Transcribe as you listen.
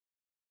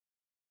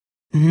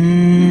O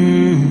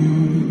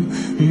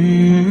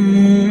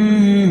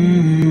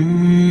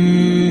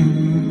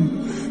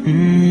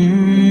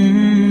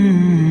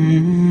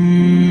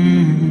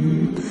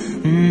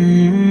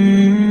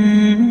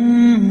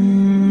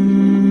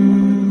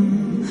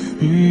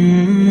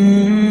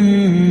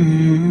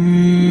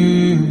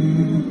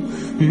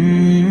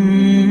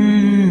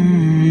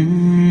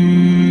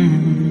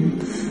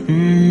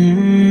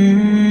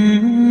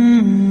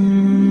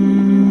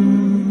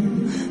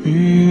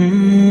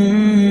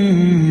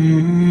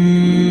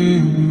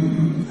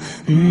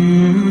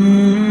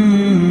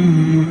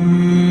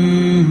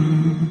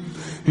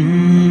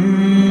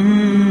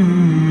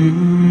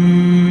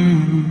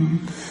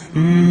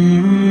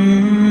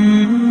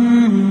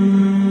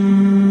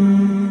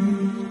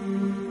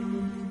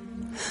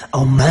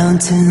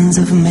mountains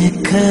of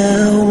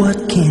Mecca,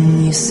 what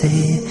can you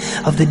say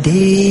of the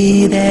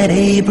day that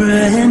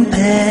Abraham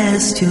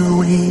passed your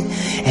way?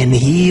 And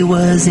he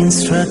was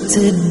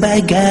instructed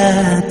by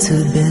God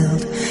to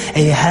build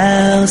a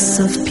house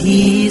of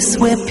peace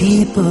where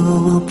people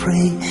will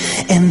pray,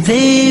 and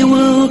they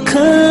will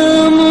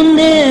come on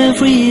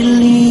every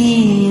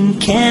lean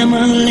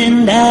camel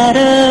and out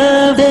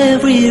of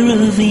every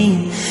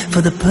ravine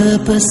for the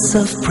purpose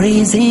of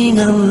praising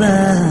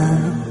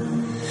Allah,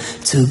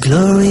 to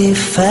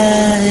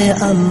glorify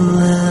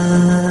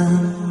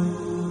Allah.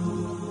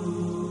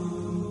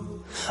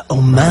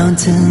 O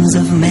mountains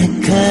of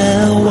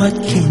Mecca, what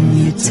can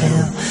you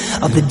tell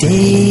of the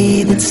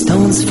day that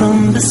stones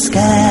from the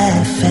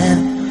sky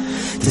fell,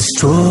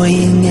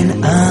 destroying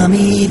an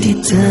army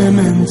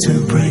determined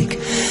to break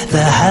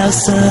the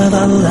house of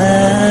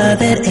Allah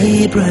that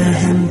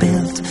Abraham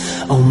built?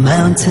 O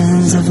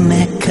mountains of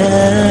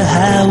Mecca,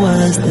 how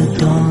was the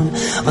dawn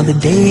on the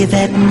day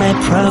that my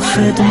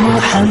Prophet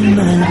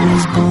Muhammad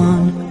was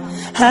born?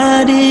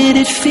 How did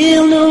it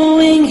feel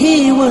knowing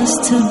he was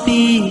to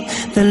be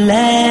the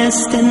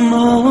last and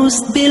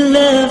most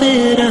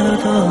beloved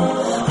of all,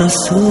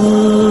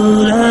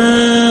 Rasul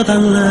of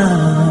Allah,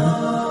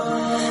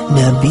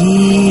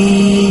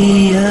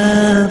 Nabi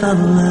of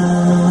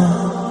Allah?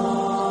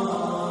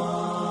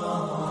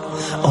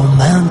 O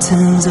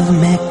mountains of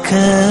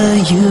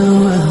Mecca,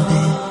 you were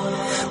there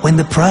when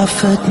the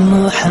Prophet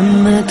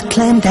Muhammad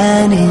climbed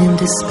down in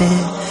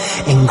despair.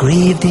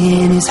 Engraved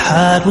in his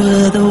heart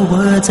were the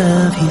words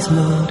of his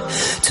Lord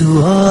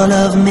to all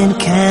of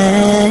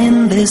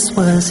mankind. This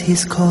was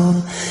his call: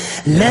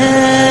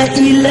 La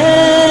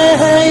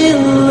ilaha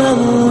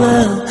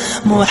illallah,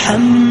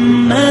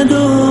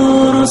 Muhammadur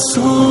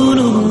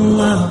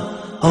Rasulullah.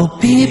 O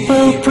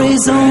people,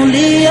 praise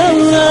only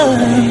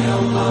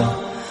Allah,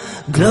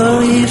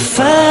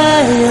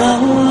 glorify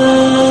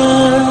Allah.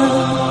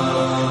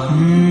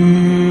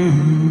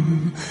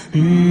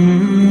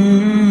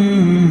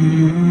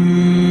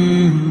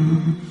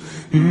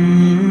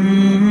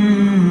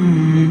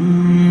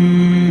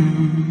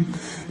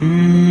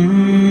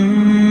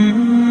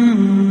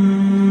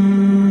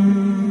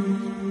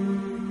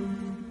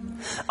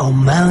 O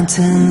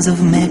mountains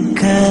of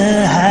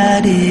Mecca,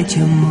 how did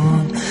you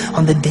mourn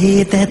on the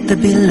day that the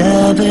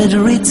beloved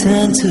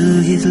returned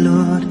to his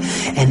Lord?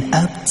 And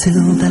up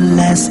till the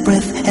last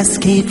breath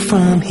escaped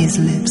from his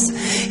lips,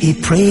 he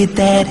prayed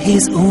that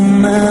his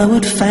ummah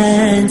would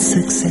find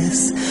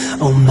success.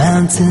 O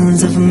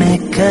mountains of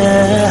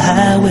Mecca,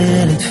 how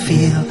will it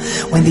feel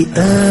when the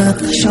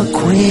earth shall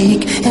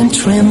quake and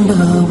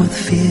tremble with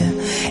fear,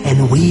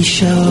 and we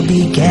shall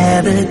be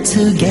gathered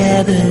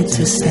together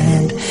to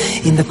stand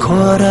in the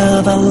court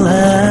of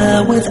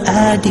Allah with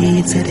our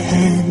deeds at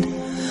hand?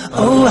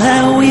 Oh,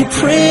 how we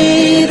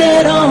pray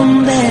that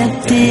on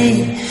that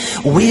day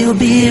we'll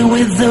be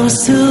with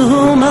those to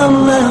whom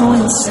Allah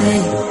will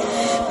say,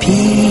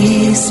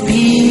 peace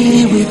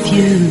be with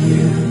you,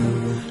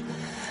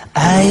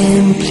 I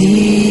am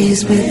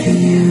pleased with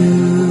you.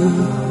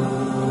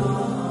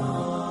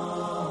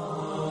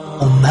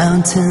 O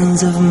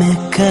mountains of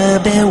Mecca,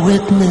 bear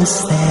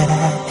witness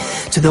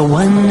that to the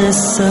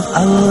oneness of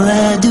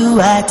Allah do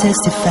I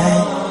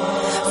testify.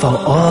 For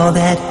all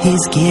that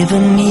He's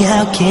given me,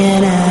 how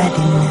can I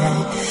deny?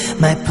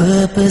 My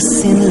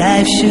purpose in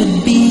life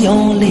should be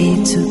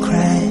only to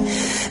cry,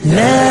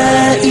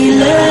 La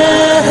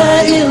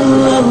ilaha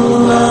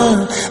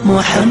illallah,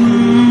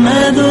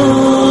 Muhammadur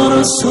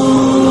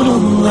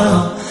Rasulullah.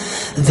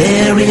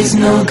 There is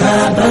no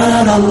God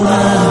but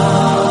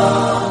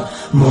Allah,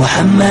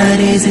 Muhammad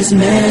is His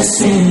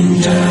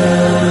messenger.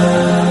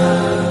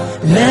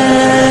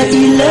 La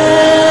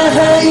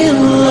ilaha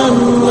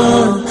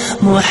illallah,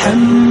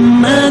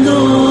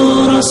 Muhammadur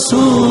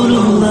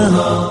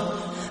Rasulullah.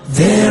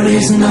 There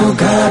is no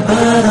God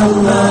but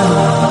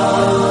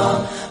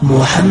Allah,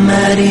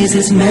 Muhammad is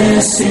His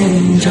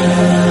messenger.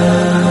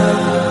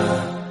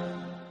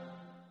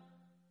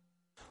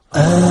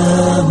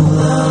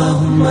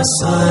 Allahumma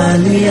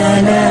salli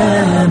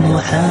ala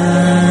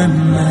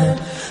Muhammad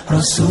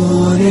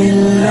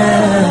Rasulillah.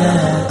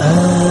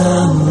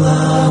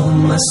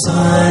 Allahumma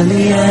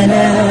salli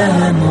ala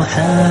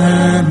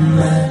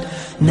Muhammad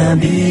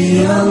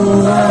نبي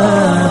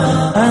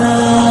الله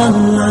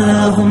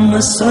اللهم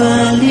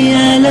صل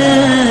على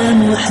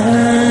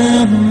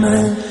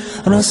محمد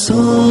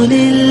رسول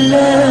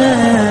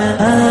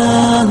الله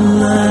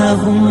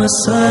اللهم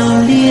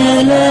صل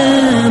على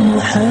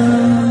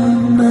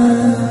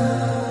محمد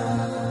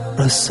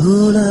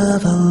رسول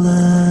الله.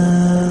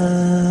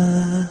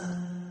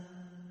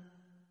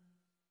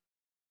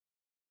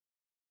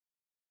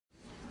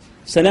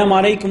 السلام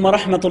عليكم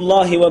ورحمة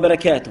الله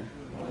وبركاته.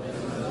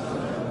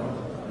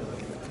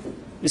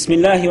 بسم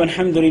الله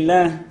والحمد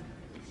لله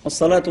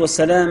والصلاة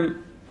والسلام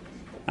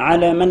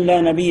على من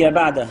لا نبي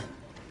بعده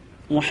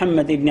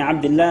محمد بن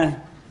عبد الله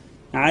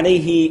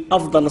عليه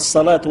أفضل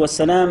الصلاة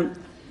والسلام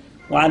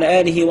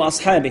وعلى آله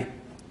وأصحابه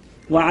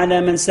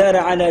وعلى من سار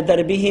على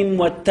دربهم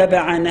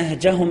واتبع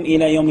نهجهم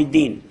إلى يوم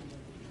الدين.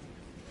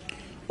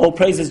 All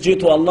praise is due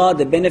to Allah,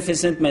 the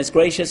Beneficent, most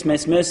gracious,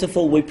 most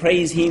merciful. We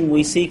praise Him,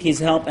 we seek His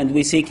help, and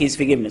we seek His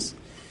forgiveness.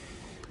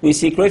 We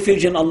seek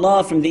refuge in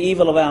Allah from the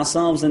evil of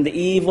ourselves and the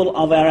evil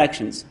of our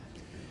actions.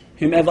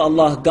 Whomever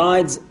Allah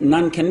guides,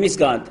 none can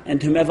misguide,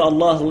 and whomever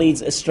Allah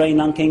leads astray,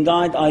 none can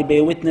guide. I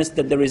bear witness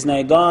that there is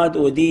no God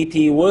or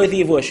deity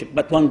worthy of worship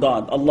but one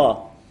God,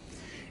 Allah.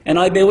 And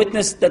I bear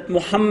witness that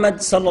Muhammad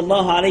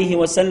sallallahu alayhi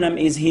wasallam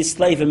is His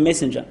slave and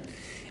messenger.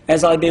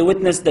 As I bear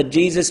witness that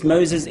Jesus,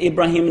 Moses,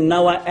 Ibrahim,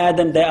 Noah,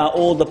 Adam, they are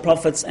all the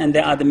prophets and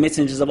they are the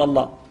messengers of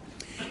Allah.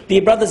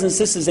 Dear brothers and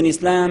sisters in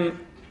Islam,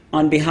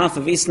 on behalf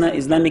of ISNA,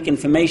 Islamic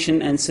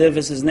Information and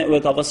Services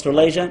Network of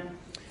Australasia,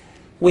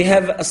 we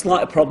have a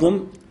slight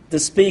problem. The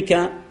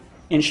speaker,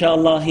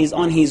 inshallah, he's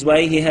on his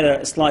way. He had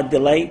a slight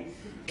delay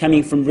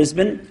coming from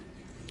Brisbane.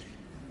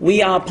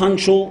 We are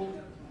punctual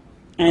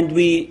and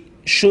we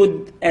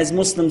should, as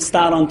Muslims,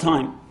 start on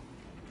time.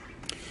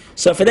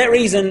 So for that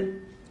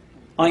reason,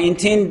 I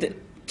intend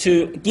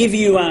to give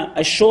you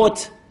a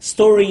short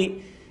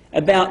story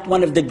about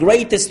one of the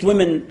greatest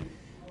women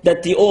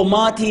that the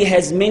Almighty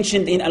has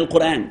mentioned in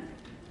Al-Quran.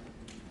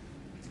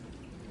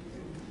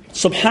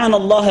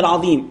 Subhanallah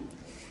al-Azim.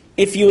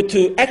 If you were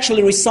to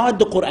actually recite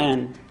the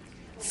Quran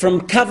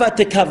from cover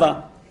to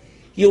cover,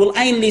 you will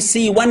only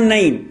see one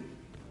name,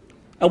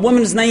 a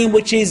woman's name,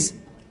 which is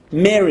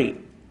Mary,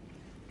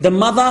 the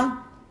mother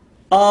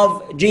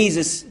of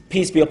Jesus,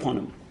 peace be upon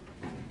him.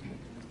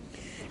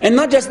 And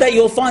not just that,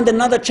 you'll find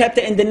another chapter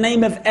in the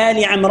name of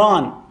Ali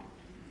Imran,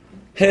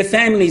 her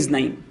family's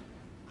name.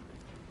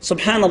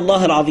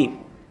 Subhanallah al-Azim.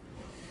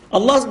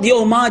 Allah the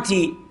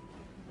Almighty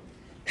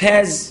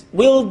has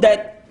willed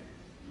that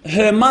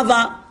her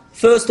mother,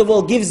 first of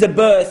all, gives a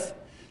birth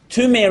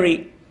to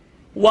Mary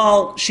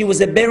while she was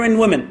a barren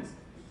woman.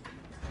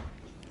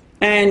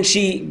 And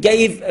she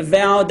gave a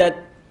vow that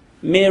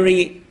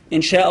Mary,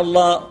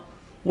 inshaAllah,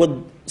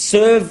 would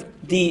serve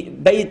the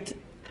Bayt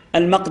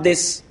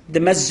al-Maqdis,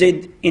 the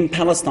masjid in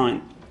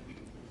Palestine.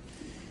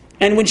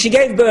 And when she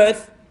gave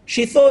birth,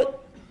 she thought,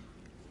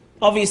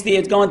 obviously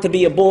it's going to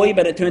be a boy,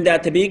 but it turned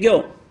out to be a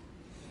girl.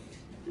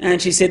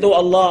 And she said, oh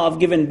Allah, I've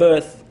given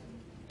birth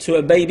to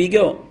a baby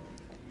girl.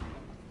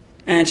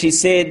 And she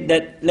said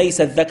that لَيْسَ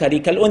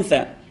الذَّكَرِ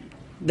كَالْأُنْثَى,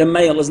 the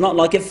male is not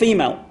like a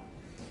female.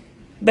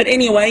 But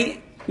anyway,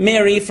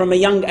 Mary, from a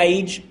young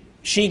age,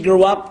 she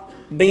grew up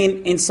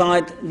being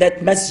inside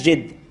that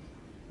masjid.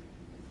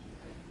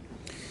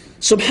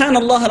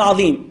 Subhanallah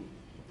al-Azim.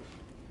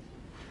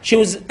 She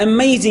was an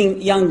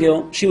amazing young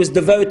girl. She was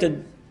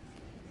devoted.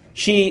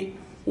 She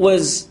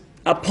was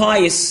a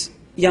pious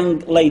young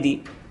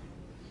lady.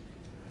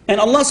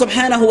 And Allah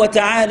subhanahu wa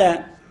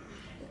ta'ala,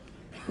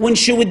 when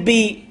she would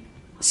be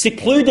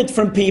secluded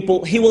from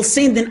people, He will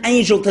send an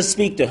angel to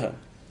speak to her.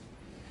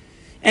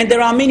 And there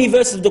are many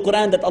verses of the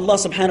Quran that Allah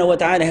subhanahu wa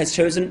ta'ala has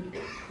chosen.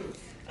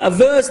 A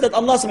verse that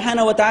Allah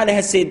subhanahu wa ta'ala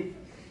has said,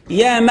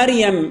 Ya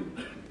Maryam,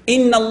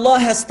 inna Allah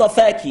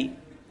astafaki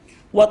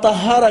wa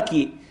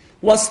tahharaki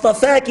wa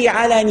astafaki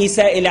ala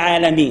nisa'il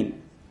alameen.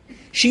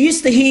 She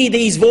used to hear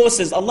these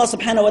voices. Allah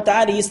subhanahu wa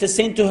ta'ala used to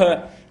send to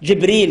her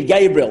Jibreel,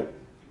 Gabriel.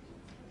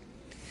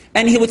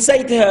 And He would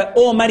say to her,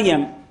 oh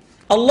Maryam,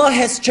 Allah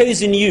has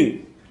chosen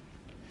you,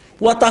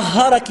 wa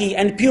tahharaki,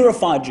 and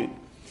purified you.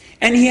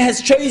 And He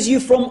has chosen you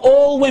from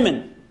all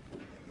women.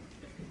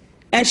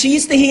 And she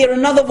used to hear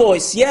another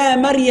voice, Ya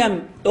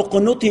Maryam,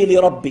 uqnuti li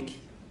rabbiki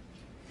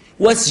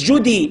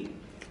wasjudi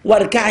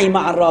warka'i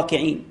ma'ar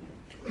raki'in.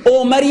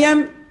 O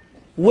Maryam,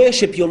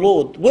 worship your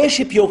Lord,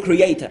 worship your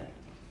Creator,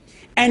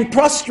 and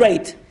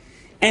prostrate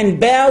and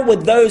bow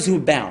with those who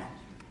bow.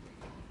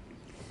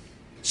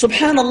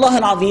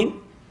 Subhanallah al-Azim.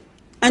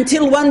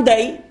 Until one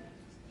day,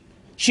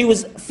 she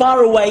was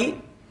far away.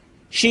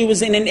 She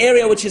was in an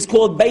area which is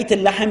called Bayt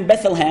al-Laham,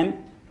 Bethlehem.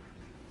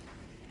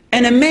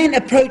 And a man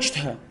approached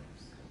her.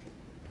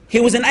 He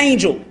was an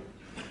angel.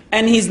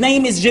 And his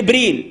name is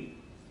Jibreel.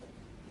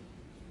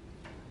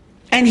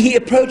 And he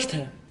approached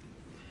her.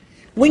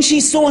 When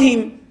she saw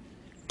him,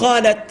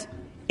 قالت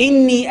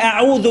إني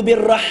أعوذ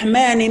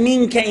بالرحمن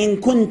منك إن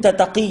كنت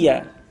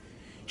تقيا.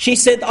 She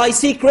said, I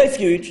seek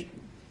refuge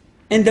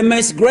in the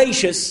most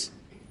gracious.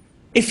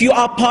 If you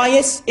are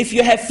pious, if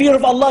you have fear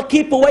of Allah,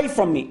 keep away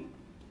from me.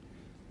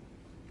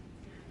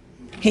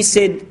 He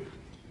said,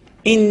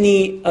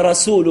 إني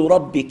رسول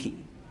ربك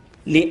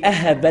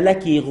لأهب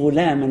لك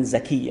غلاما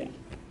زكيا.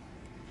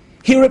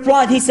 He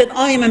replied, he said,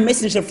 I am a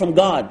messenger from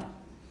God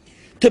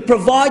to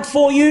provide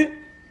for you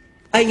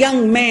a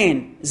young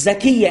man,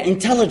 زكية,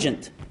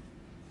 intelligent.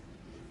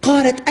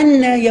 قالت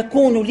أنى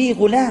يكون لي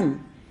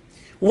غلام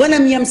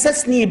ولم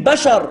يمسسني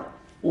بشر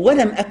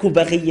ولم أك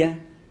بغيا.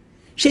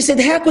 She said,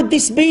 how could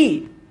this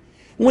be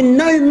when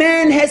no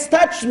man has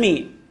touched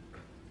me?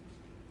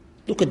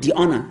 Look at the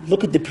honor,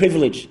 look at the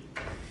privilege.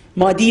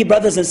 My dear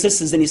brothers and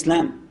sisters in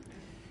Islam,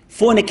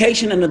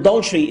 fornication and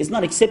adultery is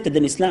not accepted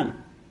in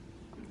Islam.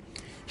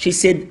 She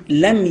said,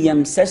 لم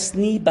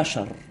يمسسني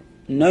بشر.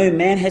 No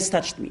man has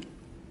touched me.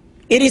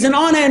 It is an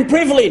honor and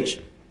privilege.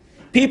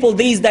 People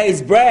these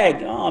days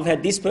brag, oh, I've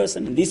had this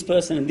person and this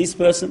person and this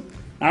person.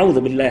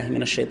 أعوذ بالله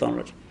من الشيطان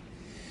الرجيم.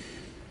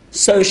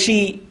 So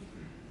she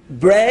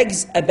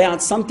brags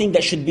about something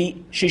that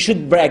she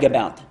should brag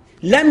about.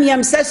 لم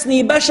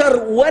يمسسني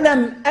بشر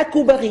ولم أك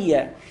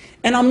بغيا.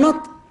 And I'm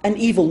not an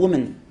evil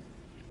woman.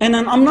 And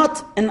I'm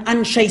not an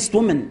unchaste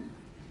woman.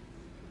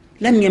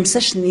 لم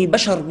يمسسني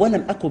بشر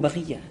ولم أك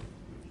بغيا.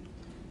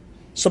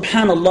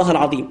 Subhanallah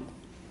al-Azim.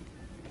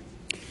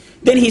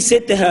 Then he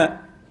said to her,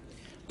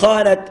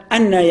 قالت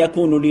أنى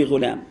يكون لي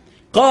غلام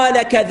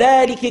قال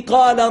كذلك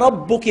قال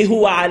ربك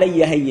هو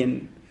علي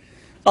هين.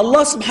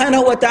 Allah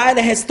subhanahu wa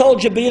ta'ala has told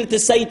Jibreel to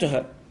say to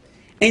her,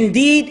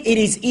 indeed it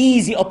is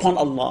easy upon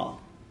Allah.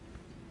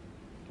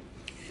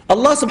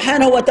 Allah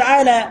subhanahu wa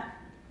ta'ala,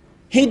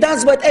 He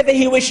does whatever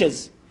He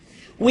wishes.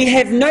 We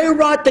have no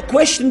right to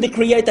question the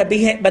Creator,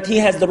 but He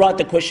has the right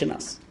to question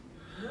us.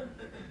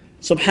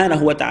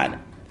 Subhanahu wa ta'ala.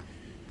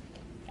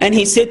 And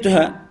He said to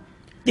her,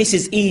 this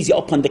is easy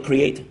upon the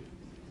Creator.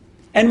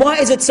 And why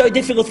is it so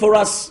difficult for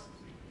us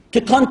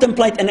to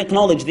contemplate and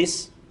acknowledge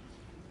this?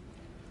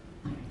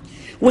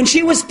 When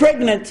she was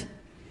pregnant,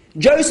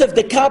 Joseph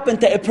the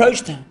carpenter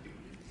approached her,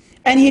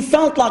 and he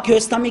felt like her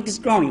stomach is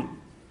growing,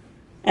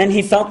 and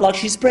he felt like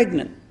she's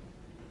pregnant.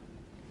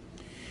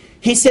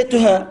 He said to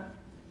her,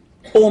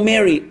 "Oh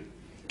Mary,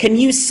 can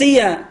you see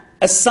a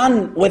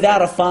son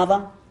without a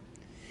father?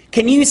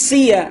 Can you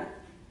see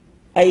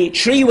a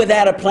tree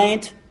without a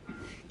plant?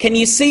 Can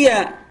you see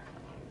a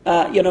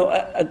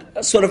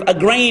sort of a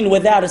grain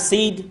without a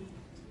seed?"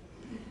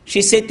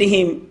 She said to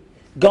him,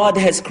 God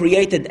has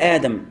created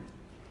Adam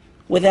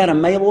without a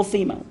male or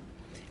female.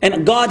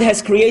 And God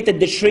has created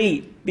the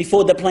tree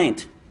before the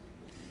plant.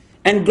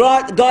 And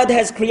God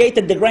has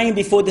created the grain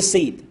before the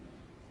seed.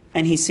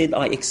 And he said,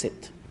 I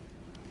accept.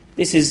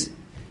 This is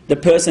the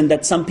person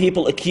that some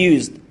people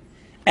accused,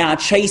 our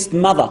chaste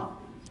mother,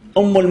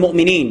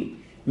 al-Mu'mineen,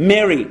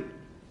 Mary,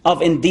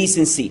 of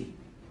indecency.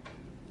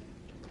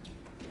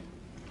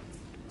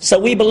 So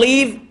we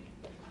believe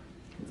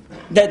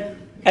that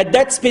at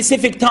that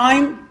specific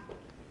time,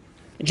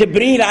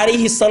 Jibreel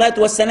alayhi salatu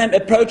wasalam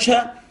approached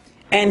her,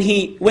 and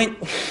he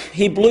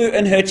blew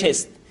in her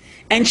chest,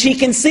 and she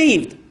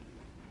conceived.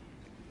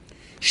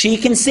 She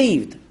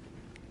conceived,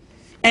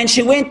 and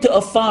she went to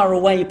a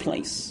faraway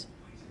place.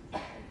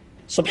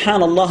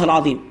 Subhanallah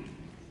al-Azim.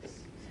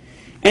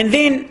 And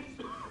then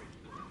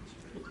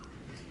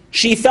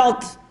she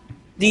felt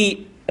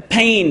the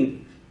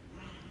pain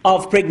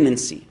of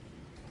pregnancy.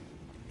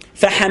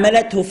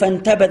 فَحَمَلَتْهُ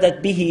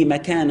فَانْتَبَذَتْ بِهِ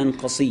مَكَانًا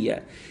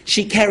قَصِيًّا.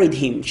 She carried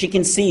him, she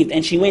conceived,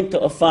 and she went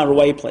to a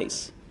faraway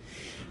place.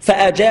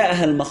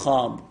 فَأَجَاءَهَا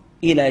الْمَخَاض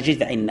إِلَى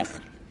جِذْعِ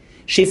النَّخْلِ.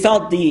 She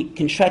felt the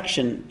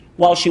contraction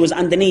while she was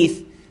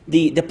underneath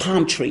the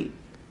palm tree.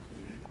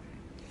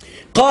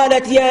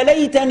 قالت يا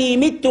ليتني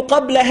مت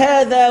قبل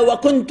هذا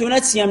وكنت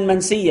نسيا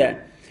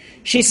منسيا.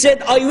 She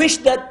said, I wish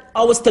that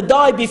I was to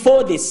die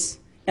before this,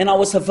 and I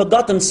was a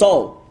forgotten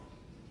soul.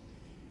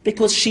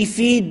 Because she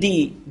feared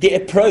the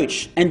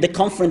approach and the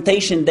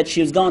confrontation that she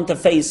was going to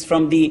face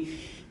from the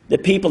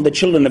people, the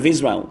children of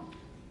Israel.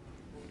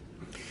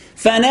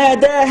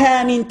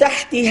 فَنَادَاهَا مِن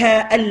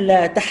تَحْتِهَا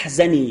أَلَّا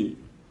تَحْزَنِي.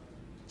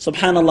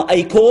 Subhanallah,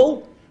 a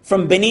call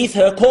from beneath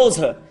her calls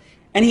her.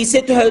 And he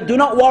said to her, do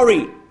not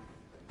worry.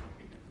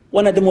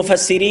 One of the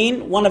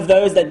Mufassirin, one of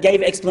those that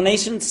gave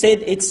explanation,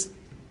 said it's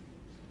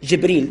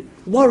Jibreel.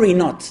 Worry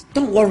not,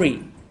 don't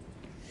worry.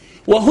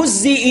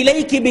 وَهُزِّي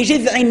إِلَيْكِ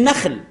بِجِذْعِ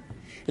النَّخْلِ.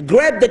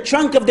 Grab the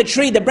trunk of the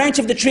tree, the branch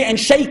of the tree, and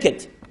shake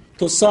it.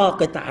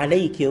 تُسَاقِطْ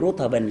عَلَيْكِ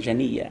رُطَبًا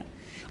جَنِيًّا.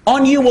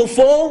 On you will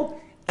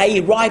fall a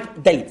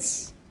ripe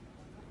dates.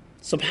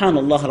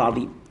 Subhanallah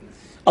al-Azim.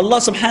 Allah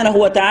subhanahu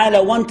wa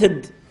ta'ala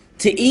wanted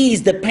to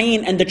ease the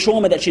pain and the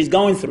trauma that she's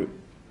going through.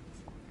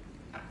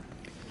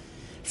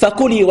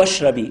 فَكُلِي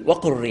وَاشْرَبِي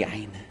وَقُرِّي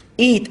عَيْنًا.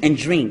 Eat and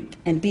drink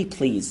and be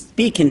pleased,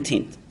 be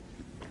content.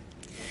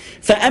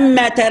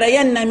 فَأَمَّا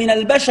تَرَيَنَّ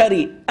مِنَ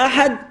الْبَشَرِ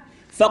أَحَدٍ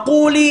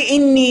فَقُولِي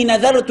إِنِّي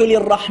نَذَرْتُ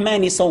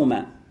لِلرَّحْمَنِ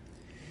صَوْمًا.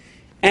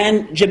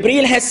 And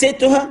Jibreel has said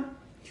to her,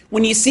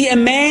 when you see a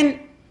man,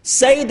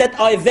 say that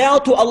I vow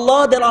to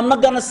Allah that I'm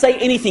not going to say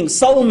anything.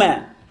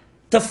 Sawma,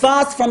 to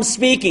fast from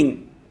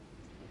speaking.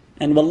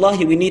 And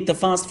wallahi, we need to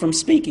fast from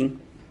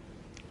speaking.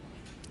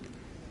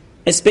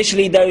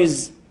 Especially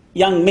those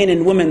young men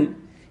and women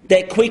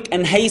they're quick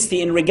and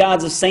hasty in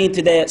regards of saying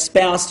to their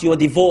spouse, you're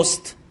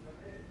divorced.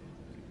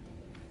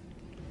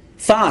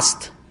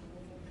 Fast.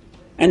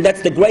 And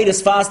that's the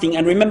greatest fasting.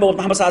 And remember what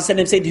Muhammad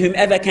ﷺ said,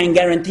 whomever can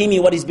guarantee me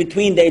what is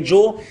between their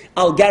jaw,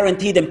 I'll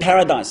guarantee them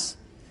paradise.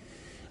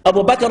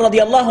 Abu Bakr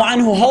radiallahu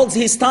anhu holds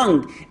his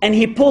tongue and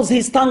he pulls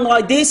his tongue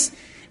like this,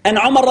 and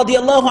Umar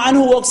radiallahu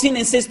anhu walks in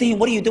and says to him,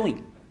 what are you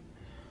doing?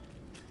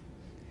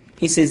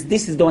 He says,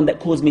 this is the one that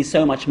caused me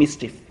so much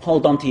mischief.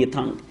 Hold on to your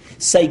tongue.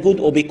 Say good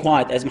or be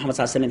quiet, as Muhammad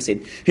ﷺ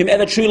said.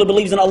 Whomever truly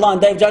believes in Allah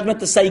and Day of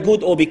Judgment, to say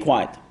good or be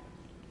quiet.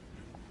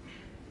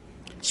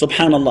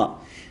 Subhanallah.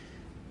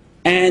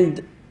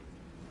 And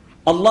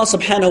Allah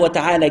subhanahu wa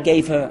ta'ala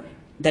gave her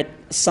that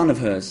son of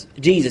hers,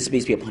 Jesus,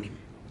 peace be upon him.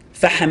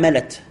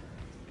 فَحَمَلَتْ.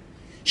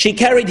 She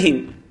carried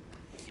him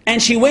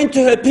and she went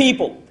to her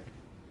people.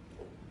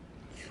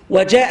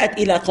 وَجَاءَتْ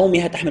إِلَىٰ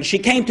قَوْمِهَا تَحْمِلُ. She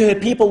came to her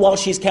people while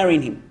she's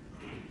carrying him.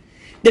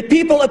 The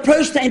people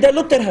approached her and they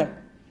looked at her.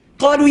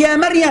 قالوا يا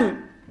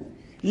مريم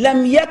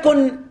لم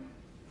يكن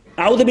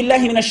أعوذ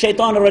بالله من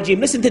الشيطان الرجيم.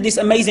 Listen to this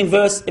amazing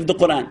verse of the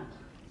Quran.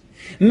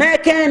 ما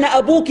كان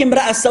أبوك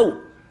امرأ سوء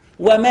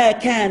وما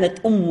كانت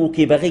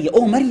أمك بغية.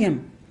 Oh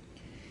Maryam,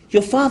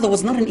 your father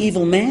was not an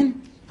evil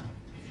man,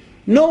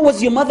 nor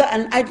was your mother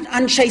an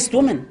unchaste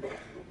woman.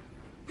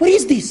 What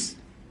is this?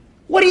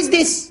 What is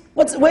this?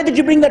 Where did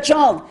you bring that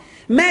child?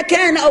 ما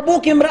كان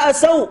أبوك امرأ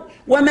سوء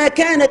وما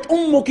كانت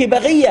أمك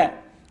بغية.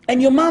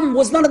 And your mom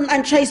was not an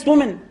unchaste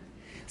woman.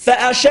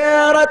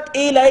 فَأَشَارَتْ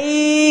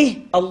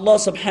إِلَيْهِ. Allah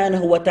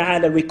subhanahu wa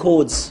ta'ala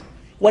records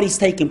what is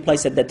taking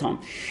place at that time.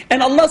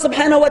 And Allah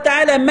subhanahu wa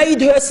ta'ala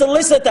made her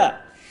solicitor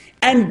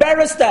and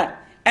barrister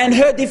and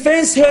her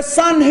defense, her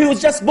son who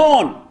was just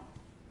born.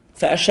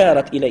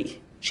 فَأَشَارَتْ إِلَيْهِ.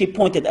 She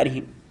pointed at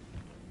him.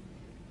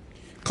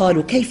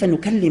 قَالُوا كَيْفَ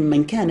نُكَلِّمْ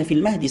مَنْ كَانَ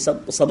فِي الْمَهْدِ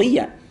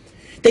صَبِيًّا.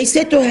 They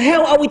said to her,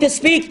 how are we to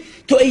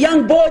speak to a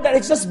young boy that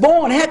is just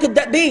born? How could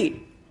that be?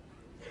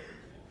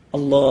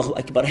 Allahu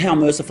Akbar, how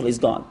merciful is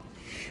God.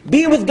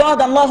 Be with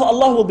God,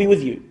 Allah will be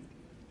with you.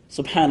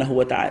 Subhanahu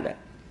wa ta'ala.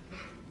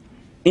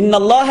 Inna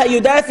Allah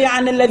yudafi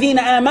an alladhina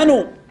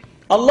amanu.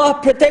 Allah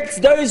protects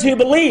those who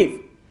believe.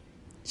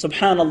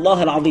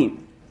 Subhanallah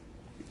al-azim.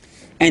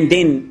 And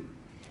then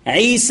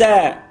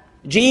Isa,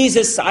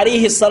 Jesus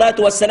alayhi salatu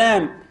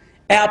wasalam,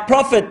 our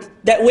prophet,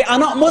 that we are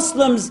not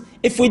Muslims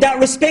if we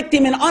don't respect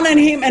him and honor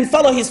him and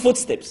follow his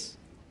footsteps.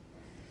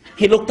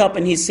 He looked up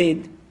and he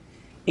said,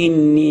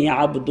 Inni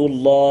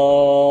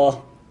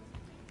Abdullah.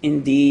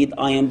 Indeed,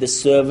 I am the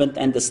servant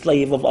and the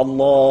slave of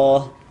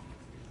Allah.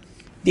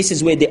 This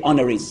is where the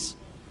honor is.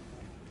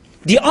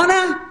 The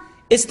honor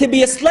is to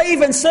be a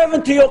slave and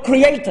servant to your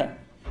Creator.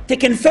 To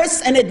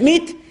confess and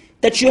admit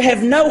that you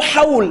have no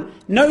hawl,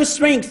 no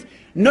strength,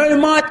 no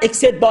might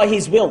except by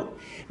His will.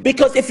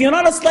 Because if you're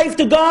not a slave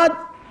to God,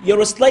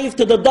 you're a slave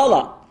to the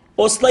dollar,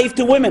 or slave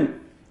to women,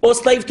 or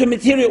slave to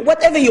material,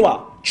 whatever you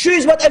are.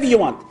 Choose whatever you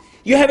want.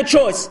 You have a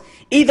choice.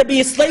 Either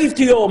be a slave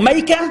to your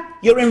maker,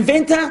 your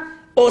inventor,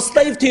 or a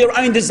slave to your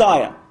own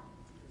desire.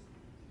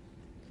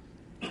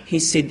 He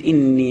said,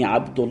 Inni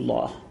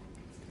Abdullah.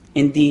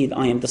 Indeed,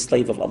 I am the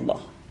slave of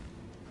Allah.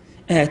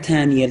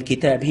 Atani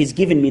al-kitab. He's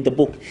given me the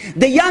book.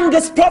 The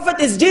youngest prophet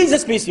is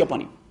Jesus, peace be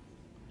upon him.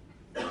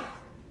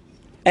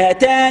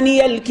 Atani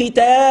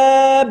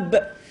al-kitab.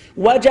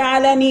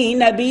 وَجَعَلَنِي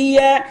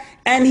نَبِيًّا.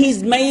 And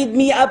He's made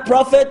me a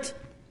prophet.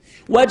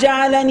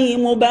 وَجَعَلَنِي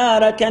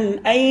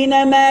مُبَارَكًا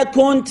أَيْنَمَا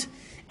كُنْتَ.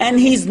 And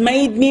He's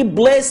made me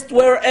blessed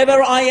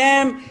wherever I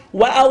am.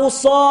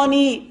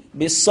 وَأَوْصَانِي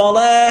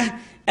بِالصَّلَاةِ.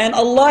 And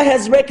Allah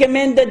has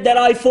recommended that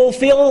I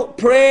fulfill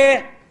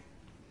prayer.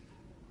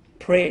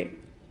 Prayer.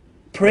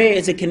 Prayer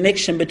is a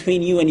connection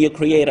between you and your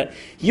Creator.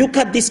 You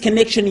cut this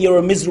connection, you're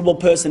a miserable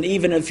person,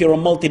 even if you're a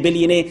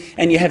multi-billionaire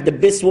and you have the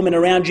best woman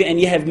around you and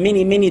you have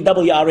many, many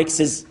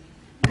WRXs.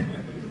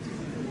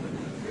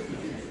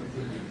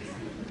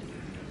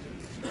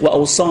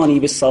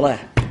 وَأَوْصَانِي بِالصَّلَاةِ.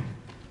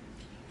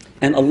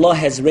 And Allah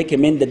has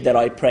recommended that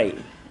I pray.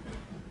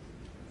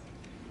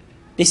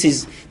 This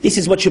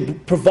is what you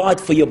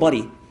provide for your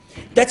body.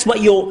 That's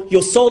what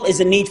your soul is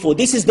in need for.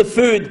 This is the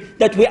food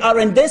that we are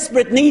in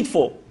desperate need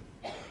for.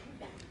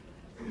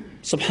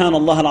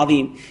 Subhanallah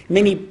al-azim.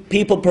 Many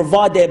people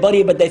provide their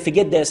body but they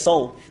forget their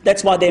soul.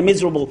 That's why they're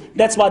miserable.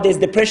 That's why there's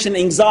depression,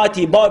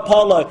 anxiety,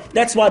 bipolar.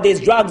 That's why there's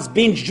drugs,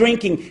 binge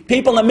drinking.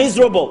 People are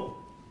miserable.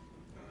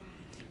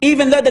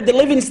 Even though the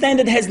living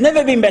standard has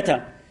never been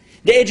better.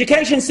 The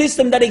education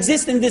system that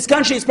exists in this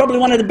country is probably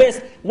one of the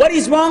best. What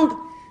is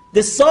wrong?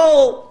 The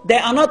soul, they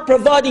are not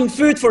providing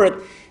food for it.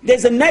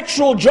 There's a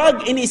natural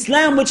drug in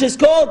Islam which is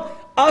called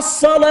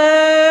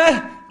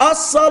as-salah,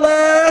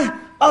 as-salah,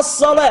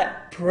 as-salah.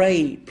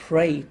 Pray,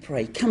 pray,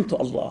 pray. Come to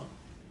Allah.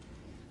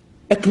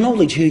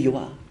 Acknowledge who you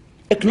are.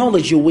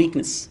 Acknowledge your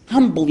weakness.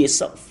 Humble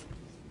yourself.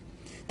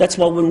 That's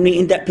why when we're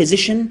in that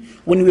position,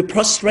 when we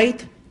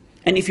prostrate,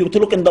 and if you were to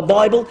look in the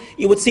Bible,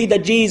 you would see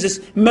that Jesus,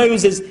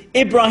 Moses,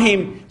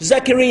 Ibrahim,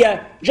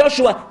 Zechariah,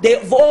 Joshua,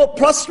 they've all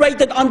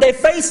prostrated on their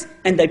face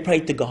and they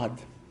prayed to God.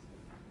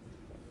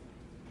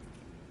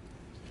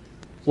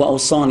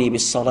 وَأَوْصَانِي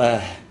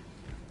بِالصَّلَاةِ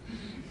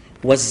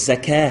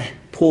وَالزَّكَاةِ.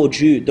 poor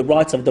Jew, the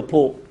rights of the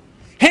poor.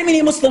 How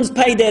many Muslims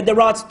pay the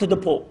rights to the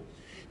poor?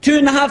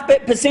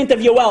 2.5% of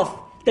your wealth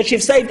that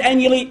you've saved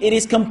annually, it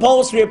is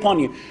compulsory upon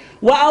you.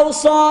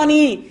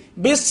 وَأَوْصَانِي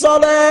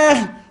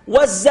بِالصَّلَاةِ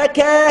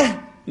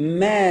وَالزَّكَاةِ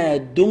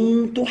مَا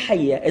دُمْتُ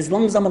حَيًّا. As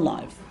long as I'm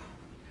alive.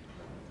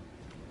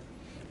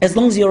 As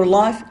long as you're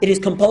alive, it is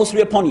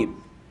compulsory upon you.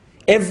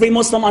 Every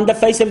Muslim on the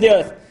face of the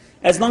earth,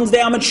 as long as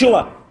they are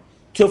mature,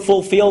 to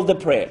fulfill the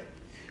prayer.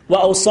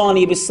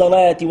 وَأَوْصَانِي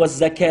بِالصَّلَاةِ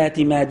وَالزَّكَاةِ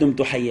مَا دُمْتُ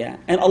حَيًّا.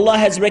 And Allah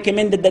has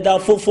recommended that they'll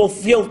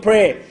fulfill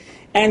prayer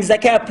and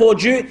zakah, poor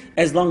Jew,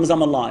 as long as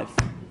I'm alive.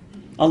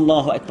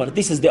 Allahu Akbar.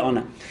 This is the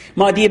honor.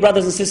 My dear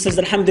brothers and sisters,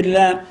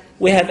 alhamdulillah,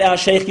 we have our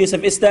Shaykh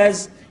Yusuf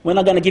Istaz. We're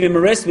not going to give him a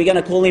rest. We're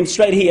going to call him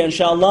straight here,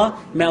 inshallah.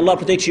 May Allah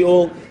protect you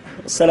all.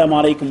 Assalamu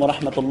alaikum wa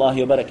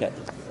rahmatullahi wa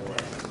barakatuh.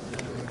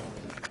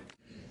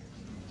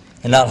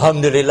 And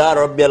alhamdulillah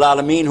rabbil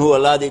alameen huwa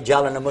alladhi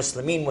ja'alana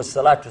muslimin wa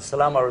salatu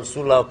wassalamu ala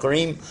rasulullah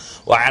al-kareem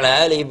wa ala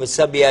alihi wa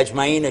sahbihi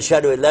ajma'in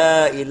ashhadu an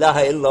la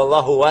ilaha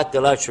illallah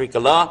wahdahu la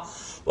sharika lah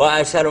wa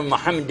ashhadu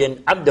muhammadan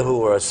abduhu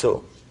wa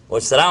rasuluh. Wa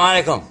assalamu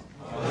alaikum.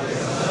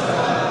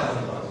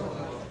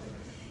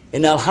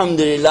 And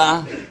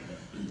alhamdulillah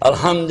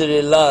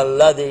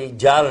alladhi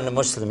ja'alana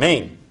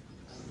muslimin.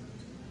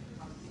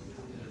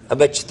 I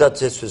bet you thought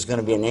this was going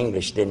to be in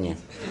English, didn't you?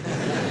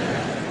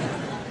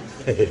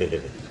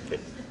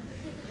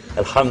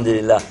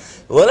 Alhamdulillah.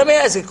 Well, let me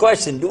ask a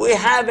question. Do we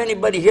have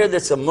anybody here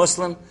that's a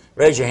Muslim?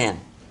 Raise your hand.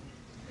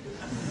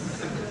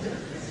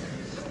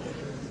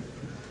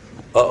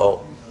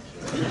 Uh-oh.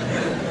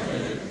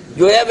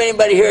 Do we have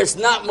anybody here that's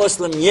not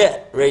Muslim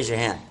yet? Raise your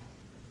hand.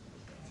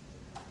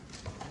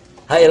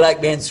 How you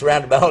like being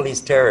surrounded by all these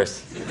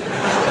terrorists?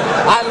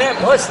 I meant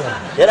Muslim.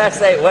 Did I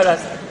say what I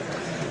said?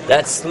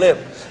 That's slip.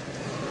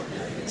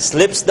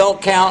 Slips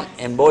don't count,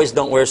 and boys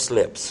don't wear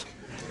slips.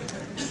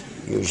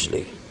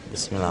 Usually.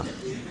 Bismillah.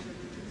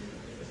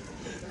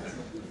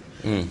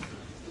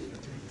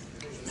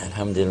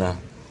 Alhamdulillah.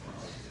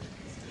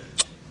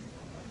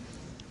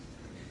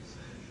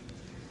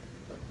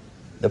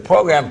 The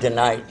program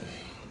tonight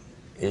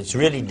is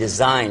really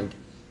designed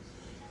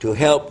to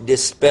help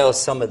dispel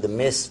some of the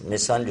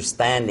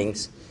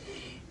misunderstandings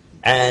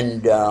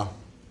and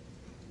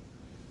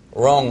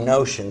wrong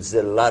notions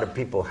that a lot of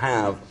people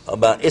have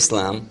about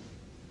Islam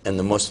and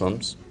the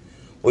Muslims.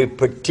 We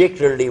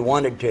particularly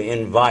wanted to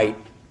invite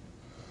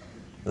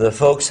the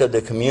folks of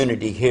the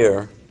community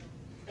here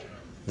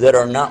that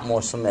are not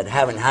Muslim, that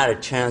haven't had a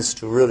chance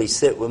to really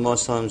sit with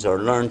Muslims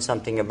or learn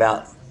something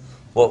about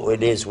what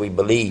it is we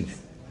believe.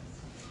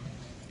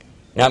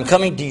 Now, I'm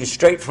coming to you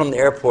straight from the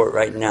airport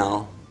right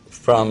now,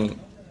 from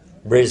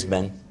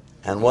Brisbane,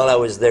 and while I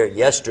was there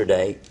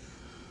yesterday,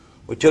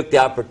 we took the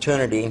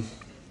opportunity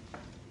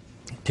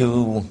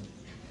to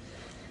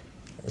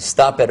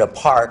stop at a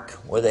park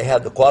where they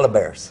have the koala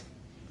bears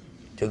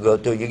to go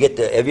to.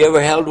 Have you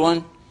ever held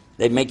one?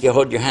 They make you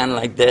hold your hand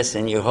like this,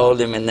 and you hold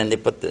them, and then they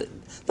put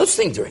those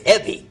things are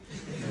heavy.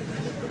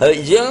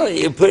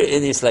 You put it,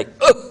 and it's like,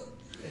 oh!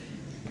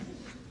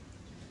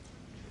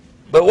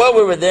 But while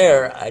we were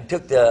there, I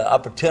took the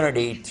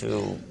opportunity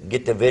to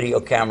get the video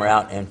camera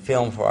out and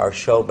film for our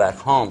show back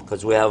home,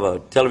 because we have a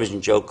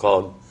television show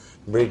called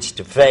Bridge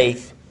to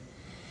Faith.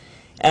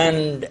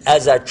 And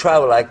as I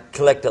travel, I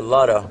collect a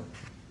lot of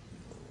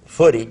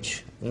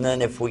footage, and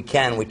then if we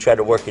can, we try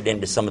to work it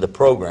into some of the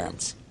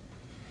programs.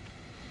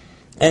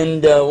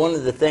 And one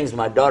of the things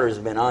my daughter's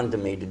been on to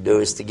me to do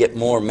is to get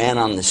more man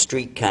on the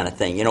street kind of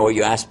thing, you know, where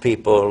you ask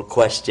people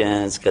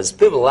questions, because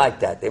people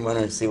like that. They want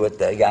to see what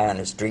the guy on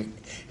the street,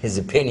 his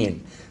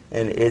opinion.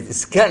 And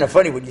it's kind of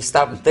funny when you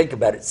stop and think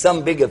about it.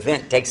 Some big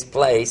event takes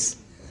place,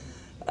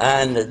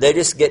 and they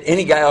just get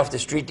any guy off the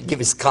street to give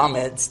his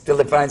comments till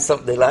they find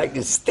something they like,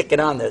 just stick it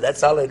on there.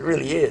 That's all it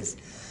really is.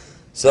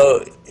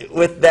 So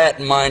with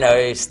that in mind,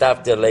 I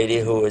stopped a lady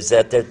who was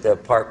at the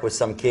park with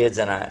some kids,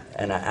 and I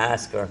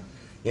asked her,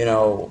 you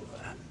know,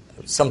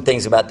 some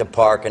things about the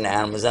park and the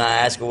animals. And I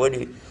asked her,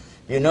 do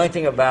you know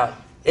anything about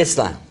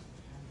Islam?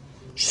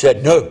 She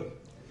said, no.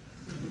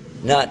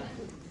 No.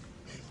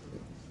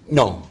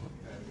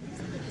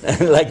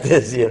 Like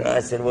this, you know. I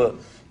said, well,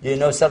 do you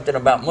know something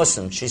about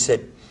Muslims? She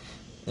said,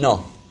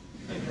 no.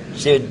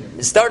 She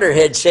would start her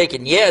head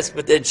shaking, yes,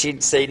 but then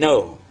she'd say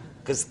no.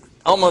 Because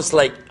almost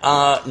like,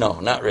 no,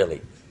 not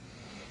really.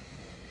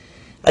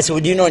 I said,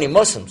 well, do you know any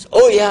Muslims?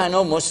 Oh, yeah, I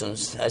know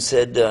Muslims. I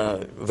said,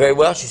 very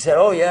well. She said,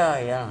 oh,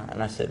 yeah.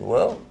 And I said,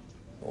 well,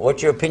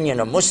 what's your opinion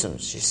of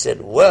Muslims? She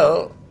said,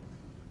 well,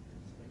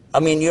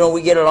 I mean, you know,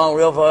 we get along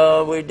real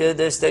well. We do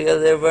this together.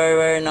 They're very,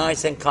 very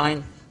nice and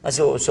kind. I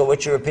said, well, so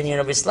what's your opinion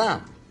of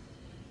Islam?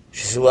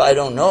 She said, well, I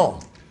don't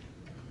know.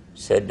 I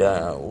said,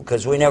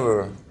 because we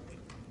never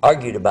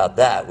argued about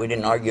that. We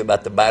didn't argue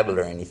about the Bible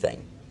or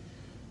anything.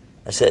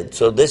 I said,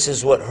 so this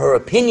is what her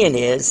opinion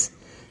is,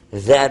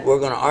 that we're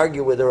going to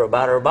argue with her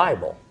about her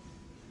Bible.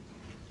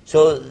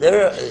 So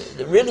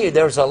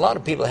there's a lot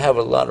of people that have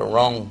a lot of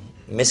wrong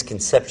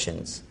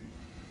misconceptions.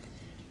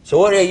 So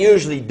what I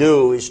usually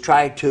do is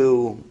try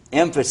to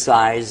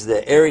emphasize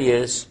the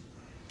areas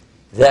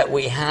that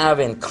we have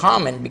in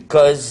common,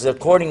 because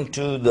according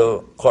to the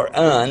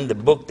Quran, the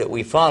book that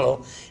we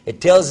follow,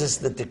 it tells us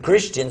that the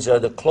Christians are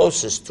the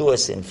closest to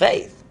us in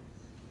faith.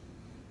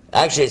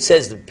 Actually, it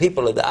says the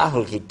people of the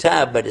Ahlul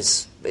Kitab, but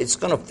it's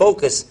going to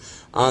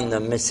focus on the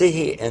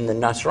Masihi and the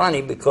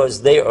Nasrani,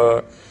 because they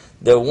are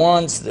the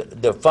ones,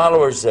 the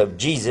followers of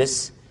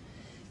Jesus.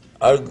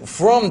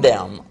 From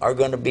them are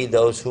going to be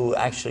those who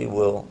actually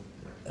will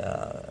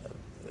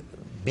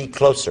be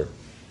closer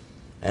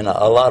in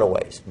a lot of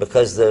ways,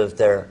 because of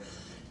their,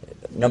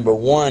 number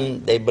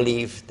one, they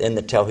believe in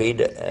the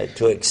Tawheed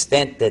to an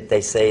extent that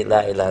they say La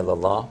ilaha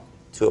illallah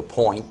to a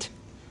point.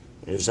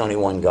 There's only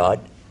one God,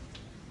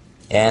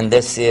 and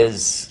this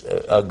is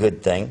a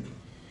good thing.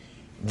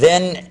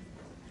 Then,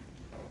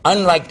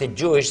 unlike the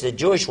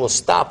Jewish will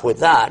stop with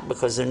that,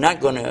 because they're not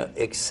going to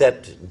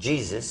accept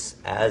Jesus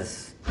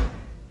as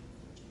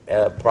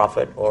a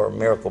prophet or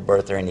miracle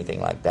birth or anything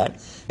like that.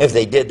 If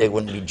they did, they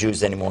wouldn't be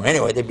Jews anymore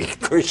anyway. They'd be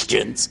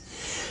Christians.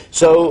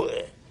 So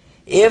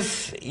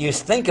if you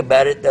think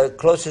about it, the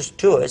closest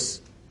to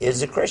us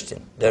is a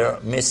Christian. They're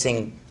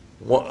missing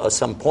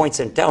some points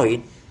in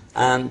Tawheed,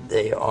 and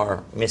they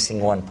are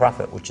missing one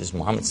prophet, which is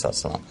Muhammad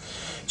sallallahu alaihi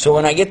wasallam. So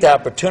when I get the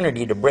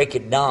opportunity to break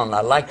it down,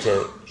 I like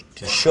to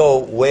show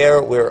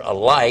where we're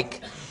alike,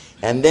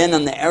 and then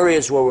in the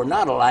areas where we're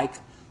not alike,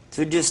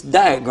 to just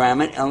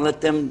diagram it and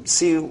let them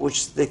see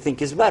which they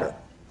think is better.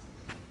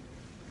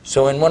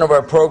 So in one of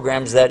our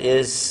programs, that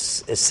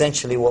is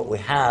essentially what we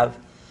have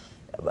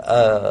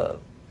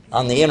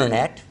on the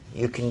internet.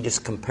 You can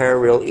just compare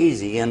real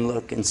easy and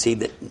look and see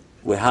that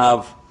we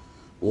have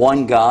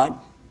one God.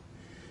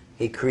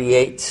 He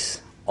creates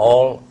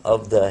all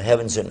of the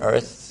heavens and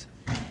earth.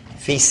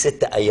 Fi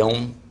sitta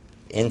ayom,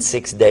 in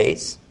 6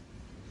 days.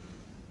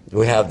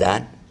 We have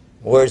that.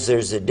 Whereas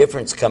there's a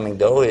difference coming,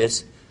 though,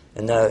 is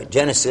in the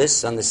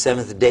Genesis, on the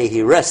 7th day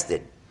he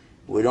rested.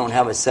 We don't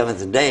have a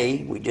 7th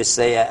day. We just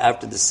say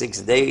after the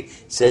 6th day,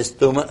 it says,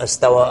 Thumma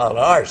astawa al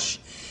arsh.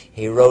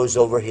 He rose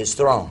over his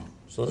throne.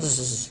 So this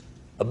is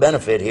a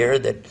benefit here,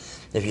 that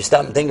if you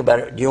stop and think about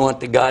it, do you want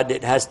the God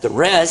that has to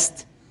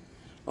rest,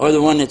 or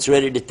the one that's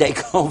ready to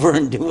take over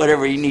and do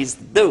whatever he needs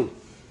to do?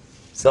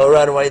 So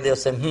right away they'll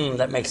say,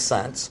 that makes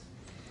sense.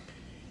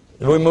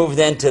 We move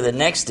then to the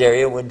next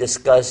area. We'll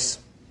discuss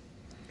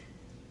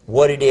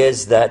what it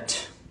is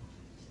that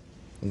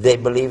they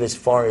believe as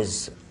far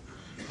as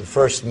the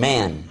first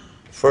man.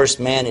 The first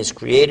man is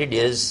created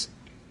is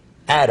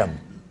Adam.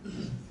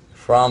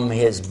 From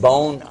his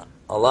bone,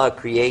 Allah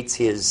creates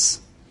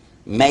his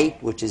mate,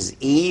 which is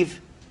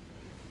Eve.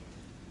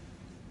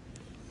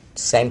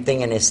 Same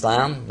thing in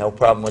Islam, no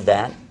problem with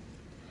that.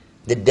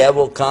 The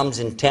devil comes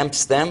and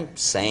tempts them,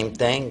 same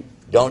thing.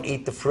 Don't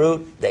eat the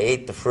fruit, they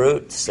ate the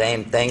fruit,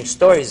 same thing.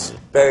 Stories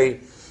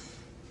very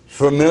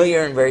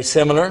familiar and very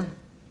similar.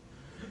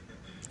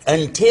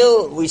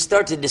 Until we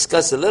start to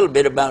discuss a little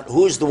bit about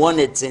who's the one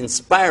that's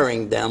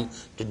inspiring them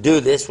to do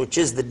this, which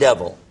is the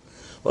devil.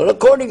 Well,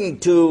 according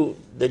to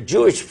the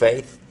Jewish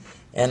faith,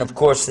 and of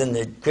course then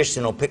the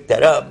Christian will pick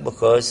that up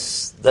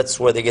because that's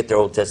where they get their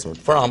Old Testament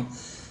from,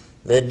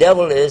 the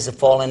devil is a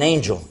fallen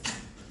angel.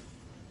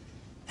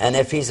 And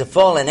if he's a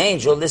fallen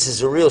angel, this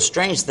is a real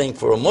strange thing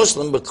for a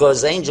Muslim,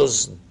 because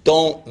angels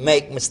don't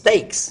make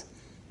mistakes.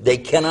 They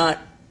cannot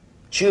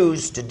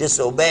choose to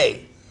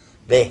disobey.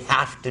 They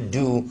have to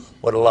do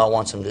what Allah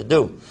wants them to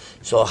do.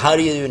 So how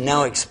do you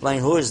now explain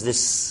who is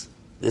this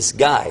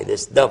guy,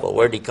 this devil?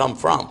 Where did he come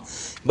from?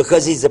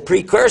 Because he's a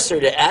precursor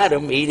to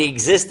Adam. He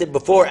existed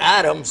before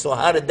Adam, so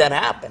how did that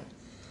happen?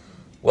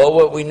 Well,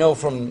 what we know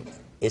from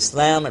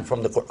Islam and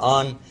from the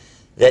Quran,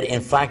 that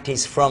in fact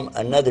he's from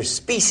another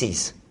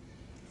species.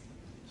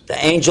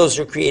 The angels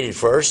are created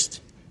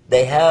first.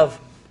 They have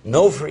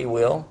no free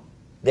will.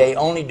 They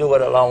only do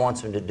what Allah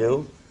wants them to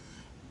do.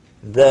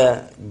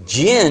 The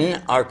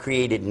jinn are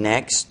created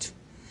next,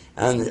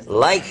 and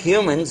like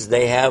humans,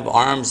 they have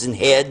arms and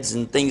heads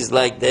and things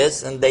like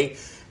this, and they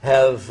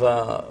have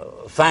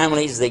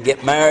families, they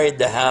get married,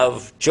 they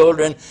have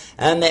children,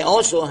 and they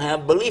also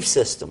have belief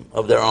system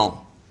of their own.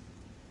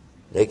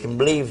 They can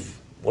believe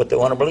what they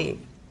want to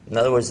believe. In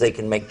other words, they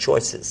can make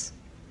choices.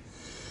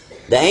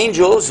 The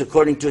angels,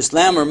 according to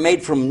Islam, are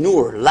made from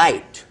nur,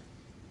 light,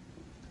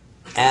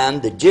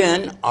 and the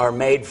jinn are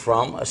made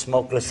from a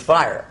smokeless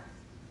fire.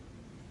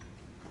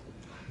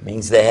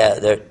 Means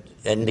that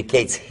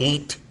indicates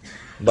heat,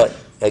 but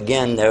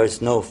again, there is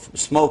no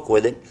smoke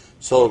with it.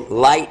 So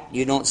light,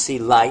 you don't see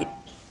light.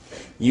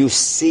 You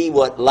see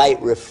what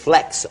light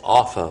reflects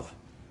off of,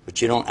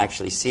 but you don't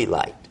actually see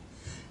light.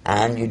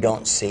 And you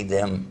don't see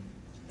them,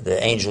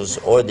 the angels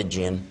or the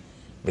jinn,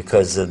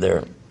 because of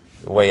the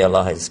way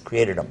Allah has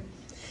created them.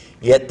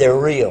 Yet they're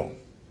real.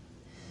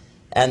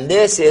 And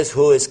this is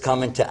who is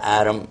coming to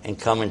Adam and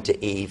coming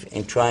to Eve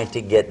and trying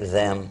to get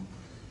them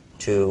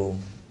to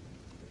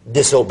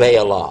disobey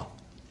Allah.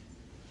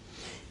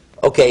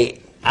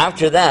 Okay,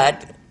 after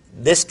that,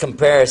 this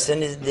comparison,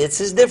 this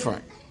is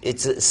different.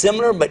 It's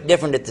similar but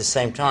different at the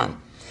same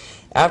time.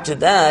 After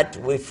that,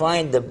 we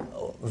find the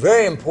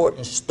very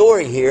important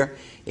story here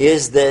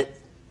is that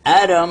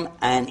Adam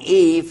and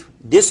Eve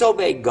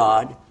disobeyed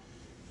God,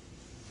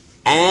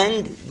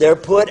 and they're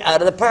put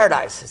out of the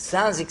paradise. It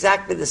sounds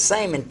exactly the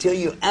same until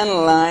you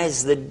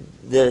analyze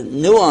the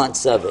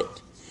nuance of it.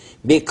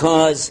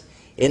 Because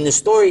in the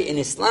story in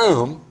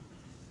Islam,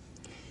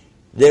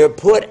 they're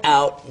put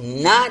out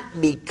not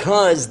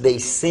because they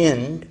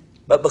sinned,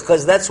 but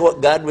because that's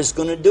what God was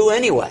going to do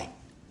anyway.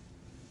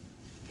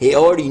 He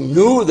already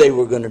knew they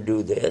were going to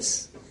do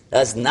this.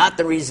 That's not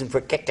the reason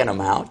for kicking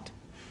them out.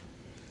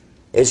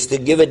 It's to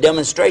give a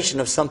demonstration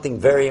of something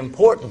very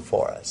important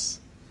for us.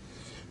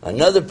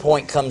 Another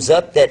point comes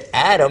up that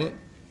Adam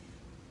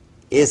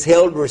is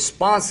held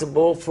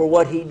responsible for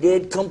what he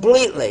did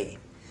completely.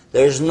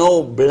 There's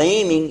no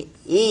blaming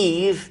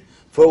Eve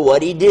for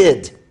what he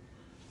did.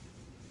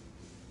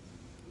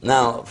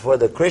 Now, for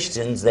the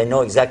Christians, they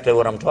know exactly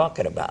what I'm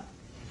talking about,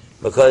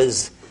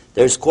 because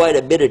there's quite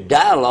a bit of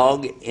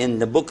dialogue in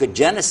the book of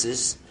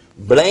Genesis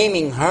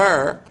blaming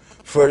her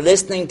for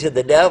listening to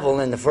the devil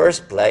in the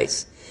first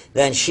place.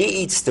 Then she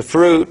eats the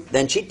fruit,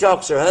 then she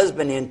talks her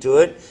husband into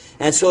it,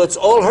 and so it's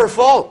all her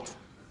fault.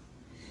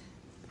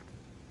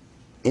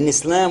 In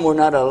Islam, we're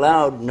not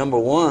allowed, number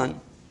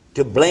one,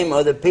 to blame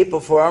other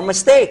people for our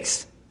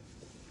mistakes.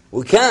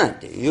 We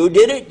can't. You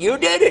did it, you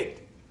did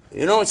it.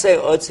 You don't say,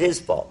 oh, it's his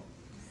fault.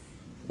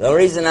 The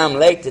reason I'm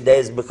late today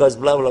is because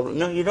blah, blah, blah.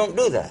 No, you don't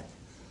do that.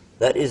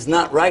 That is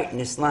not right in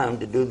Islam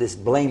to do this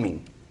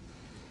blaming.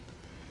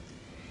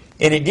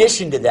 In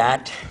addition to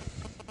that,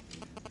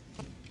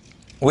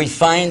 we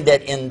find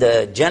that in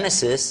the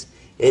Genesis,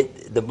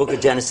 the book of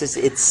Genesis,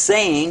 it's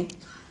saying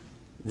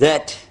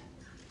that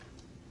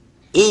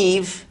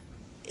Eve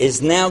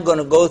is now going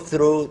to go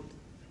through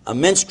a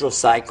menstrual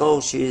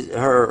cycle,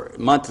 her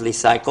monthly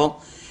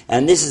cycle,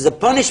 and this is a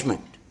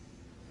punishment.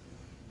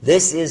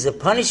 This is a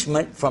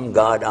punishment from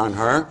God on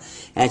her,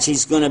 and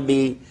she's going to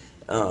be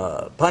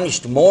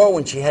punished more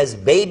when she has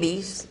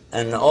babies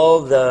and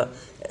all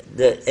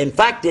in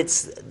fact,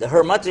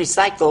 her monthly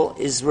cycle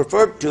is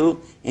referred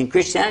to in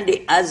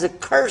Christianity as a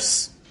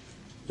curse.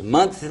 The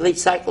monthly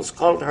cycle is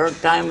called, her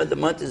time of the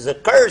month is a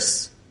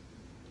curse.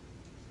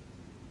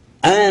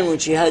 And when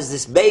she has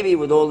this baby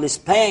with all this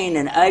pain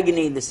and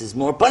agony, this is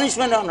more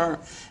punishment on her.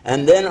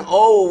 And then,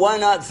 oh, why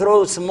not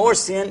throw some more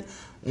sin,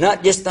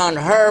 not just on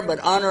her, but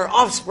on her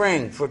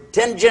offspring, for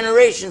 10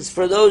 generations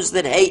for those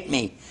that hate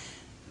me.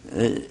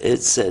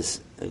 It says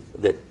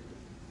that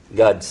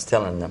God's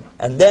telling them.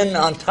 And then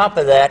on top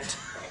of that,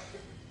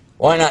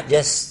 why not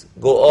just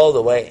go all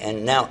the way,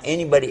 and now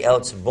anybody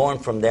else born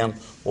from them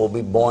will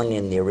be born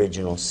in the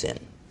original sin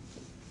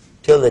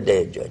till the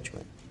day of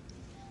judgment.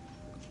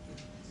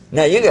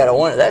 Now you got to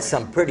wonder, that's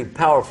some pretty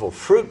powerful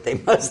fruit they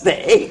must have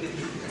ate.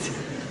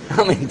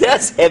 I mean,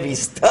 that's heavy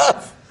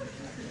stuff.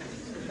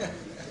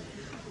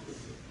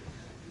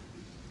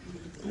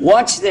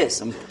 Watch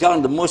this. I'm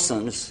telling the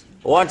Muslims,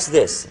 watch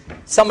this.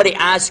 Somebody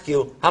asks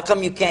you, how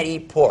come you can't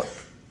eat pork?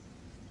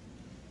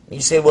 You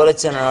say, well,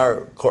 it's in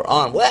our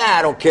Quran. Well,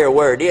 I don't care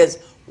where it is.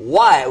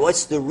 Why?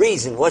 What's the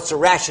reason? What's the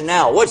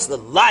rationale? What's the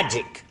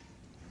logic?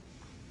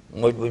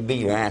 What would be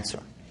your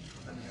answer?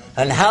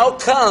 And how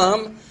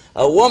come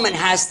a woman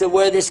has to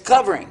wear this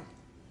covering?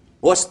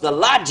 What's the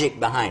logic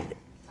behind it?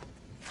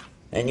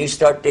 And you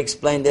start to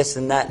explain this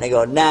and that, and they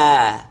go, nah,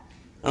 I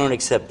don't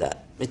accept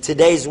that. In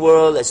today's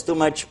world, there's too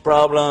much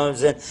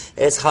problems, and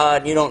it's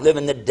hot, you don't live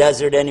in the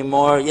desert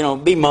anymore,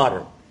 be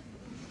modern.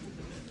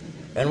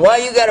 And why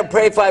you got to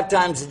pray 5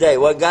 times a day?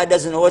 What, God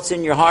doesn't know what's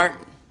in your heart?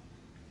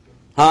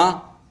 Huh?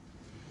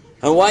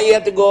 And why you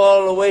have to go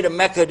all the way to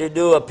Mecca to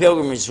do a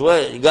pilgrimage?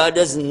 What, God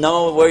doesn't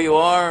know where you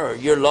are, or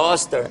you're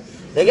lost, or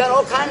they got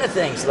all kind of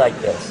things like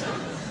this.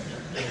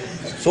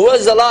 So what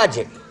is the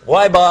logic?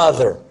 Why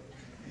bother?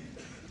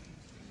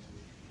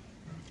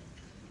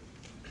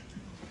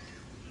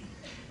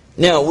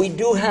 Now, we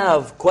do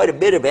have quite a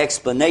bit of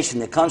explanation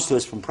that comes to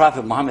us from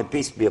Prophet Muhammad,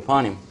 peace be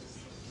upon him.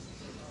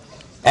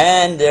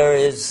 And there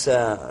is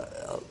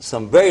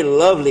some very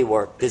lovely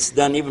work that's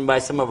done even by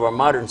some of our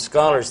modern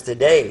scholars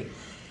today,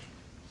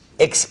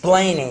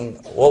 explaining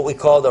what we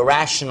call the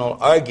rational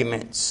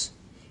arguments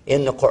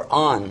in the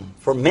Quran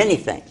for many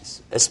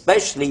things,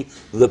 especially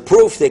the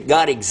proof that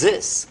God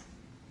exists.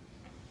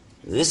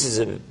 This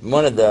is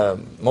one of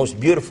the most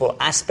beautiful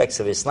aspects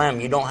of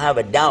Islam. You don't have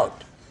a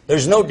doubt.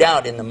 There's no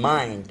doubt in the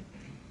mind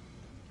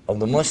of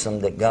the Muslim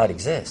that God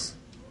exists.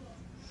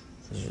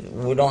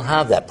 We don't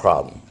have that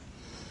problem.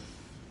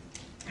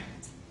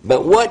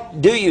 But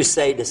what do you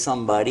say to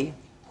somebody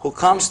who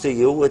comes to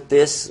you with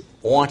this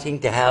wanting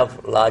to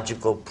have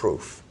logical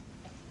proof?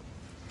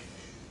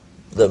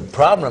 The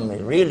problem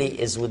really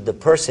is with the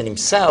person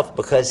himself,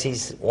 because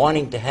he's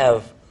wanting to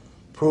have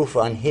proof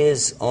on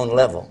his own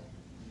level.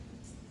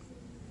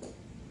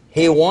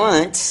 He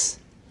wants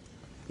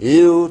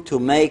you to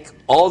make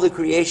all the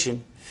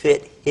creation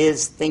fit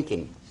his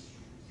thinking.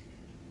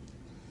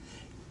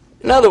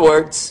 In other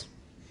words,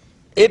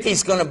 if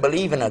he's going to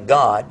believe in a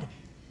God,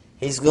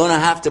 he's going to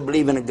have to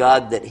believe in a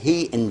God that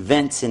he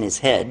invents in his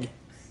head.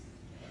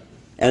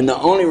 And the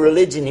only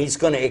religion he's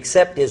going to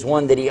accept is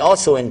one that he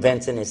also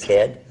invents in his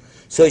head.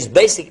 So he's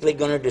basically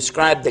going to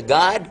describe the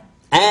God,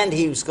 and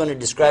he's going to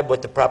describe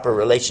what the proper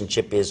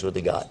relationship is with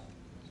the God.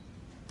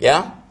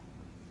 Yeah?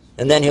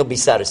 And then he'll be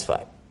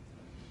satisfied.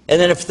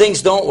 And then if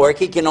things don't work,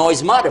 he can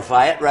always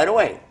modify it right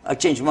away. I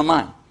changed my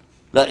mind.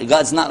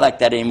 God's not like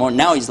that anymore.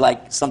 Now he's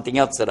like something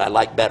else that I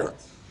like better.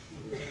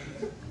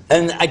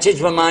 And I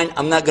changed my mind.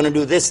 I'm not going to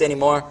do this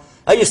anymore.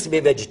 I used to be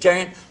a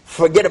vegetarian.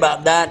 Forget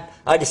about that.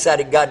 I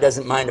decided God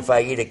doesn't mind if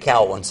I eat a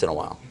cow once in a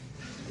while.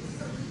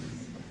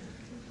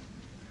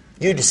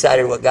 You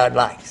decided what God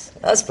likes.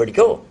 That's pretty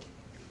cool.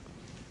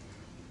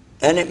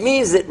 And it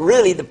means that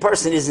really the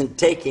person isn't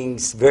taking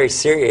very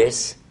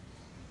serious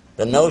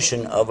the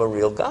notion of a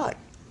real God.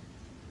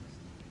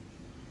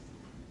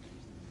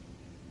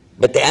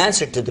 But the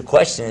answer to the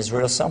question is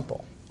real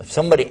simple. If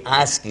somebody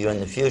asks you in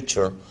the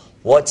future,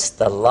 what's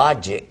the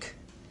logic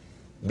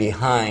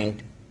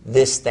behind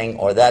this thing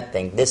or that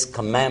thing, this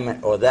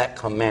commandment or that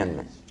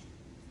commandment?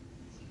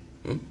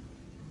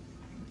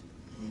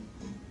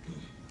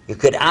 You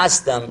could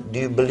ask them, do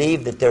you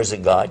believe that there's a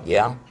God?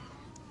 Yeah.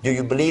 Do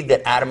you believe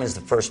that Adam is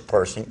the first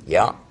person?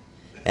 Yeah.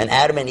 And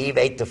Adam and Eve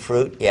ate the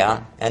fruit?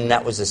 Yeah. And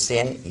that was a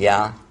sin?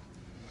 Yeah.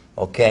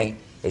 Okay.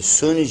 As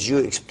soon as you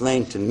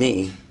explain to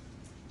me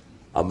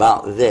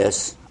about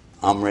this,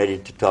 I'm ready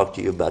to talk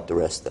to you about the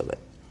rest of it.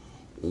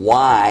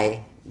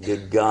 Why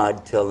did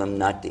God tell them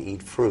not to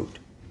eat fruit?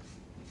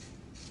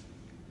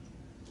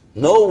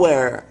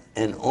 Nowhere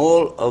in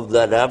all of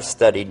that I've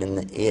studied, in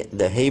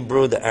the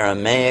Hebrew, the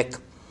Aramaic,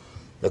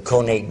 the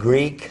Koine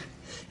Greek,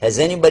 has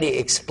anybody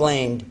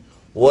explained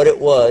what it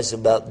was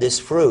about this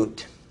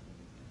fruit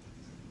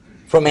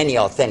from any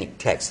authentic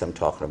text I'm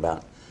talking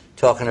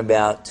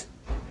about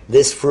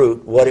this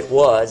fruit, what it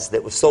was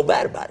that was so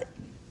bad about it?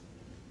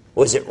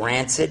 Was it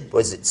rancid?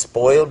 Was it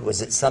spoiled?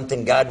 Was it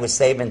something God was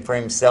saving for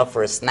himself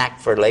for a snack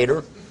for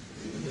later?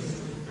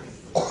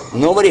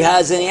 Nobody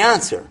has any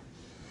answer.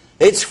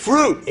 It's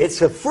fruit.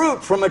 It's a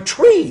fruit from a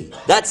tree.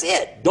 That's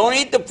it. Don't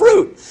eat the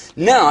fruit.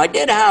 Now, I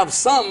did have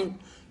some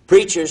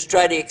preachers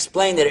try to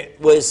explain that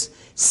it was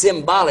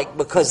symbolic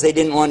because they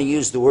didn't want to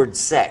use the word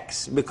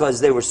sex, because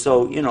they were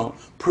so,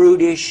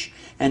 prudish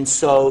and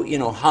so,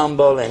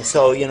 humble, and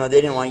so, they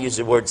didn't want to use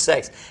the word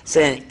sex.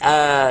 Saying,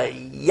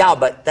 yeah,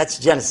 but that's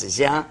Genesis,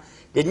 yeah?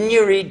 Didn't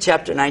you read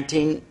chapter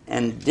 19?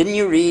 And didn't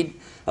you read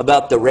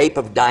about the rape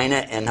of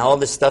Dinah and all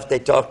the stuff they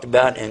talked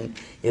about and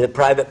the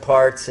private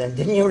parts? And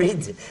didn't you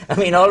read?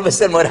 All of a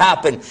sudden what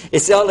happened?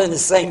 It's all in the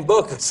same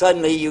book.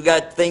 Suddenly you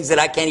got things that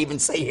I can't even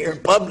say here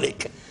in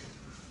public.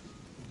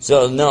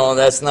 So, no,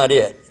 that's not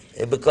it.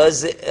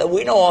 Because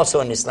we know also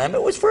in Islam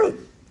it was fruit.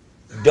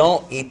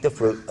 Don't eat the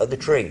fruit of the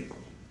tree.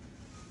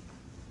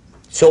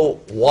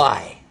 So,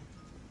 why?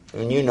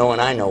 You know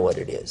and I know what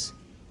it is.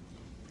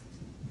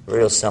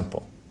 Real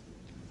simple.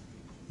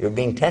 You're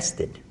being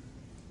tested.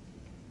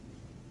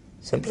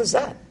 Simple as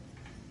that.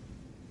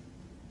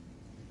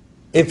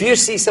 If you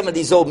see some of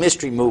these old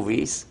mystery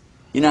movies,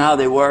 you know how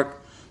they work?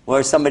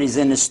 Where somebody's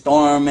in a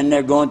storm and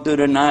they're going through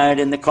the night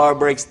and the car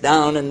breaks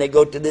down and they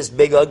go to this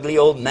big ugly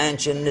old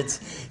mansion that's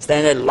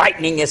standing there,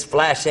 lightning is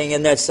flashing,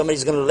 and there's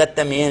somebody's going to let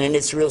them in, and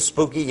it's real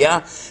spooky,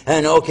 yeah?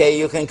 And okay,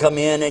 you can come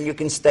in and you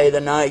can stay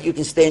the night, you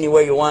can stay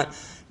anywhere you want,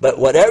 but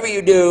whatever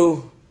you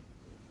do,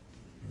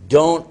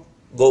 don't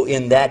go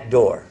in that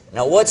door.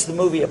 Now what's the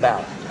movie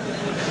about?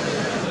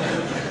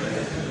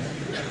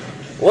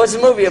 What's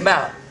the movie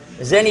about?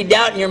 Is there any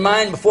doubt in your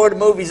mind before the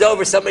movie's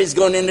over somebody's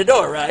going in the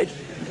door, right?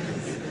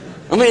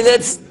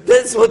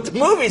 That's what the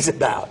movie's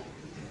about.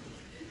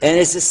 And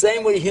it's the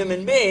same with a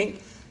human being.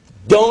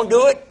 Don't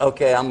do it?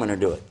 Okay, I'm going to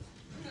do it.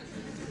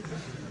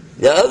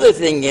 The other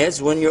thing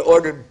is when you're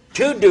ordered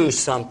to do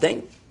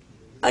something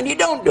and you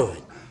don't do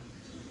it.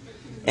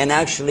 And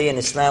actually in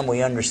Islam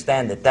we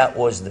understand that that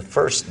was the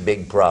first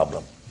big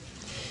problem.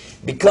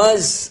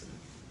 Because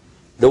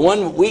the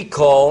one we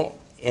call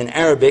in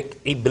Arabic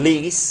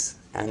Iblis,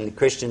 and the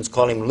Christians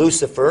call him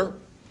Lucifer,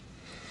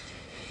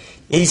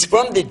 he's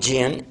from the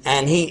jinn,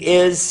 and he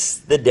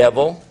is the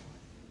devil.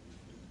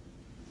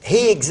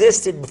 He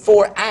existed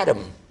before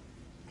Adam.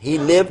 He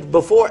lived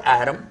before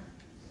Adam.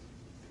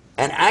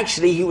 And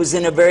actually, he was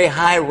in a very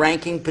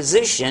high-ranking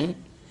position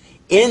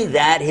in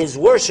that his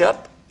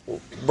worship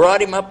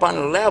brought him up on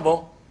a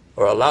level,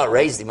 or Allah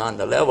raised him on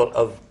the level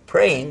of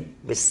praying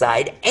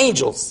beside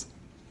angels.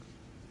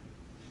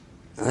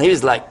 And he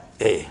was like,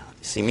 hey,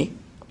 see me?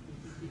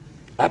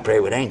 I pray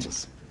with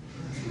angels.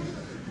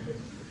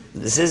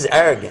 This is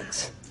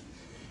arrogance.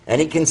 And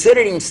he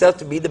considered himself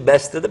to be the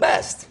best of the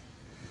best.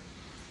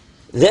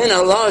 Then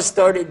Allah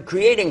started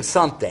creating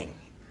something.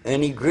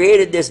 And he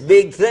created this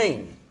big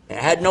thing. It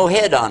had no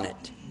head on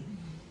it.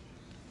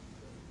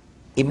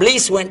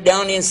 Iblis went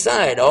down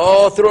inside,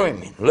 all through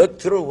him.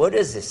 Looked through, what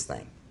is this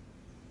thing?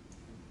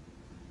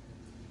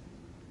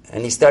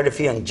 And he started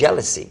feeling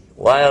jealousy.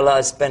 Why Allah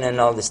is spending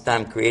all this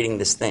time creating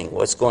this thing?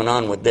 What's going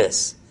on with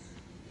this?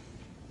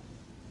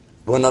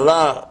 When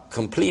Allah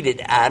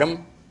completed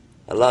Adam,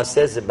 Allah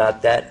says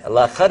about that,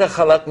 لَقَدْ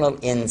خَلَقْنَا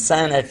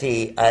الْإِنسَانَ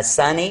فِي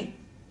أَحْسَنِ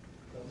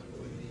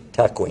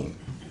تَقْوِيمٍ.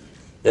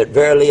 That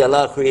verily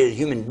Allah created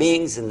human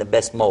beings in the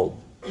best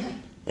mold.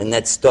 And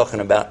that's talking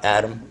about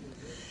Adam.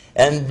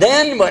 And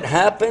then what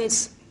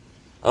happens?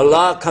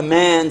 Allah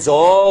commands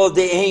all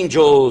the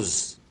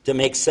angels to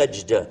make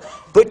sajda.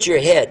 Put your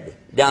head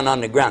down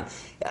on the ground.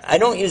 I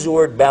don't use the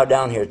word bow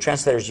down here.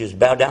 Translators use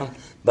bow down.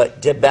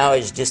 But to bow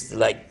is just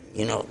like,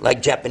 you know,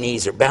 like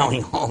Japanese are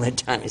bowing all the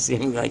time. It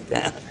seems like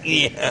that.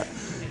 Yeah.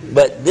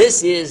 But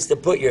this is to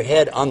put your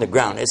head on the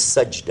ground. It's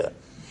sajda.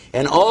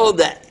 And all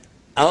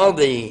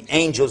the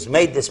angels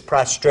made this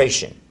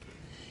prostration.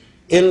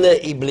 Illa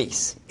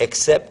Iblis,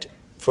 except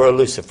for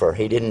Lucifer.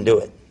 He didn't do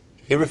it.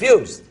 He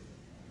refused.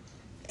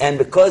 And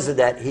because of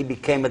that, he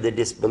became of the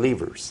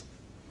disbelievers.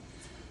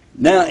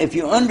 Now, if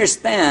you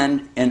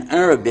understand in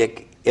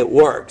Arabic, it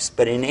works.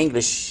 But in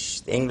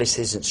English, the English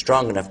isn't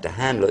strong enough to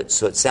handle it,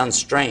 so it sounds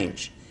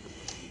strange.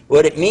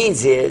 What it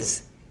means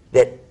is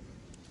that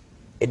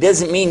it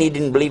doesn't mean he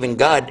didn't believe in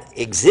God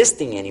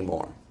existing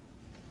anymore.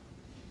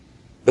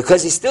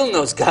 Because he still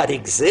knows God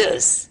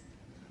exists.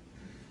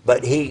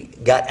 But he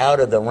got out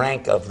of the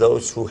rank of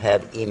those who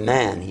have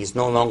iman. He's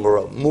no longer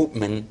a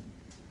mu'min.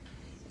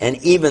 And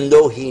even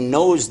though he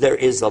knows there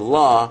is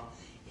Allah,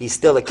 he's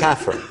still a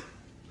kafir.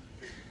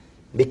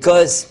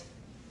 Because,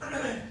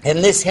 and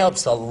this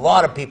helps a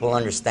lot of people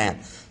understand,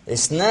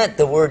 it's not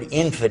the word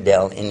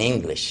infidel in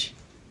English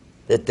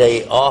that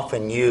they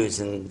often use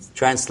and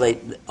translate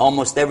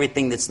almost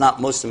everything that's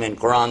not Muslim in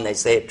Quran. They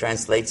say it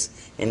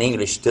translates in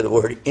English to the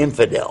word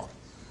infidel.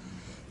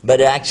 But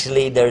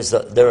actually there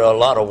are a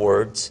lot of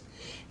words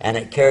and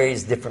it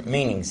carries different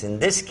meanings. In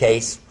this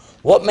case,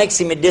 what makes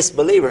him a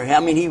disbeliever? I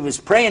mean, he was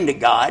praying to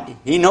God.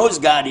 He knows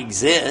God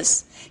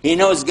exists. He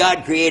knows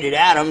God created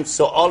Adam.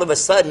 So all of a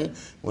sudden,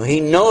 well, he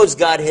knows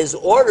God has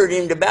ordered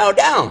him to bow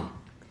down.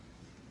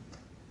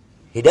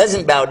 He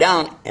doesn't bow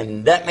down,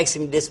 and that makes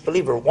him a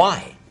disbeliever.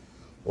 Why?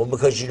 Well,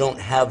 because you don't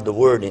have the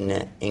word in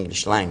the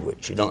English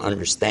language. You don't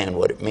understand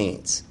what it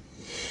means.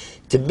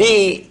 To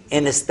be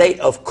in a state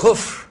of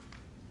kufr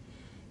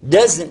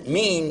doesn't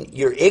mean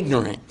you're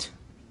ignorant.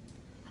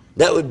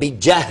 That would be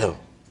jahl.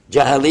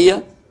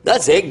 Jahiliyyah,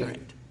 that's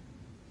ignorant.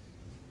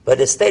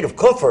 But a state of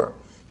kufr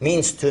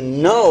means to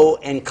know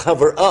and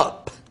cover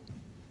up.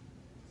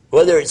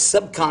 Whether it's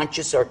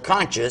subconscious or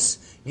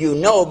conscious, you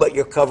know, but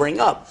you're covering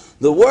up.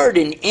 The word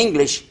in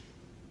English,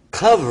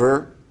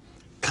 cover,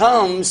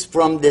 comes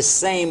from the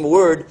same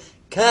word,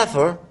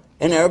 kafir,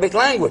 in Arabic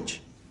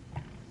language.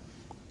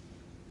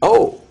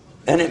 Oh,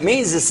 and it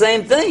means the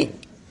same thing.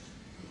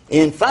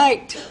 In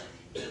fact,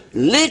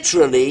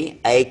 literally,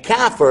 a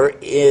kafir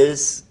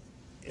is,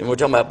 and we're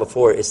talking about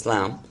before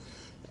Islam,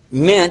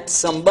 meant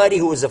somebody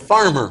who was a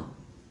farmer.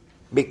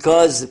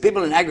 Because the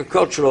people in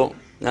agricultural,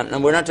 now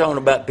we're not talking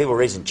about people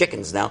raising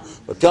chickens now,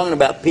 we're talking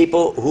about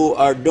people who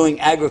are doing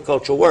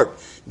agricultural work.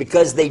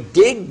 Because they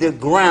dig the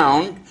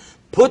ground,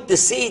 put the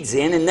seeds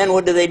in, and then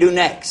what do they do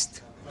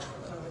next?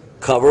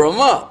 Cover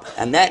them up.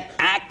 And that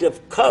act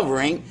of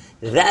covering,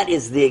 that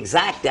is the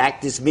exact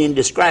act that's being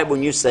described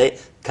when you say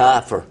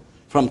kafir,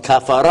 from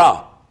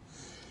kafara.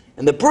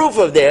 And the proof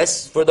of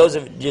this, for those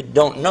of you who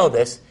don't know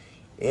this,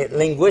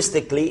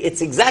 linguistically,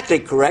 it's exactly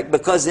correct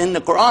because in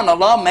the Quran,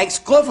 Allah makes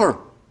kufr.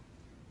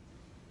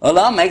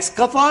 Allah makes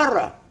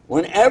kafara.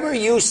 Whenever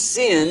you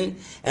sin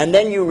and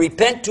then you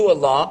repent to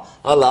Allah,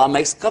 Allah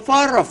makes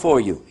kafara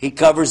for you. He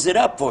covers it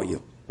up for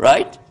you,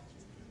 right?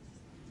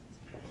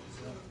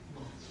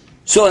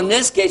 So in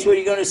this case, what are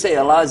you going to say?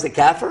 Allah is a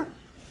kafir?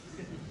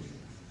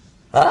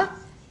 Huh?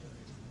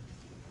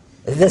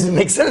 It doesn't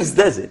make sense,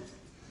 does it?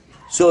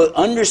 So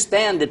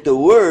understand that the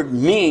word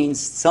means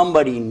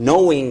somebody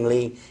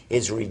knowingly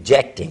is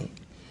rejecting.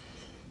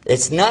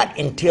 It's not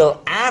until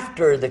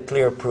after the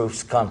clear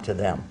proofs come to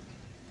them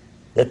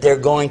that they're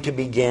going to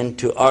begin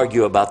to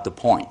argue about the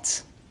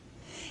points.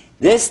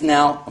 This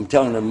now, I'm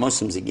telling the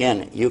Muslims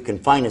again, you can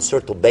find in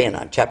Surah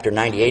Al-Bayna, chapter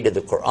 98 of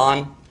the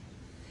Quran.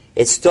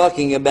 It's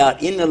talking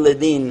about in the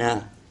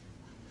ladina,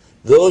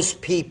 those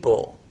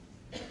people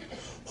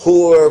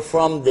who are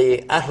from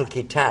the Ahl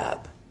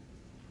Kitab,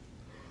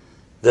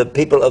 the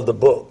people of the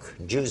book,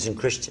 Jews and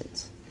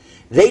Christians.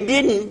 They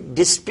didn't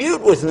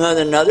dispute with one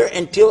another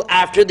until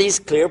after these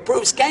clear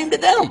proofs came to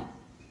them.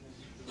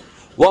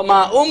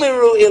 وَمَا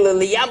أُمِرُوا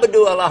إِلَّا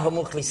لِيَعْبُدُوا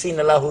اللَّهَ مُخْلِصِينَ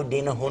لَهُ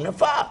دِينَهُ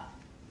حُنَفَاءَ.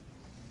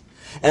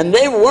 And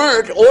they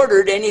weren't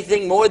ordered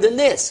anything more than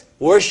this.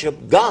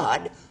 Worship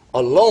God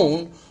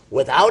alone,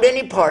 without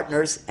any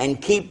partners,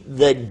 and keep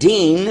the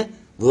deen,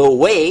 the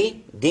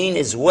way, deen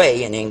is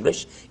way in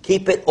English,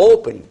 keep it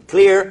open,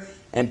 clear,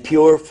 and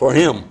pure for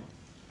Him.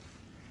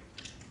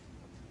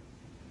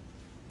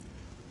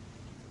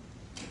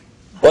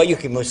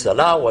 وَيُقِيمُوا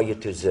الصَّلَاةَ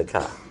وَيُؤْتُوا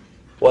الزَّكَاةَ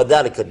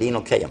وَذَلِكَ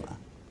دِينُ الْقَيِّمَةِ.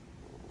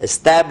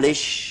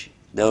 Establish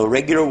the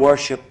regular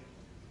worship.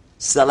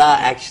 Salah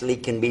actually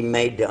can be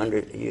made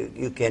to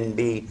you can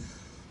be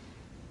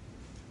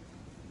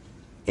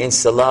in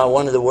Salah.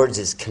 One of the words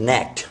is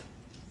connect.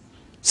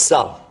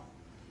 Sal,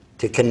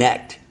 to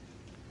connect.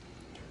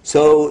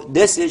 So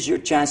this is your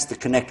chance to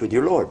connect with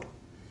your Lord.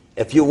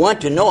 If you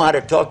want to know how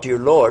to talk to your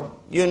Lord,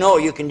 you know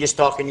you can just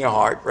talk in your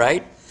heart,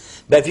 right?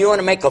 But if you want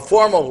to make a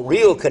formal,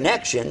 real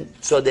connection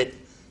so that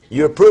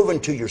you're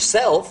proven to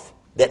yourself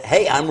that,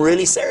 hey, I'm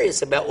really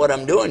serious about what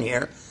I'm doing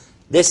here,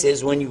 this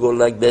is when you go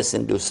like this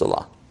and do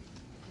salah.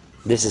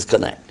 This is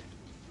connect.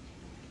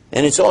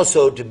 And it's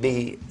also to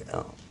be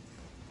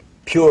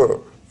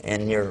pure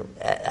in your...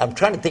 I'm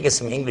trying to think of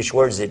some English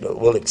words that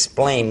will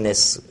explain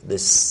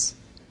this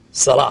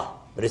salah.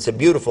 But it's a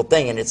beautiful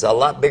thing, and it's a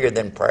lot bigger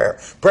than prayer.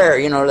 Prayer,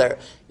 you know,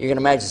 you can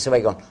imagine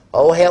somebody going,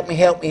 oh, help me,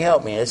 help me,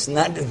 help me. It's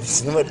not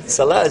what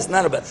salah is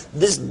not about.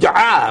 This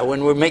dua,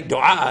 when we make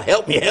dua,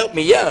 help me,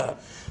 yeah.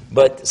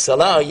 But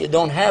salah, you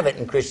don't have it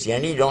in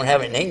Christianity. You don't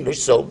have it in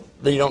English, so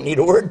you don't need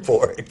a word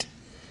for it.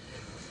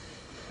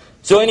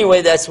 So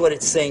anyway, that's what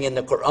it's saying in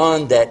the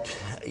Quran, that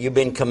you've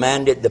been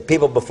commanded. The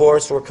people before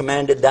us were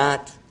commanded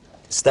that.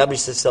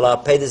 Establish the salah,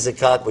 pay the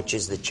zakat, which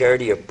is the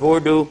charity of poor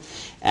do,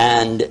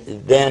 and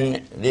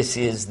then this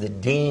is the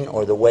deen,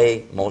 or the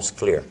way, most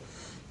clear.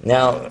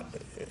 Now,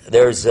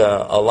 there's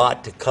a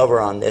lot to cover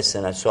on this,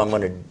 and so I'm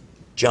going to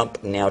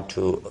jump now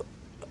to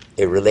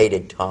a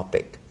related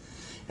topic,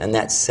 and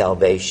that's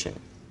salvation.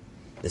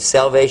 The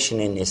salvation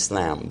in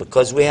Islam.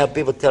 Because we have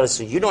people tell us,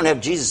 you don't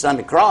have Jesus on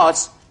the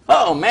cross,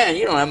 oh man,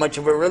 you don't have much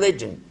of a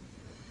religion.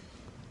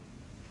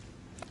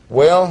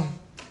 Well,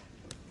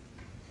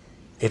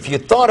 if you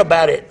thought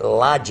about it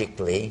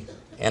logically,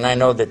 and I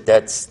know that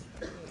that's,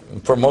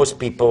 for most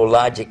people,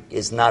 logic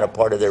is not a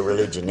part of their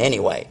religion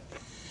anyway.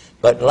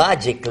 But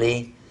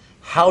logically,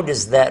 how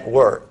does that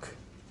work?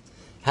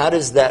 How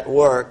does that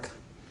work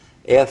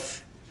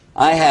if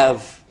I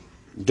have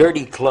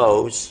dirty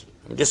clothes?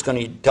 I'm just going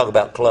to talk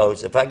about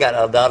clothes. If I got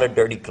a lot of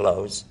dirty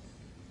clothes,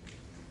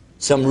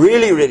 some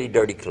really, really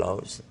dirty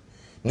clothes,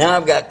 now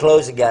I've got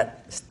clothes that got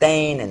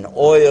stain and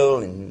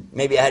oil, and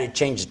maybe I had to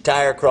change the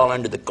tire, crawl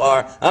under the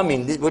car. I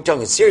mean, we're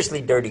talking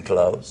seriously dirty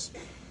clothes.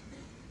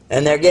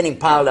 And they're getting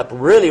piled up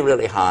really,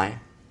 really high.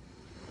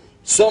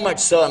 So much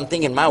so, I'm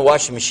thinking my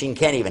washing machine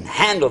can't even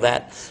handle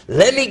that.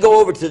 Let me go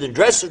over to the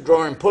dresser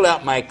drawer and pull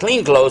out my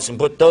clean clothes and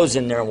put those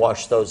in there and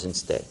wash those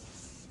instead.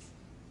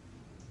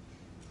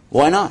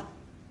 Why not?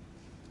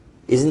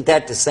 Isn't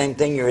that the same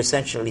thing you're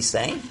essentially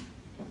saying?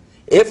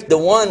 If the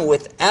one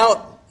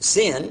without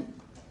sin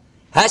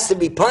has to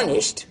be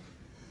punished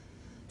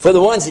for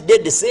the ones that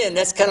did the sin,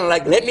 that's kind of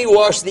like, let me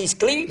wash these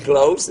clean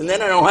clothes, and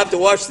then I don't have to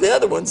wash the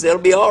other ones. They'll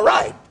be all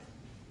right.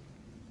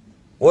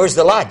 Where's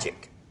the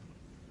logic?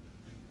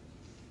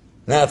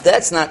 Now, if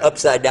that's not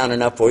upside down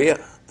enough for you,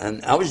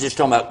 and I was just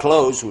talking about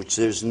clothes, which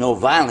there's no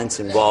violence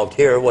involved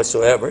here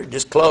whatsoever,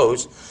 just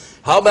clothes.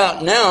 How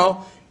about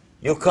now,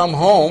 you come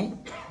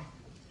home,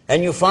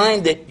 and you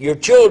find that your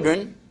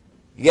children,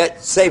 you got,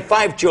 say,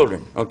 5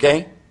 children,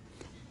 okay?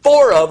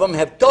 4 of them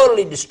have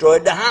totally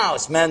destroyed the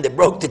house, man. They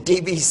broke the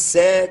TV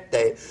set.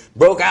 They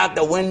broke out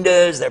the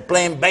windows. They're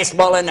playing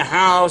baseball in the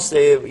house.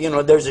 They, you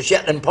know, there's a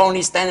Shetland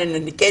pony standing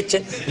in the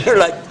kitchen. You're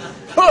like,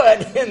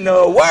 what in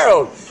the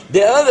world?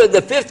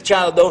 The 5th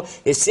child, though,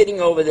 is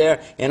sitting over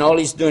there, and all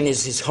he's doing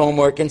is his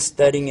homework and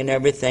studying and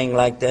everything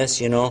like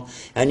this, you know.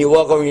 And you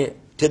walk over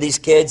to these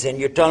kids, and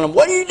you're telling them,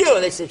 what are you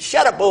doing? They said,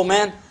 shut up, old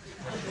man.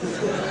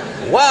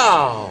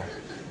 Wow.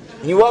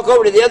 And you walk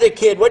over to the other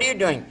kid, what are you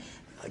doing?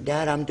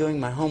 Dad, I'm doing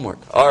my homework.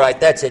 All right,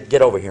 that's it.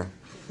 Get over here.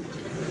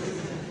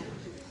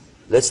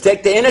 Let's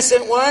take the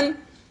innocent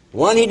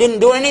one he didn't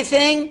do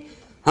anything,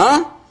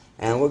 huh?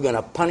 And we're going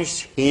to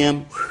punish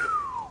him.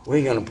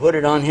 We're going to put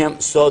it on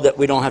him so that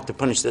we don't have to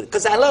punish the...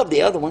 Because I love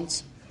the other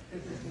ones.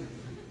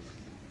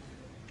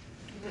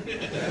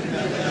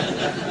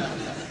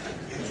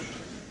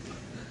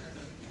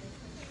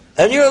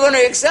 And you're going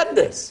to accept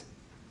this?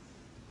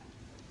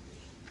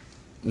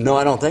 No,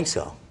 I don't think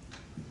so.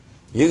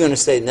 You're going to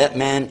say that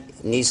man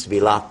needs to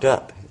be locked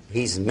up.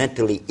 He's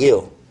mentally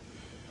ill.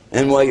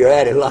 And while you're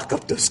at it, lock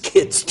up those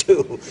kids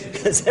too,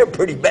 because they're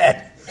pretty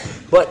bad.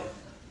 But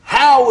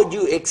how would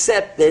you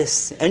accept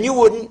this? And you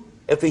wouldn't.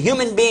 If a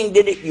human being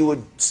did it, you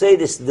would say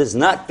this does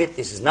not fit.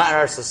 This is not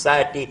our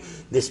society.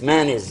 This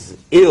man is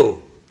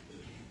ill.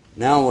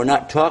 Now we're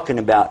not talking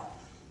about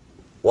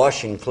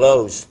washing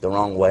clothes the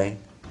wrong way.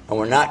 And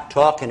we're not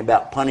talking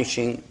about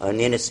punishing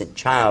an innocent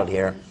child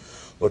here.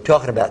 We're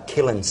talking about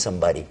killing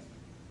somebody.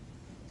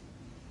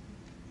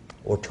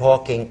 We're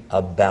talking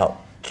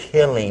about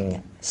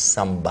killing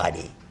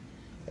somebody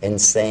and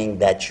saying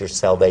that's your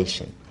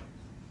salvation.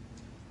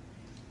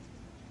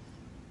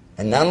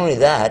 And not only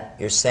that,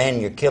 you're saying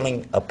you're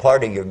killing a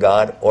part of your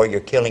God, or you're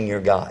killing your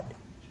God.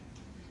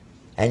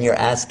 And you're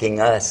asking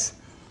us,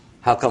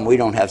 how come we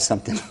don't have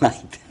something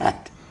like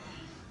that?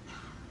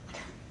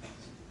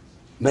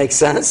 Make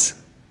sense?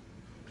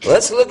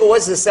 Let's look at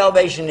what's the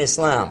salvation in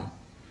Islam.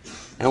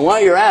 And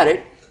while you're at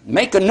it,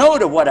 make a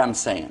note of what I'm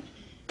saying.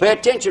 Pay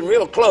attention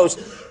real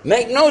close.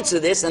 Make notes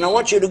of this, and I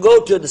want you to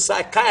go to the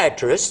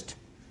psychiatrist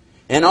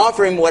and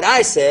offer him what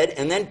I said,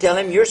 and then tell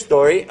him your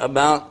story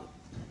about...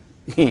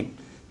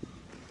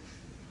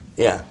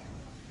 yeah.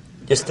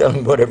 Just tell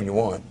him whatever you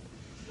want.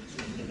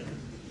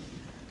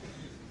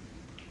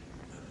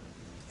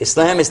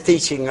 Islam is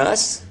teaching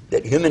us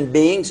that human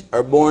beings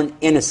are born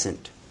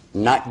innocent,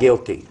 not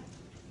guilty.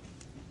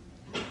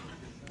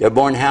 They're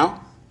born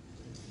how?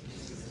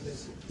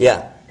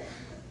 Yeah.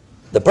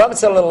 The Prophet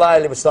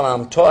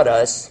ﷺ taught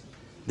us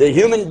that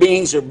human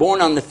beings are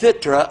born on the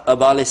fitrah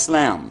of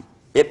al-Islam.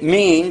 It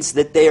means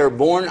that they are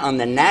born on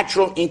the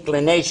natural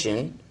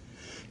inclination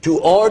to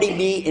already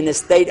be in a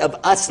state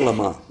of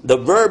aslama. The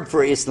verb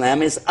for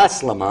Islam is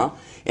aslama,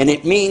 and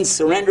it means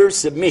surrender,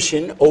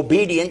 submission,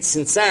 obedience,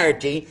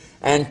 sincerity,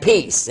 and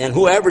peace. And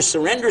whoever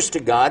surrenders to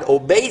God,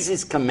 obeys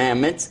His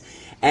commandments,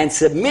 and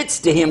submits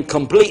to Him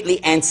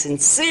completely and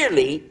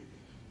sincerely,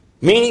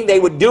 meaning they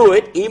would do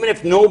it even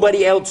if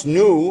nobody else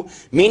knew,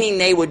 meaning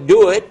they would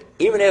do it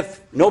even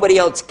if nobody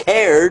else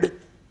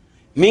cared,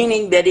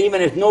 meaning that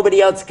even if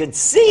nobody else could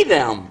see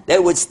them, they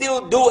would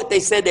still do what they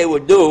said they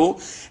would do.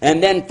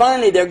 And then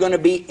finally they're going to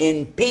be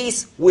in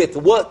peace with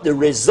what the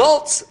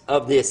results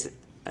of this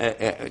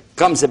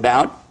comes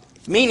about,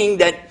 meaning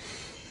that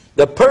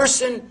the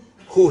person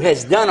who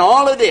has done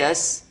all of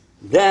this,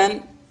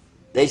 then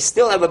they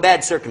still have a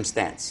bad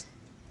circumstance,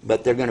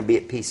 but they're going to be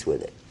at peace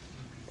with it.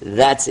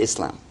 That's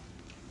Islam.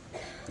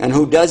 And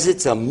who does it?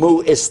 It's a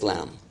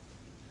Mu-Islam.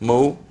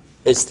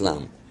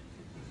 Mu-Islam.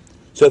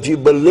 So if you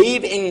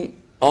believe in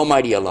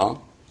Almighty Allah,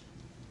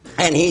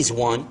 and He's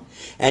one,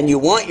 and you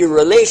want your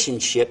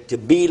relationship to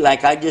be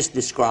like I just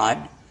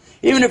described,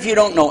 even if you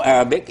don't know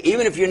Arabic,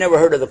 even if you never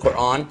heard of the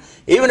Quran,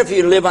 even if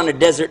you live on a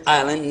desert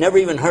island, never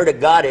even heard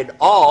of God at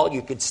all,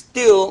 you could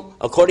still,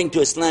 according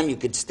to Islam, you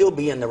could still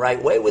be in the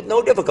right way with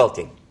no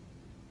difficulty.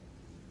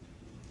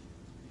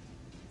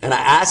 And I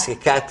asked a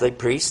Catholic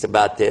priest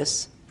about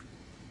this,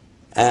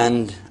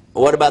 and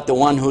what about the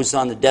one who's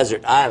on the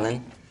desert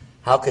island?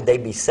 How could they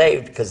be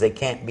saved? Because they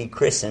can't be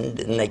christened,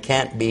 and they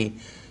can't be,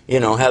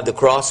 have the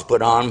cross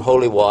put on,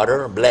 holy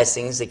water, or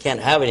blessings. They can't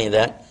have any of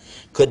that.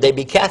 Could they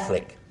be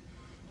Catholic?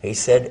 He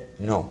said,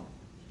 no.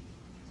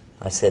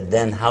 I said,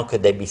 then how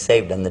could they be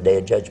saved on the Day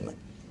of Judgment?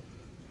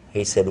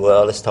 He said,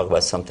 well, let's talk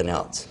about something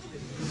else.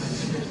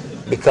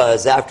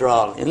 Because after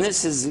all, and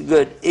this is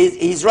good,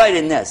 he's right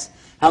in this.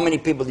 How many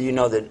people do you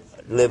know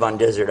that live on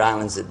desert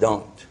islands that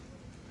don't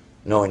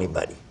know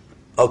anybody?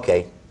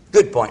 Okay,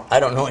 good point.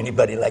 I don't know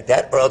anybody like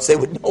that, or else they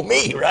would know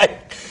me,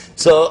 right?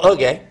 So,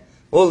 okay,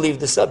 we'll leave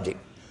the subject.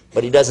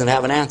 But he doesn't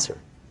have an answer.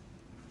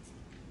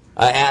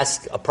 I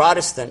asked a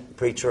Protestant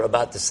preacher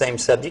about the same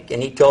subject,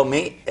 and he told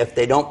me if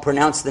they don't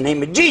pronounce the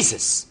name of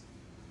Jesus,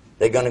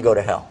 they're going to go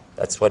to hell.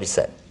 That's what he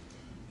said.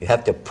 You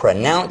have to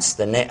pronounce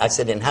the name. I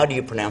said, and how do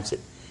you pronounce it?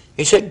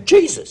 He said,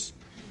 Jesus.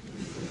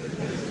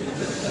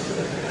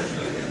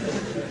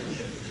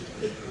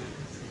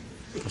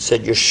 I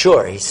said, you're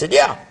sure? He said,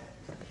 yeah.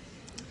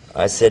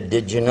 I said,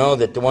 did you know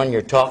that the one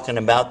you're talking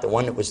about, the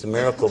one that was the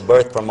miracle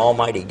birth from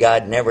Almighty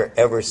God, never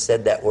ever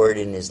said that word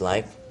in his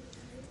life?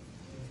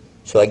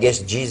 So I guess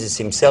Jesus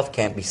himself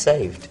can't be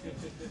saved.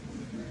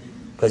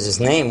 Because his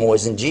name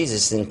wasn't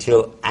Jesus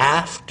until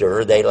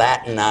after they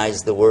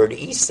Latinized the word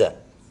Isa.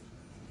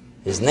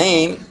 His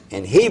name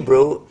in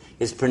Hebrew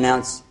is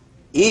pronounced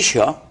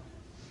Isha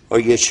or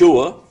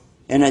Yeshua,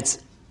 and it's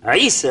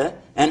Isa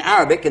in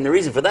Arabic. And the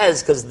reason for that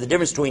is because the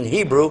difference between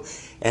Hebrew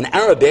and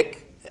Arabic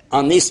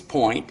on this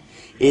point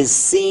is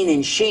Sin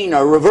and Shin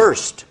are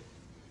reversed.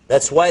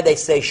 That's why they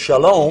say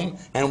Shalom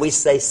and we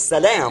say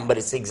Salam, but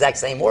it's the exact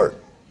same word.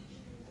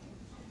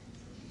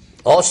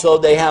 Also,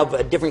 they have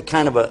a different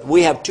kind of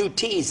we have two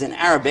T's in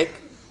Arabic,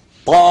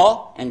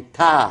 Ta and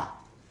Ta.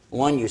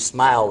 One, you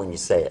smile when you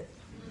say it.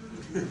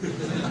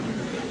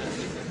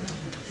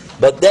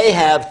 But they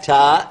have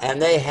Ta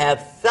and they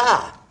have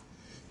Tha.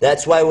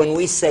 That's why when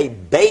we say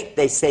bait,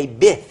 they say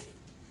bith.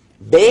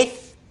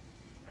 Bith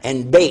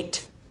and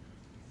bait.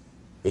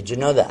 Did you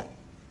know that?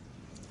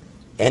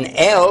 And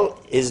El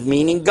is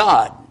meaning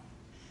God.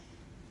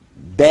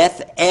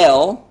 Beth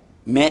El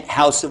meant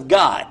house of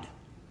God.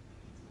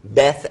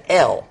 Beth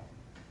El.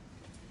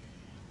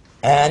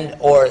 And,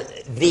 or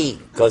the,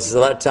 because a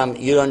lot of times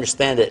you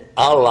understand that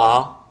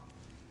Allah,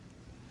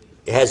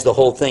 it has the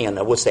whole thing, and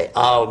I would say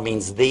Al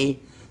means the.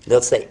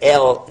 They'll say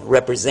El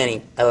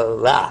representing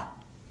Allah,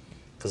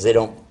 because they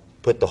don't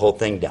put the whole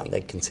thing down.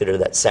 They consider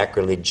that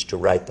sacrilege to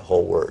write the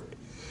whole word.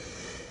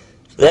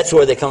 So that's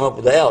where they come up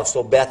with the El.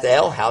 So Beth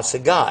El, house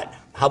of God.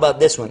 How about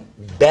this one?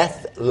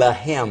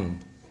 Bethlehem.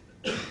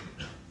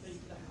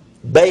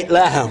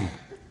 Bethlehem.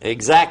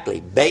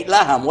 Exactly.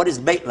 Bethlehem. What is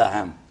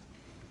Bethlehem?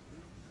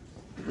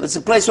 It's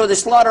a place where they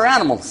slaughter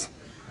animals.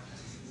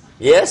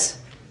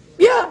 Yes?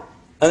 Yeah.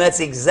 And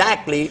that's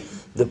exactly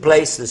the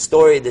place, the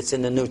story that's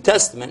in the New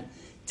Testament,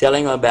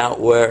 telling about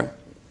where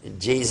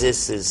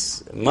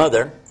Jesus'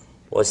 mother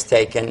was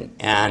taken,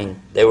 and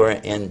they were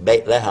in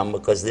Bethlehem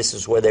because this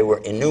is where they were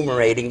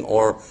enumerating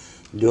or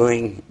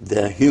doing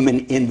the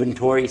human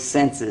inventory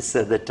census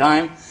of the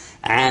time,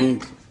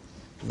 and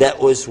that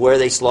was where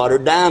they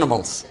slaughtered the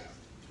animals.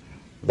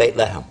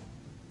 Bethlehem.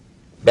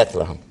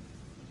 Bethlehem.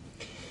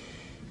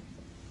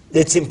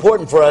 It's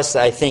important for us,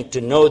 I think,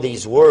 to know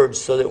these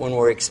words so that when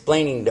we're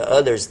explaining to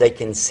others, they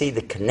can see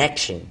the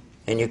connection,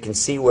 and you can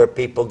see where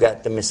people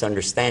got the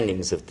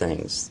misunderstandings of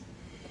things.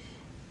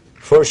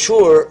 For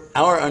sure,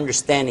 our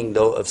understanding,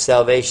 though, of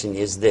salvation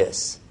is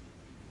this.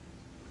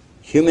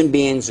 Human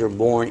beings are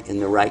born in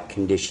the right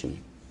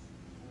condition.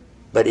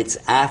 but it's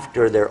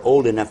after they're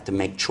old enough to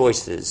make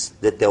choices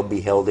that they'll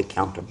be held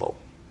accountable.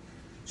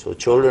 So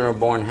children are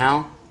born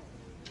how?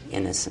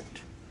 Innocent.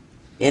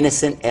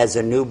 Innocent as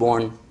a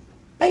newborn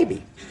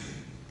baby.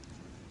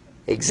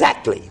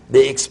 Exactly.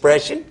 The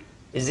expression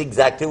is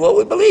exactly what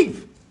we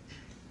believe.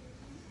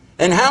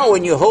 And how,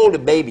 when you hold a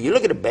baby, you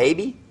look at a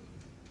baby.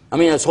 I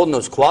mean, I was holding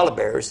those koala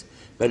bears,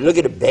 but look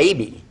at a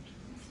baby.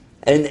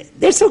 And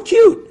they're so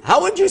cute.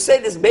 How would you say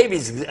this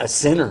baby's a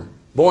sinner,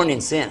 born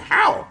in sin?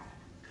 How?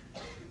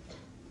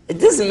 It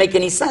doesn't make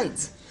any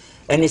sense.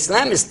 And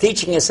Islam is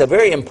teaching us a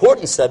very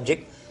important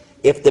subject.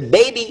 If the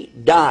baby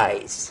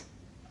dies,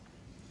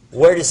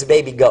 where does the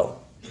baby go?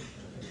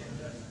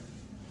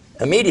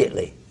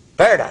 Immediately.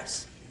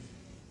 Paradise.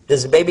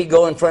 Does the baby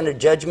go in front of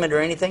judgment or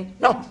anything?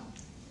 No.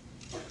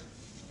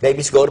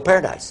 Babies go to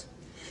paradise.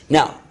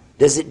 Now,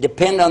 does it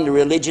depend on the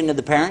religion of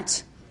the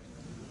parents?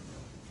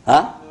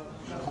 Huh?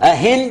 A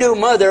Hindu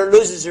mother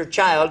loses her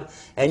child,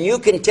 and you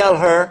can tell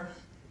her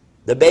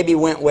the baby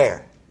went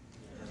where?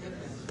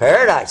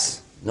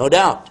 Paradise, no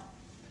doubt.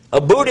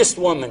 A Buddhist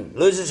woman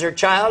loses her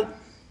child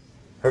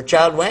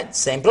went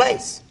same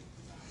place.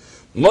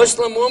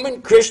 Muslim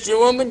woman, Christian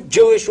woman,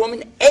 Jewish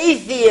woman,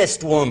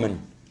 atheist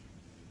woman.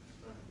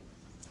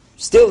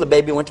 Still the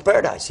baby went to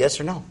paradise, yes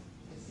or no?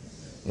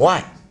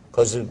 Why?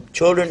 Because the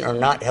children are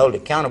not held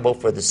accountable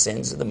for the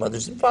sins of the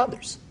mothers and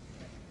fathers.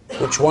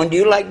 Which one do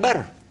you like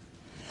better?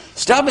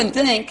 Stop and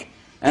think,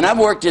 and I've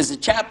worked as a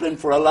chaplain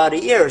for a lot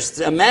of years.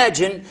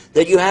 Imagine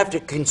that you have to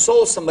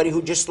console somebody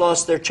who just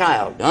lost their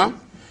child, huh?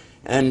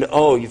 And,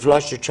 oh, you've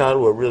lost your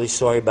child, we're really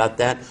sorry about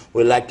that.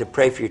 We'd like to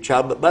pray for your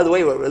child. But by the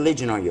way, what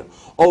religion are you?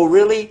 Oh,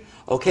 really?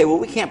 Okay, well,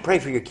 we can't pray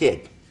for your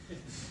kid.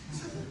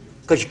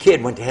 Because your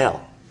kid went to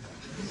hell.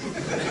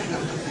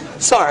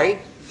 Sorry.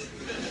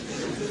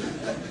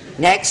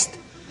 Next.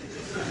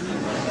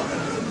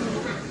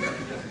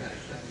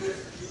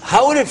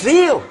 How would it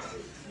feel?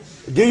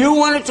 Do you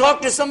want to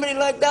talk to somebody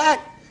like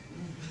that?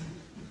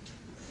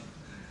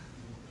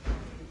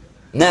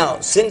 Now,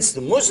 since the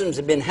Muslims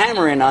have been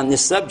hammering on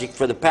this subject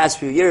for the past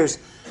few years,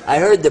 I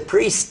heard the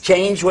priests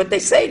change what they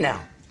say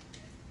now.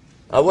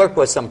 I work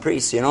with some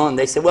priests, you know, and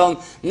they say,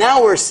 well,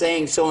 now we're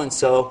saying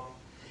so-and-so,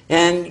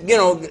 and, you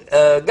know,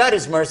 God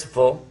is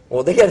merciful.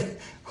 Well, they got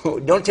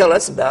don't tell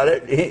us about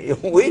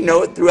it. We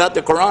know it throughout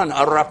the Quran,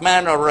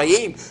 Ar-Rahman,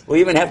 Ar-Rahim.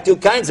 We even have two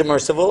kinds of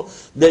merciful.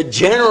 The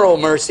general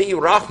mercy,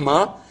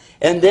 Rahmah,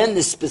 and then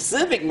the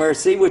specific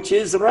mercy, which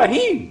is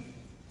Rahim.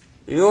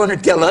 You want to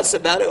tell us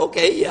about it?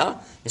 Okay, yeah.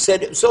 He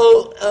said,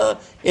 so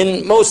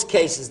in most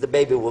cases, the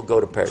baby will go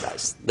to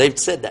paradise. They've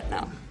said that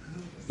now.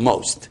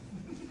 Most.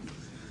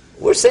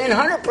 We're saying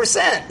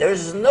 100%.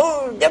 There's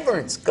no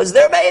difference because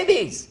they're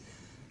babies.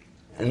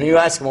 And you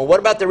ask them, well, what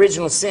about the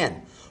original sin?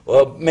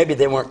 Well, maybe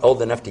they weren't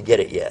old enough to get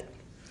it yet.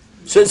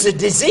 So it's a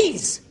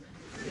disease.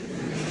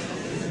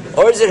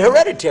 Or is it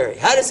hereditary?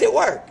 How does it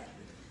work?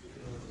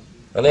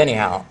 Well,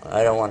 anyhow,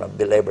 I don't want to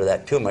belabor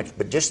that too much,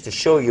 but just to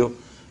show you,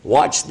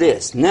 watch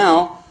this.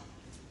 Now,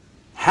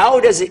 how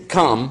does it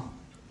come,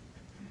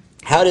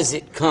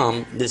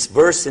 this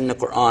verse in the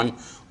Quran,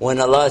 when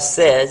Allah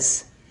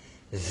says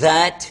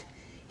that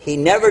He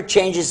never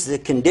changes the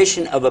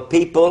condition of a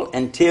people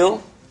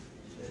until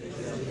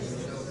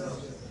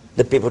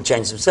the people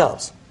change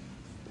themselves.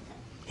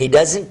 He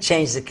doesn't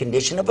change the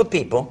condition of a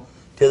people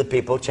till the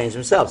people change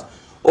themselves.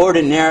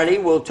 Ordinarily,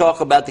 we'll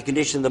talk about the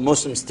condition of the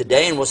Muslims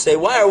today, and we'll say,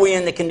 why are we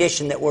in the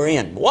condition that we're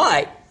in?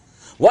 Why?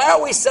 Why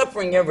are we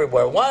suffering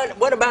everywhere?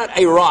 What about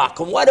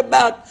Iraq? And what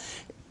about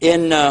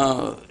in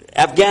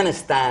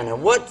Afghanistan?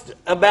 And what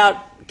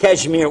about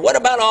Kashmir? What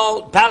about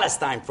all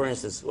Palestine, for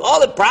instance? All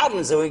the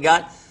problems that we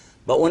got.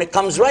 But when it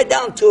comes right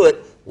down to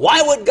it,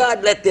 why would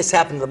God let this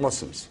happen to the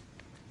Muslims?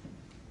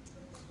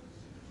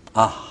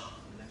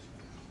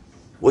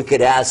 We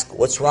could ask,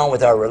 what's wrong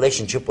with our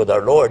relationship with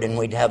our Lord? And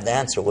we'd have the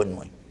answer, wouldn't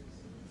we?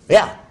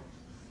 Yeah.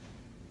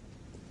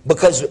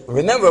 Because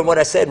remember what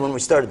I said when we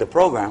started the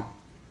program,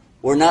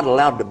 we're not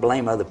allowed to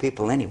blame other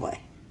people anyway.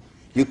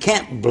 You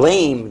can't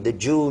blame the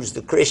Jews,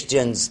 the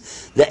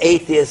Christians, the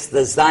atheists,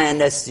 the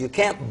Zionists. You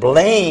can't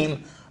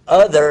blame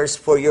others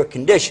for your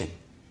condition.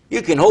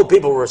 You can hold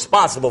people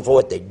responsible for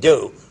what they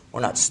do.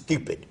 We're not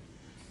stupid.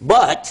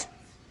 But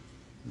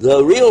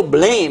the real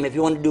blame, if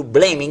you want to do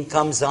blaming,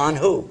 comes on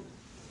who?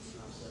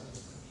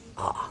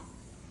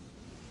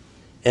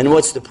 And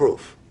what's the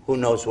proof? Who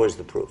knows where's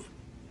the proof?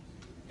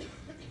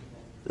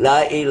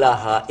 La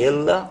ilaha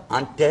illa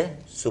ante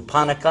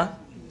subhanaka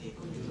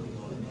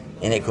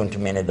inni kuntu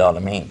minadh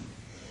dhalimin.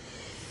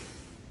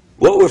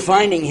 What we're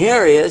finding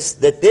here is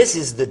that this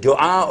is the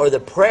dua or the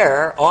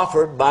prayer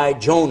offered by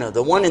Jonah,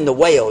 the one in the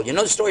whale. You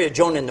know the story of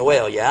Jonah in the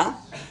whale, yeah?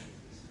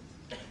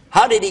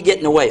 How did he get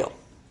in the whale?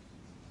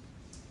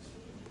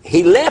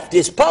 He left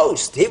his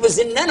post. He was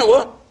in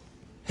Nineveh.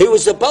 He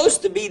was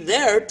supposed to be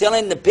there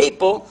telling the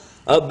people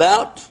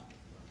about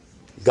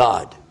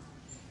God,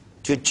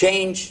 to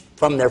change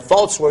from their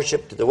false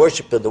worship to the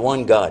worship of the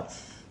one God.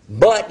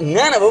 But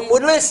none of them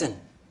would listen.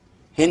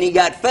 And he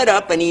got fed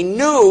up, and he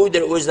knew that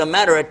it was a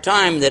matter of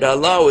time that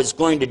Allah was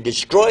going to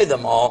destroy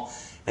them all.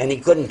 and he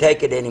couldn't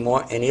take it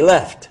anymore, and he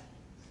left.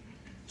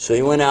 So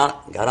he went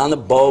out, got on the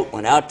boat,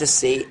 went out to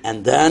sea,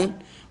 and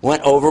then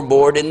went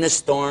overboard in the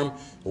storm.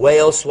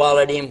 Whale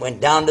swallowed him,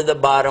 went down to the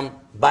bottom.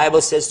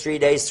 Bible says 3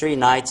 days, 3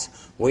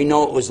 nights. We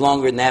know it was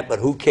longer than that, but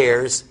who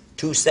cares?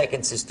 2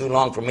 seconds is too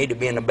long for me to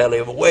be in the belly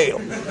of a whale.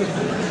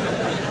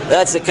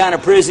 That's the kind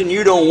of prison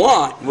you don't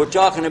want. We're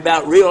talking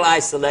about real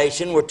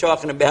isolation. We're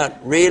talking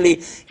about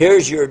really,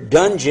 here's your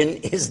dungeon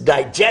is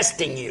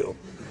digesting you.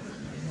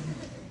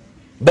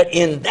 But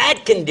in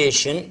that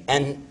condition,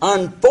 and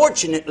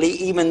unfortunately,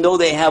 even though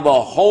they have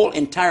a whole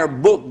entire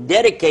book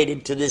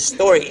dedicated to this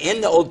story in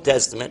the Old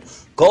Testament,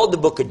 called the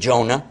Book of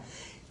Jonah,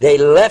 they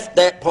left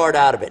that part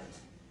out of it.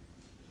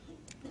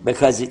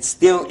 Because it's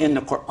still in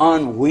the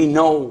Quran, we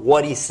know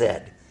what he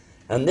said.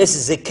 And this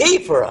is the key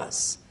for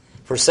us,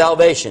 for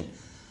salvation.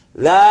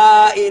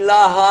 La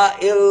ilaha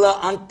illa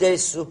ante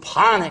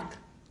subhanak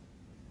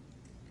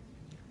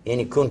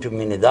inni kuntu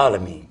min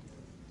adh-dhalimin.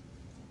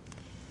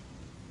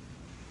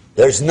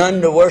 There's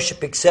none to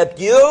worship except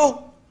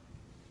you.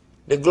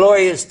 The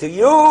glory is to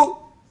you.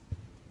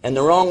 And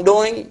the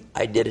wrongdoing,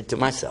 I did it to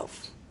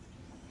myself.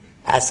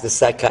 Ask a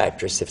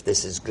psychiatrist if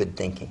this is good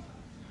thinking.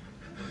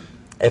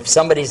 If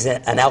somebody's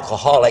an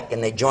alcoholic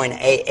and they join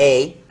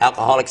AA,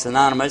 Alcoholics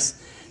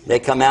Anonymous, they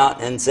come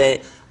out and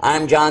say,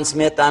 I'm John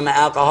Smith, I'm an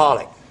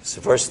alcoholic. It's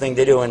the first thing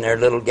they do in their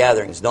little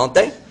gatherings, don't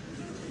they?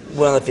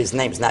 Well, if his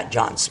name's not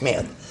John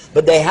Smith.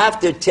 But they have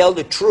to tell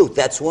the truth.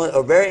 That's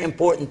a very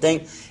important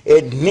thing.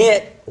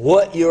 Admit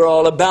what you're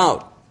all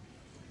about.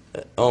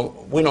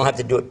 We don't have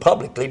to do it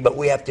publicly, but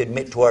we have to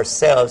admit to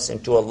ourselves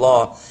and to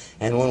Allah.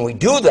 And when we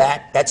do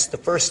that, that's the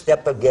first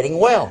step of getting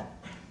well.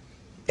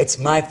 It's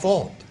my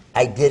fault.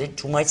 I did it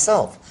to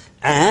myself.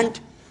 And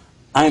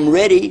I'm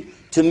ready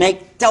to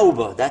make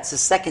tawbah. That's the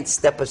second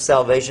step of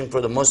salvation for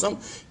the Muslim,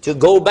 to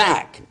go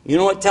back. You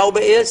know what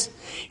tawbah is?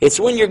 It's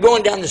when you're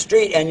going down the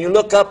street and you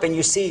look up and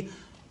you see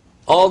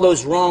all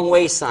those wrong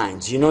way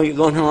signs. You know you're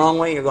going the wrong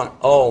way, you're going,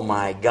 oh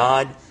my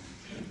God,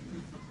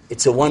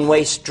 it's a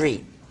one-way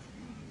street.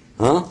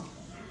 Huh?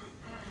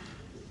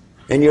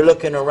 And you're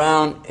looking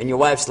around and your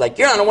wife's like,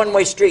 you're on a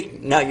one-way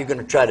street. Now you're going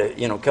to try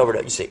to, cover it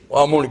up. You say,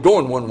 well, I'm only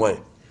going one way.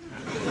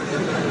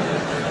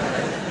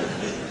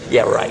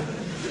 Yeah, right.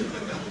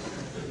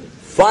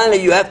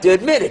 Finally, you have to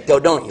admit it, though,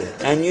 don't you?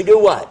 And you do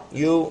what?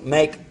 You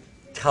make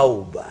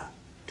tawbah.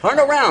 Turn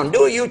around.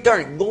 Do a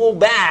U-turn. Go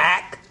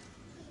back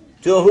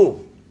to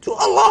who? To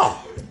Allah.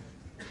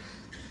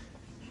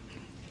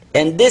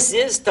 And this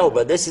is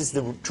tawbah. This is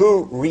the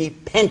true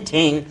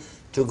repenting,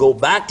 to go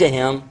back to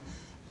Him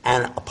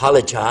and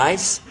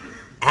apologize,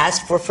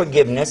 ask for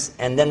forgiveness,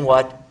 and then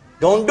what?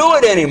 Don't do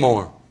it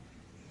anymore.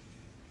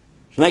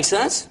 Make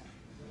sense?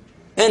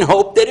 And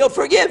hope that He'll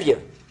forgive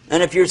you.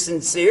 And if you're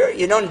sincere,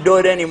 you don't do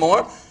it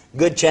anymore,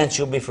 good chance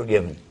you'll be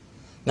forgiven.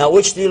 Now,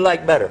 which do you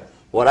like better?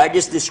 What I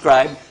just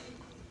described,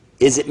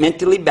 is it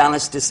mentally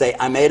balanced to say,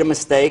 I made a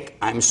mistake,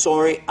 I'm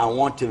sorry, I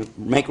want to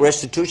make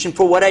restitution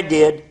for what I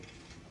did?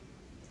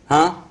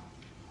 Huh?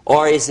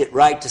 Or is it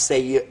right to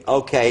say,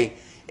 okay,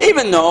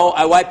 even though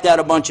I wiped out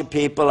a bunch of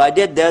people, I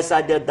did this,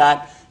 I did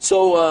that,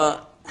 so,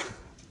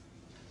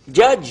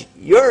 Judge,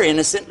 you're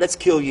innocent, let's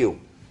kill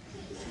you.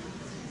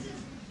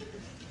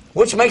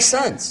 Which makes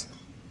sense.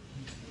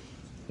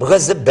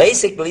 Because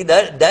basically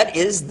that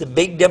is the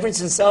big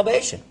difference in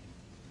salvation.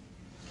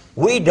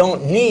 We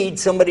don't need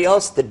somebody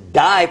else to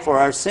die for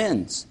our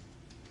sins.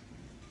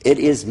 It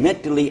is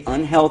mentally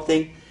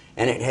unhealthy,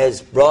 and it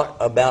has brought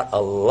about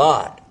a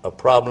lot of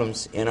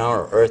problems in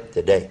our earth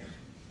today.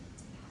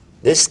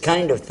 This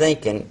kind of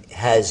thinking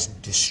has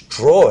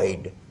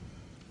destroyed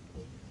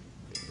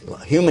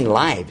human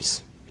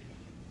lives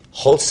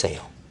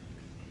wholesale.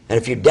 And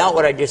if you doubt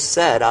what I just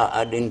said,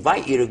 I'd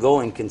invite you to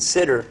go and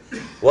consider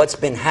what's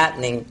been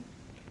happening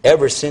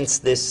ever since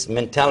this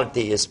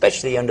mentality,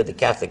 especially under the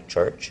Catholic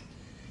Church,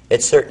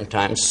 at certain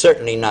times.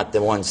 Certainly not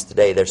the ones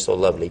today, they're so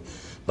lovely.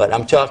 But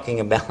I'm talking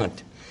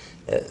about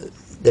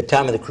the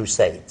time of the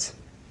Crusades,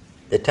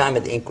 the time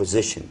of the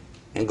Inquisition,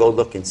 and go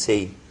look and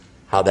see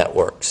how that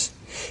works.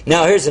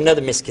 Now, here's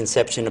another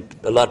misconception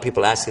a lot of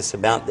people ask us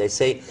about. They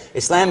say,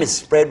 Islam is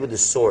spread with a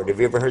sword. Have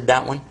you ever heard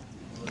that one?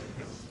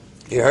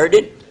 You heard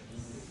it?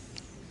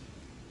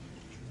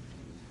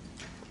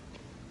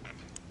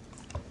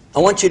 I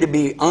want you to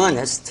be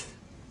honest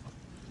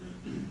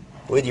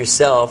with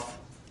yourself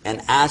and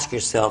ask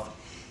yourself,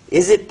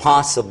 is it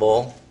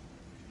possible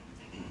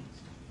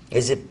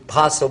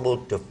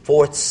to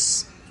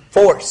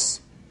force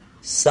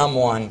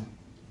someone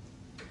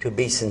to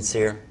be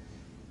sincere?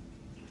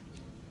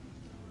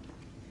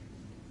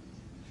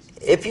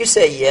 If you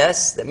say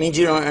yes, that means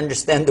you don't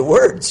understand the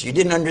words. You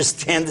didn't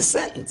understand the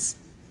sentence.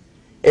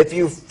 If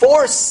you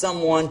force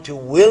someone to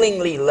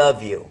willingly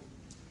love you,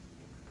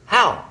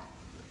 how?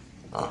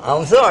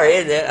 I'm sorry,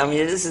 I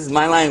mean, this is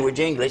my language,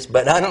 English,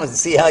 but I don't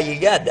see how you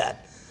got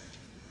that.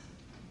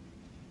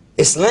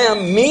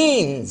 Islam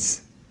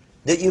means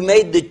that you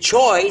made the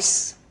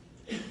choice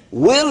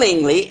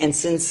willingly and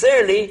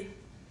sincerely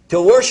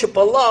to worship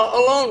Allah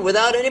alone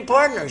without any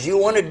partners. You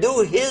want to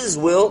do His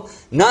will,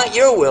 not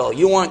your will.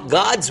 You want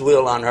God's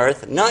will on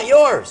earth, not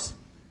yours.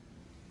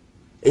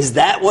 Is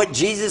that what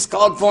Jesus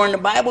called for in the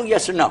Bible?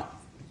 Yes or no?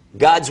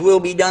 God's will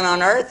be done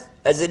on earth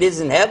as it is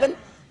in heaven?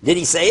 Did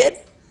He say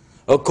it?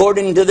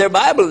 According to their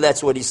Bible,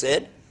 that's what He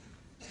said.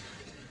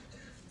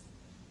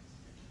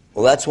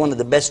 Well, that's one of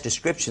the best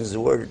descriptions of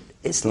the word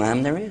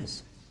Islam there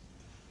is.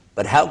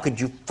 But how could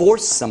you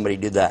force somebody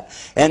to do that?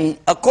 And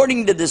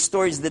according to the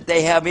stories that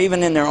they have,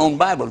 even in their own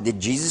Bible, did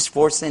Jesus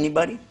force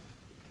anybody?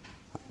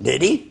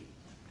 Did He?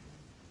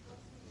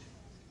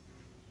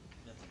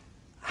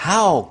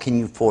 How can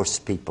you force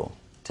people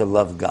to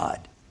love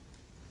God?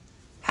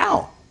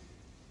 How?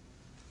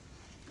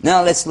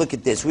 Now let's look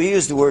at this. We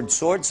use the word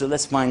sword, so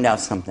let's find out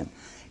something.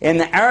 In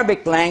the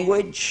Arabic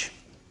language,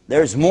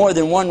 there's more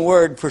than one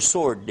word for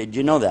sword. Did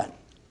you know that?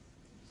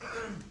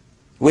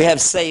 We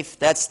have safe.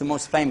 That's the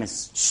most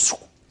famous.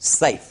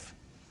 Safe.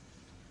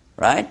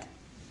 Right?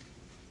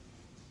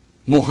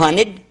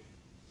 Muhanid,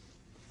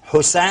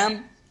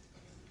 Husam,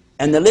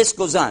 and the list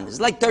goes on.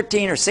 There's like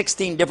 13 or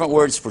 16 different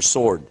words for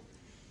sword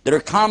that are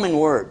common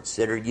words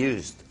that are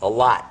used a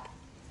lot.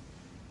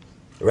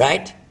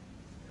 Right?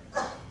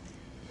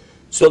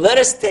 So let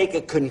us take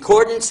a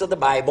concordance of the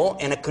Bible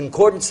and a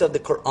concordance of the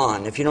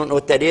Quran. If you don't know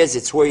what that is,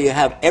 it's where you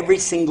have every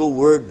single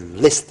word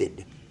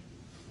listed.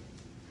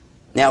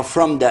 Now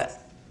from the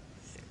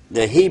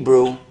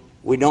Hebrew,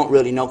 we don't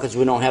really know because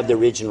we don't have the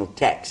original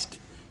text.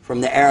 From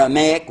the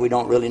Aramaic, we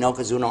don't really know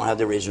because we don't have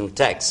the original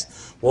text.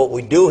 What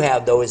we do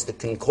have, though, is the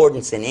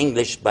concordance in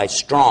English by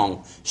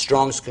Strong.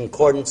 Strong's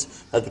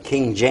Concordance of the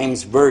King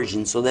James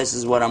Version. So this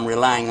is what I'm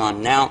relying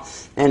on now.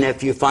 And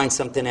if you find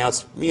something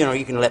else,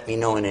 you can let me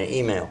know in an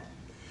email.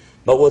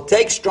 But we'll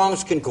take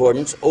Strong's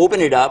Concordance, open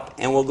it up,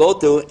 and we'll go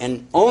through,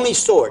 and only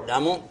sword. I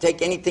won't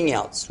take anything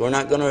else. We're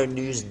not going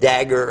to use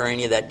dagger or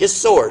any of that. Just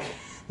sword,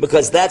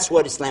 because that's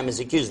what Islam is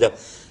accused of.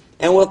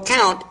 And we'll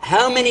count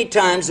how many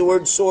times the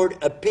word sword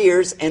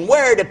appears and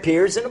where it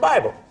appears in the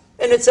Bible.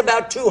 And it's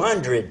about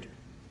 200.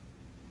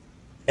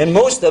 And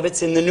most of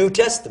it's in the New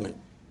Testament.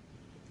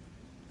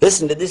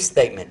 Listen to this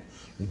statement.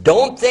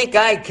 Don't think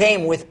I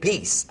came with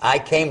peace. I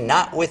came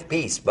not with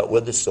peace, but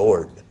with the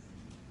sword.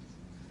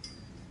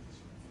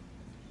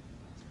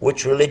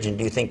 Which religion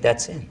do you think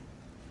that's in?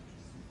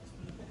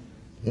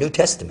 New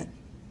Testament.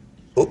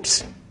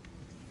 Oops.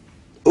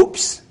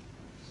 Oops.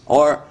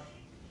 Or,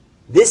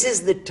 this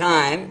is the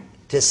time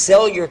to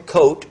sell your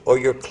coat or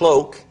your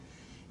cloak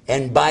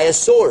and buy a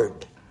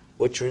sword.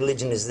 Which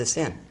religion is this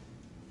in?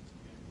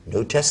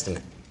 New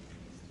Testament.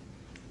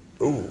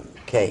 Ooh,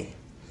 okay.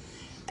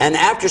 And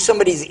after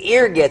somebody's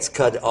ear gets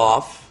cut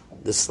off,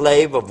 the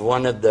slave of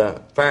one of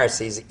the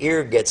Pharisees'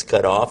 ear gets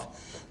cut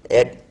off,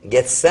 at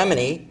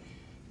Gethsemane,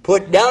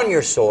 put down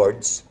your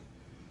swords,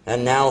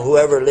 and now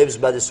whoever lives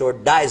by the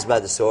sword dies by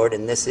the sword,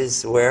 and this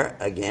is where,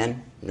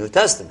 again, New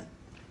Testament.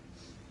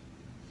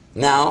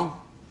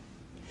 Now,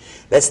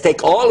 let's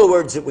take all the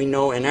words that we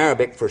know in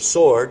Arabic for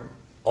sword,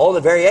 all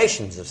the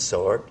variations of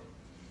sword,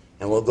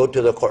 and we'll go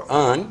to the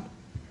Quran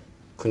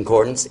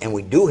concordance, and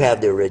we do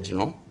have the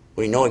original.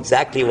 We know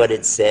exactly what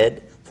it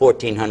said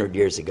 1,400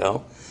 years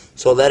ago.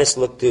 So let us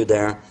look through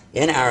there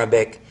in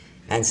Arabic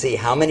and see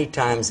how many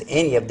times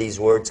any of these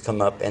words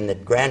come up, and the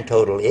grand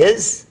total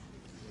is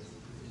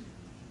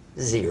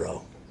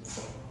 0.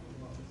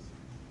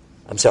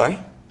 I'm sorry?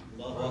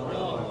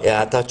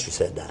 Yeah, I thought you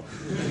said that.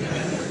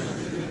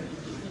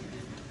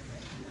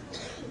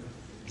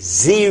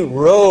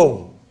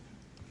 0.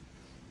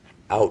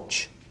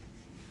 Ouch.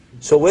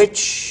 So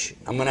which,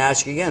 I'm going to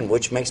ask you again,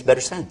 which makes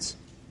better sense?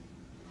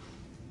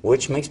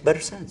 Which makes better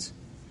sense?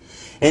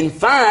 In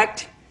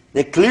fact,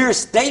 the clear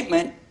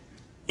statement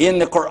in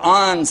the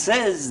Quran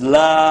says,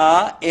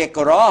 La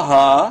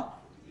ikraha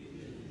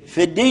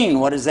fid din.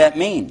 What does that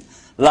mean?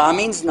 La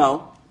means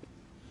no.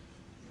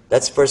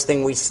 That's the first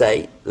thing we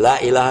say. La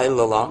ilaha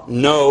illallah.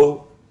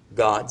 No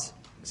gods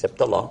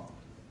except Allah.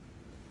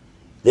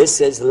 This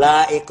says,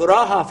 La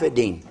ikraha fid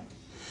din.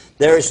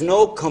 There is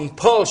no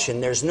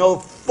compulsion. There's no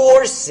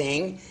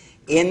forcing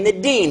in the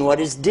deen. What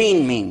does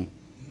deen mean?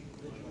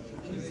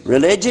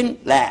 Religion?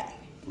 La.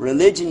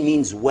 Religion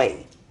means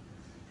way.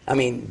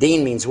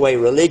 Deen means way.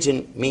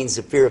 Religion means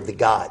the fear of the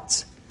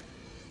gods.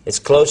 It's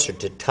closer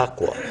to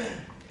taqwa,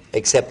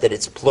 except that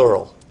it's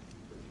plural.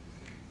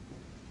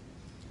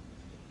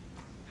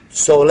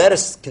 So let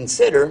us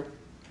consider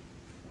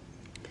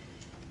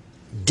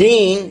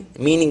deen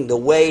meaning the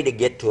way to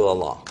get to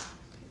Allah.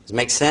 Does it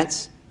make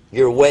sense?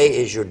 Your way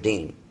is your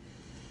deen.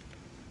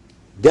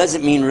 Does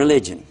it mean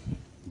religion?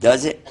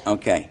 Does it?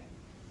 Okay.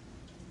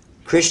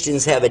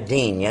 Christians have a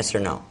deen, yes or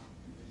no?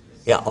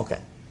 Yeah,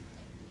 okay.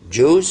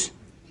 Jews?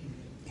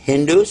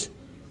 Hindus?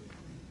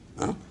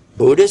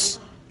 Buddhists?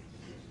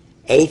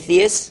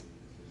 Atheists?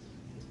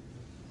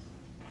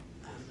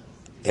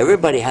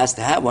 Everybody has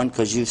to have one,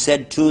 because you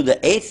said to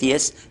the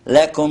atheist,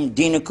 Lakum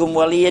dinukum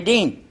waliya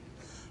din.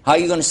 How are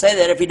you going to say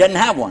that if he doesn't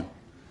have one?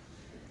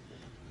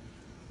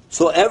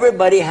 So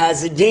everybody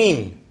has a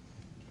deen.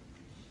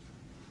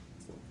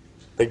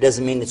 But it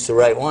doesn't mean it's the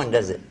right one,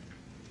 does it?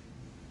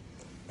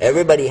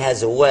 Everybody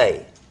has a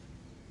way.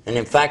 And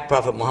in fact,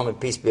 Prophet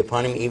Muhammad, peace be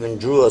upon him, even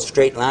drew a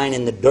straight line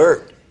in the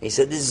dirt. He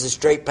said, this is a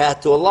straight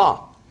path to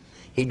Allah.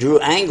 He drew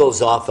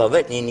angles off of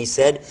it, and he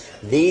said,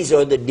 these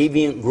are the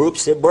deviant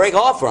groups that break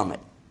off from it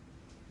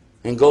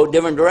and go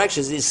different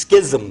directions, these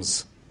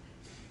schisms.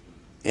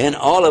 And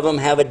all of them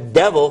have a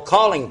devil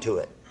calling to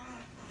it.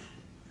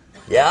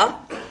 Yeah?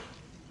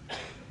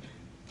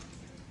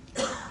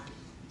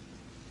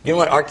 You know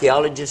what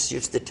archaeologists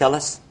used to tell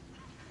us?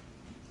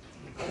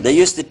 They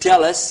used to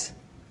tell us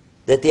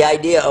that the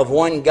idea of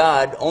one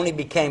God only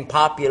became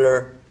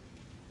popular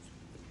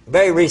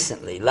very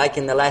recently, like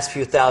in the last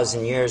few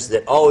thousand years,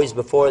 that always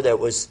before that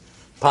was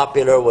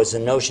popular was the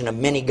notion of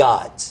many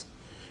gods.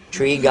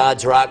 Tree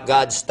gods, rock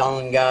gods,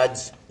 stone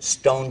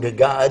to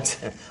gods,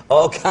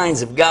 all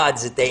kinds of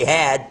gods that they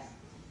had.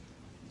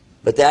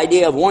 But the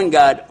idea of one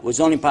God was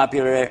only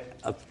popular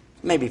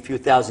maybe a few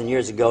thousand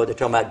years ago. They're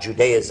talking about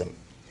Judaism.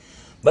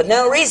 But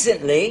now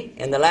recently,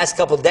 in the last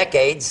couple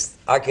decades,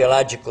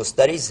 archaeological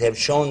studies have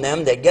shown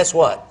them that, guess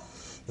what?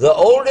 The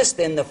oldest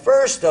and the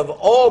first of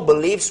all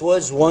beliefs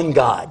was one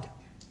God.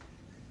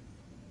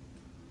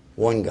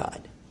 One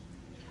God.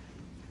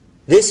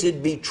 This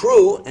would be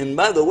true, and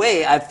by the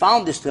way, I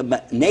found this,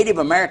 the Native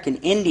American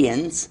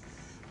Indians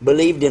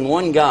believed in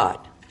one God.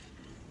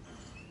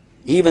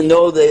 Even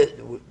though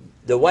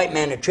the white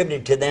man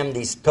attributed to them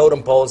these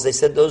totem poles, they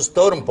said those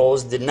totem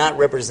poles did not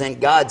represent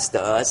gods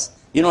to us.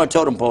 You know what a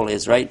totem pole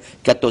is, right?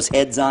 Got those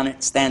heads on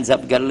it, stands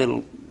up, got a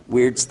little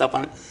weird stuff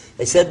on it.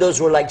 They said those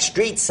were like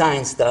street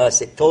signs to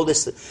us. It told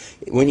us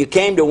when you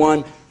came to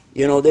one,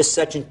 you know, this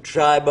such a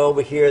tribe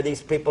over here,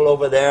 these people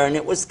over there, and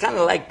it was kind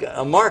of like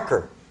a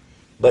marker,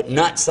 but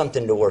not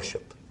something to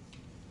worship.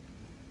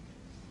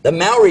 The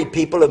Maori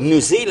people of New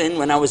Zealand,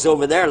 when I was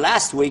over there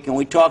last week and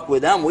we talked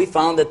with them, we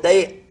found that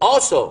they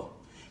also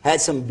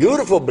had some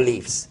beautiful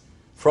beliefs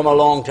from a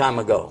long time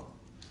ago.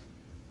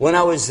 When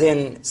I was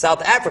in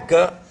South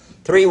Africa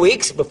 3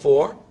 weeks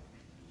before,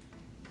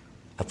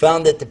 I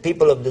found that the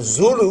people of the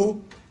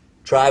Zulu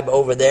tribe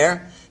over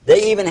there,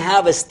 they even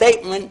have a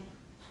statement,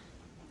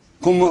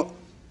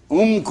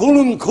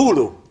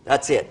 Umkulunkulu.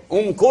 That's it.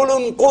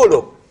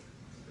 Umkulunkulu.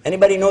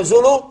 Anybody know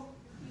Zulu?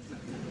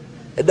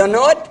 You don't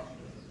know it?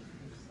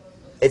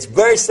 It's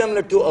very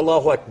similar to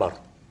Allahu Akbar.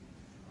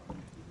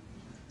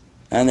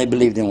 And they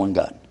believed in one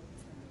God.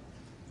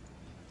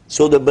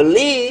 So the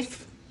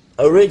belief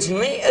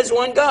originally is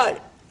one God.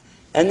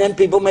 And then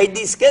people made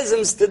these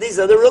schisms to these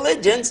other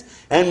religions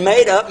and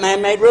made up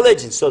man-made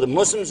religions. So the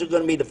Muslims are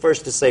going to be the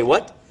first to say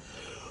what?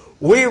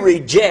 We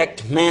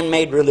reject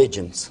man-made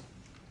religions.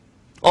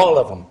 All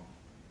of them.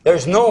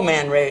 There's no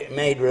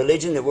man-made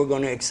religion that we're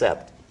going to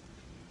accept.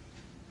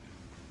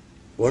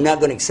 We're not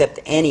going to accept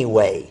any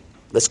way.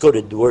 Let's go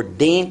to the word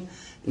deen.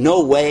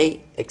 No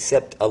way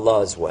except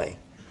Allah's way.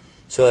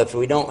 So if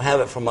we don't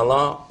have it from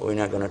Allah, we're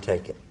not going to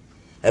take it.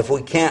 If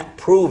we can't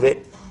prove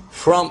it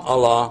from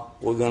Allah,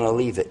 we're going to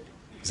leave it.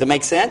 Does that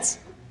make sense?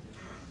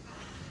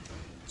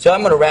 So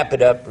I'm going to wrap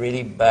it up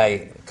really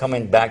by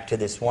coming back to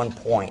this one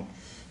point,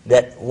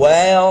 that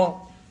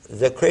while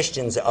the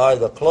Christians are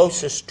the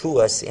closest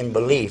to us in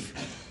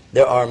belief,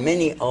 there are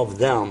many of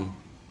them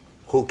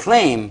who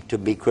claim to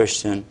be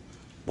Christian,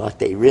 but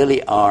they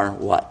really are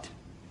what?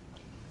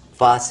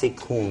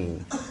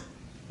 Fasiqun,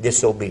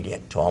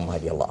 disobedient to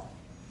Almighty Allah.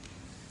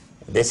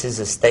 This is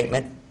a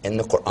statement in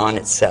the Quran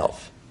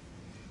itself.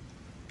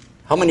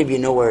 How many of you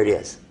know where it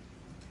is?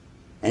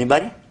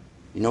 Anybody?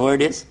 You know where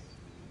it is?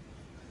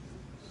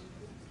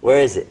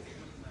 Where is it?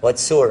 What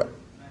surah?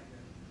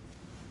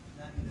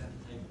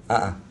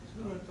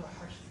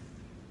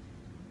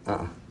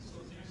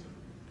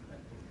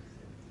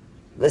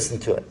 Listen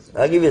to it.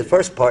 I'll give you the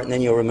first part and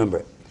then you'll remember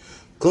it.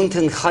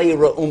 كنتم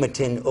خير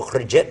أمة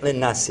أخرجت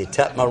للناس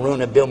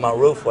تأمرون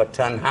بالمعروف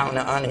وتنهون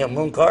عن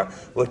المنكر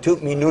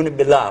وتؤمنون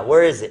بالله.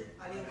 Where is it?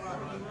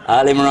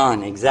 Al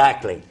Imran,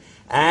 exactly.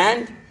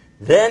 And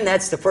then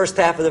that's the first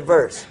half of the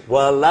verse.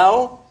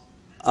 وَلَوْ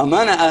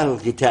أَمَنَ أَهْلُ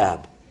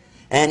الْكِتَابِ.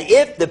 And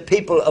if the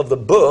people of the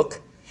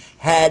book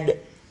had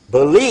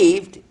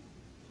believed,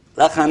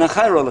 لَكَانَ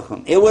خَيْرٌ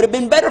لَكُمْ. It would have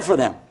been better for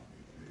them.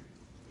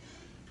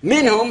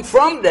 Minhum,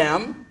 from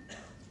them,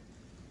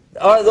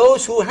 are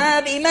those who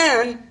have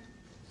iman,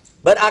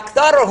 but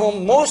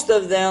أَكْثَرُهُمْ, most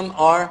of them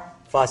are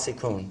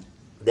fasiqun.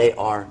 They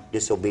are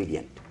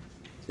disobedient.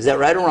 Is that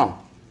right or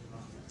wrong?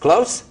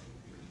 Close?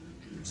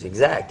 It's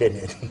exact,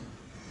 isn't it?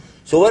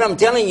 So what I'm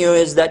telling you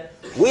is that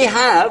we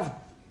have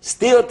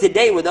still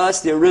today with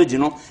us the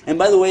original, and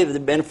by the way, for the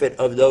benefit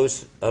of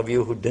those of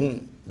you who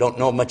don't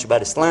know much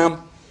about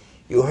Islam,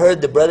 you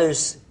heard the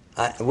brothers,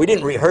 we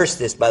didn't rehearse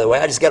this by the way,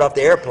 I just got off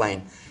the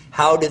airplane.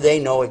 How do they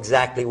know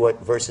exactly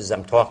what verses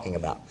I'm talking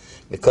about?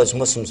 Because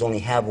Muslims only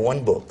have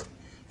one book,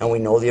 and we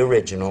know the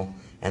original,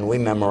 and we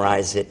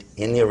memorize it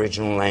in the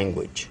original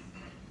language.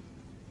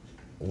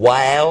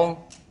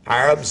 While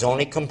Arabs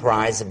only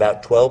comprise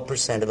about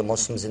 12% of the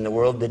Muslims in the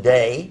world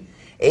today,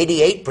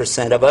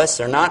 88% of us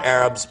are not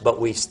Arabs, but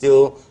we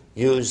still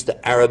use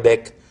the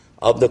Arabic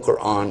of the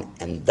Quran,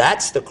 and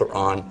that's the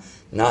Quran,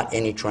 not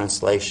any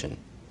translation.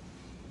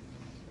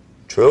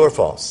 True or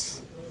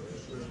false?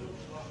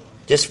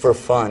 Just for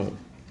fun,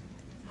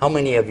 how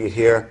many of you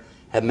here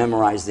have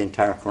memorized the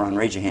entire Quran?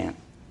 Raise your hand.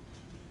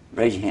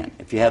 Raise your hand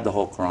if you have the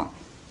whole Quran.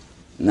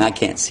 And I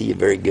can't see you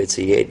very good,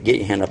 so you get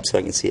your hand up so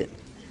I can see it.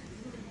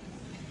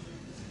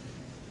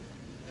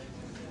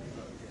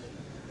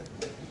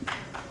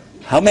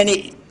 How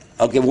many?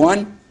 Okay,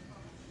 one.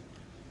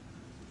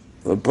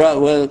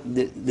 Well,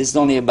 this is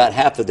only about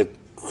half of the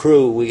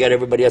crew. We got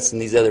everybody else in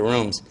these other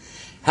rooms.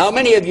 How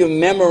many of you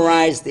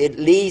memorized at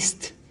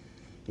least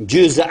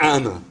Juz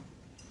Amma?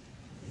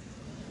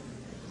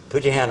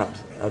 Put your hand up.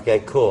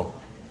 Okay, cool.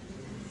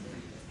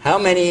 How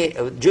many?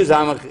 Juz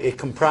Amma, it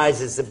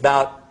comprises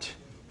about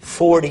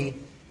 40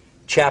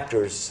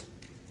 chapters.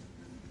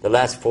 The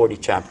last 40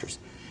 chapters.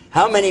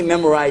 How many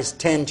memorized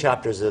 10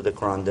 chapters of the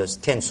Quran? There's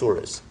 10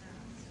 surahs.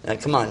 Now,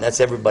 come on, that's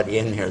everybody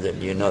in here that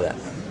you know that.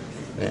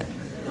 Yeah.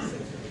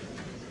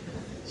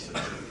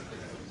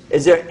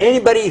 Is there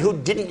anybody who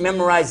didn't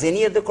memorize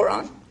any of the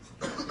Quran?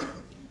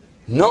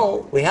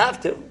 No, we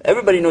have to.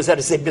 Everybody knows how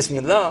to say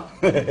Bismillah.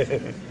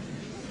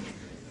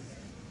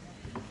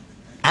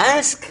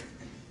 Ask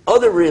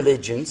other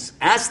religions,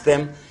 ask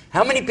them,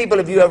 how many people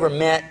have you ever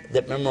met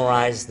that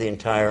memorized the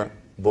entire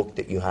book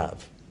that you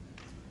have?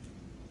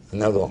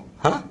 And they'll go,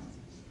 huh?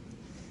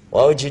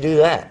 Why would you do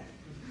that?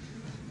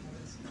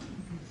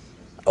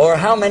 Or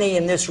how many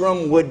in this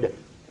room would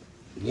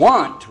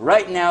want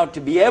right now to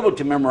be able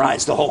to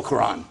memorize the whole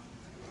Quran?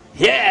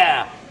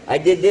 Yeah! I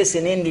did this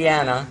in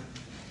Indiana,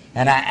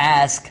 and I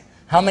asked,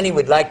 how many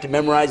would like to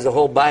memorize the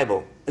whole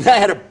Bible? And I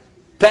had a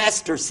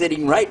pastor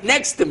sitting right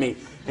next to me,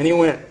 and he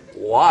went,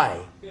 why?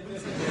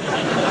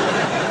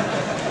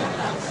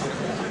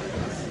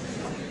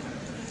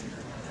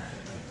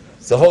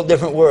 It's a whole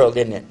different world,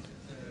 isn't it?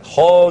 A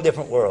whole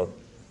different world.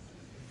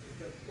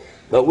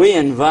 But we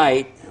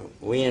invite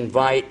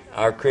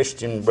our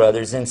Christian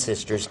brothers and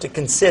sisters to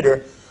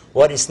consider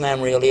what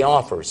Islam really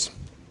offers.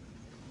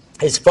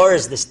 As far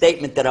as the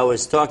statement that I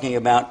was talking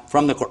about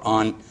from the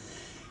Quran,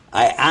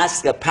 I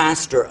asked a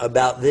pastor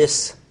about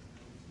this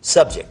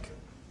subject.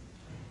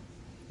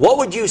 What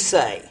would you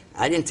say?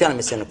 I didn't tell him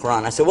it's in the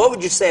Quran. I said, what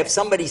would you say if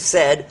somebody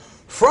said,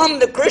 from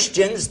the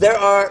Christians, there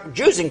are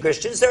Jews and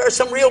Christians, there are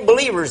some real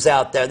believers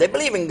out there. They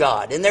believe in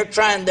God, and they're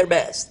trying their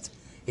best.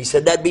 He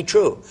said, that'd be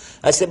true.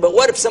 I said, but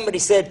what if somebody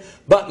said,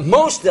 but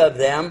most of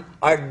them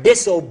are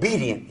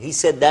disobedient? He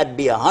said, that'd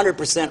be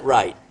 100%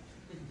 right.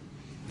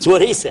 That's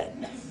what he said.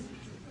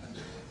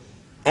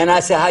 And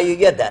I said, how you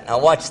get that? Now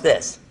watch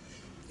this.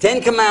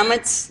 10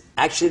 commandments,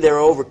 actually there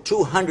are over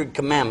 200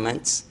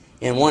 commandments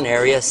in one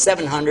area,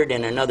 700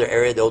 in another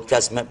area of the Old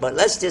Testament. But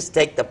let's just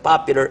take the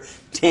popular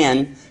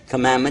 10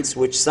 commandments,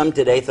 which some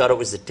today thought it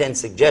was the 10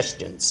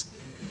 suggestions.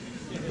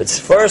 But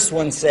the first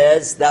one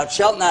says, thou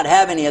shalt not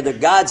have any other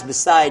gods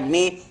beside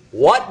me.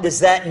 What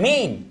does that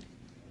mean?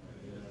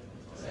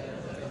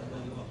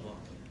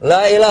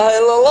 La ilaha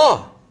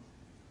illallah.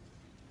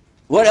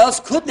 What else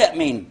could that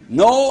mean?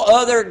 No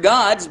other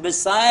gods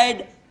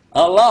beside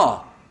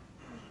Allah.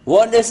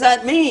 What does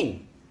that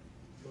mean?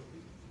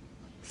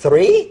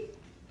 3?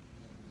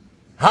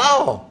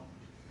 How?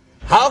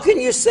 How can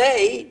you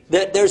say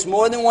that there's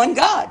more than one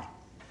God?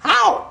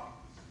 How?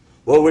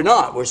 Well, we're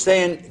not. We're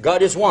saying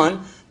God is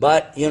one,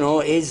 but, you know,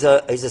 he's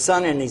a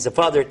son and he's a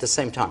father at the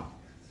same time.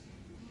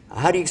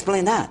 How do you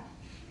explain that?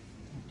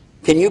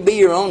 Can you be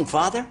your own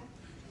father?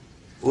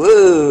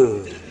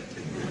 Whoa.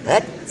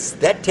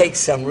 That takes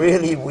some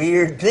really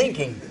weird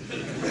thinking.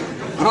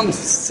 I'm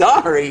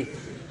sorry.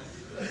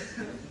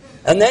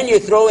 And then you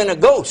throw in a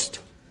ghost.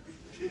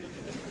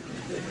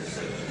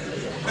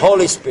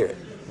 Holy Spirit.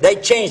 They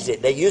changed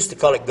it. They used to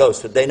call it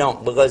ghost, but they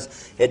don't,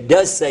 because it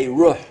does say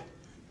ruh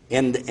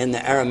in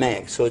the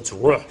Aramaic. So it's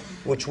ruh,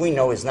 which we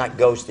know is not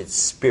ghost, it's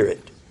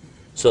spirit.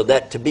 So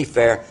that, to be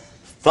fair,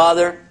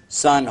 Father,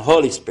 Son,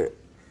 Holy Spirit.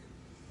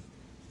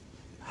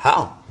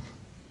 How?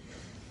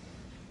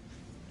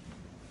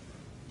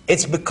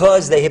 It's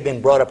because they have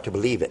been brought up to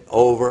believe it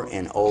over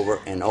and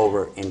over and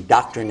over,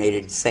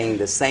 indoctrinated, saying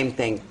the same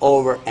thing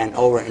over and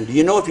over. And do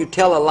you know if you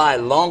tell a lie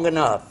long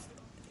enough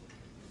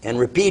and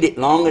repeat it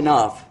long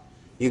enough,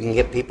 you can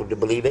get people to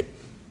believe it?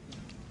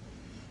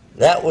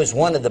 That was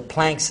one of the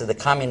planks of the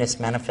Communist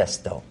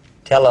Manifesto.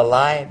 Tell a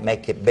lie,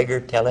 make it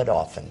bigger, tell it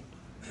often.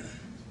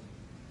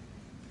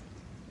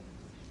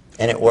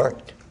 And it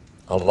worked.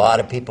 A lot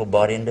of people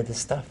bought into the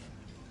stuff.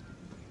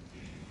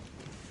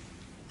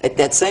 At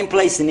that same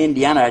place in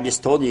Indiana I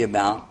just told you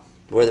about,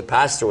 where the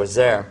pastor was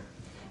there,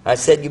 I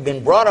said, you've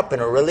been brought up in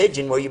a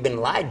religion where you've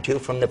been lied to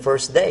from the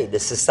first day. The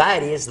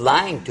society is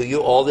lying to you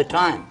all the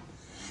time.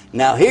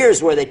 Now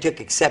here's where they took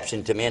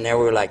exception to me, and they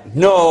were like,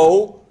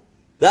 no,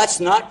 that's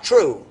not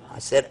true. I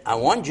said, I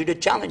wanted you to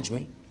challenge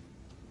me.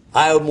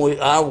 I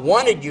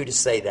wanted you to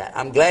say that.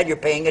 I'm glad you're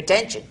paying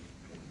attention.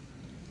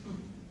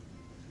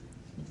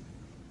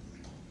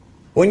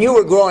 When you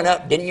were growing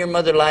up, didn't your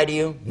mother lie to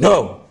you?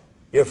 No.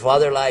 Your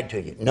father lied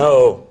to you?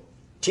 No.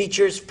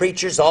 Teachers,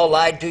 preachers all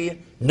lied to you?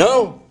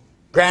 No.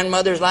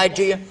 Grandmothers lied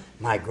to you?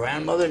 My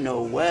grandmother?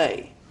 No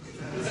way.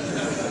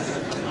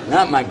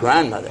 Not my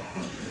grandmother.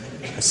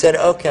 I said,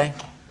 okay.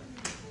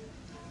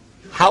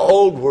 How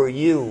old were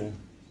you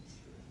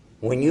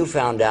when you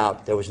found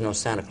out there was no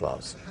Santa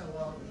Claus?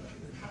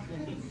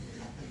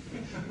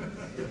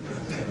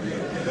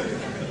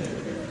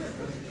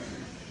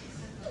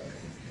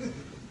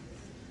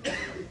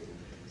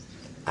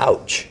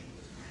 Ouch.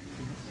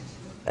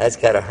 That's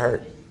got to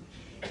hurt.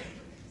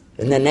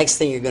 And the next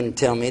thing you're going to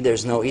tell me,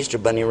 there's no Easter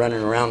bunny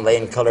running around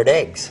laying colored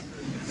eggs.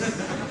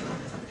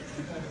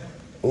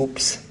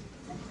 Oops.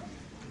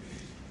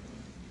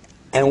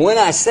 And when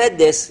I said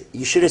this,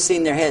 you should have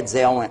seen their heads.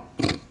 They all went.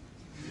 They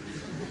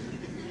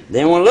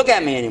didn't want to look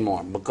at me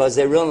anymore because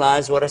they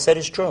realized what I said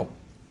is true.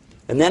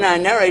 And then I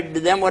narrated to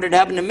them what had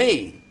happened to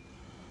me.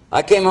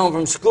 I came home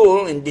from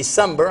school in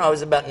December. I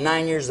was about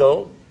 9 years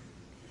old.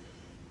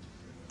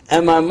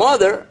 And my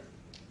mother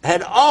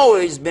had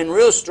always been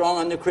real strong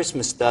on the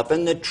Christmas stuff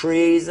and the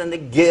trees and the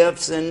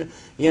gifts and,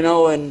 you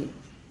know, and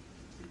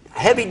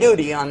heavy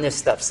duty on this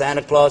stuff.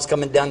 Santa Claus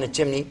coming down the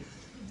chimney.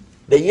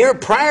 The year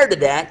prior to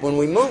that, when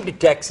we moved to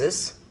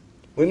Texas,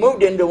 we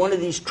moved into one of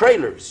these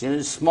trailers, you know,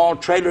 this small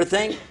trailer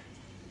thing.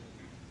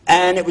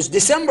 And it was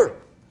December.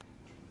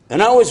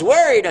 And I was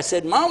worried. I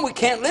said, Mom, we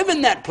can't live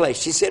in that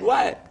place. She said,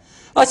 why?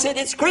 I said,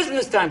 it's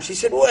Christmas time. She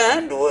said, well,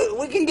 and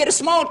we can get a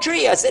small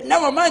tree. I said,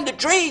 never mind the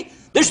tree.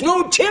 There's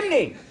no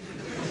chimney.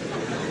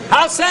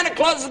 How Santa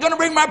Claus is going to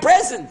bring my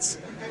presents?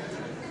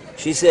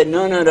 She said,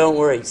 no, no, don't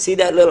worry. See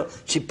that little...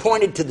 She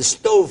pointed to the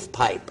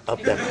stovepipe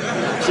up there.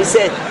 She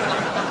said,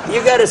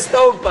 you got a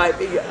stovepipe.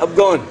 I'm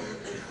going,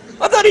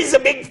 I thought he's a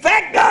big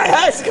fat guy.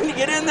 How's he going to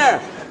get in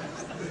there?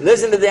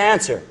 Listen to the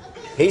answer.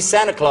 He's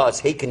Santa Claus.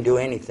 He can do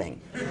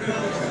anything.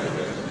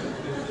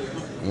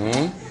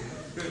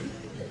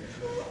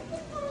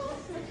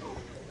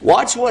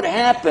 Watch what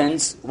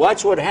happens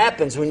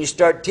when you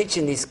start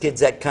teaching these kids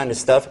that kind of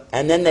stuff,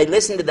 and then they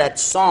listen to that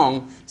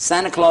song,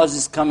 Santa Claus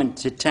is Coming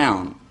to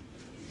Town.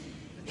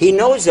 He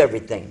knows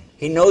everything.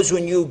 He knows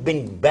when you've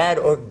been bad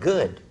or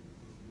good.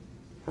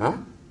 Huh?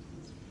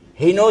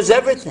 He knows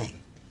everything.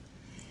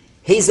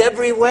 He's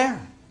everywhere.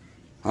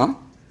 Huh?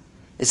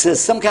 It's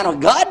some kind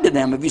of God to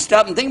them. If you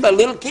stop and think about a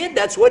little kid,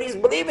 that's what he's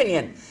believing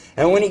in.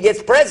 And when he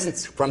gets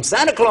presents from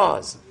Santa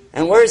Claus,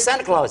 and where is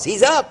Santa Claus?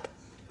 He's up.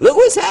 Look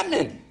what's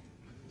happening.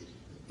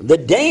 The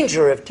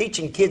danger of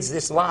teaching kids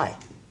this lie.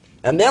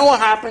 And then what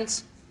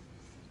happens?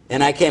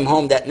 And I came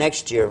home that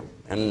next year,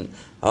 and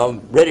I'm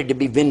ready to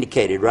be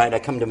vindicated, right? I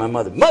come to my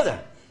mother. Mother,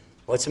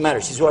 what's the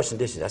matter? She's washing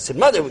dishes. I said,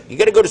 Mother, you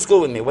got to go to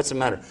school with me. What's the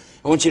matter?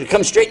 I want you to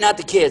come straighten out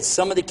the kids.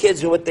 Some of the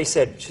kids are what they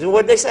said. She said,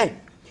 what did they say?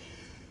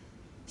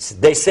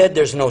 They said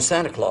there's no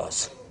Santa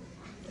Claus.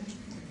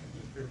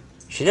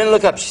 She didn't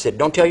look up. She said,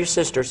 don't tell your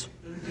sisters.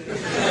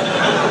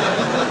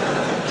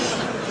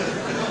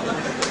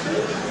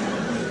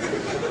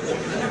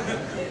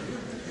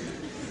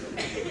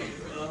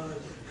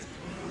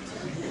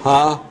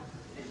 Huh?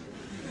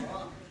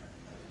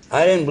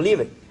 I didn't believe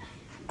it.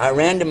 I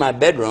ran to my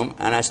bedroom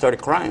and I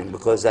started crying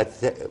because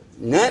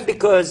not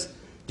because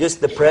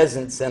just the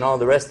presents and all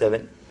the rest of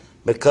it,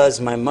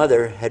 because my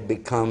mother had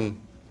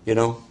become, you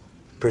know,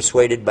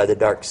 persuaded by the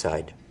dark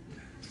side.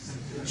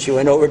 She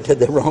went over to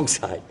the wrong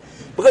side.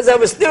 Because I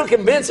was still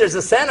convinced there's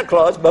a Santa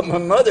Claus, but my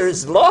mother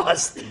is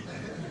lost.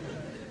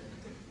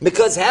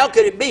 Because how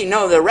could it be?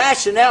 No, the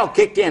rationale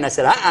kicked in. I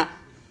said,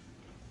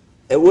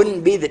 It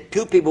wouldn't be that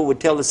two people would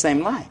tell the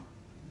same lie.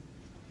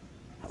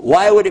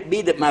 Why would it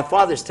be that my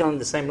father's telling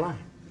the same lie?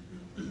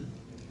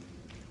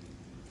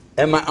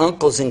 And my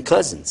uncles and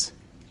cousins.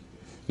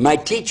 My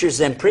teachers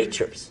and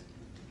preachers.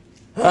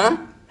 Huh?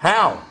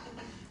 How?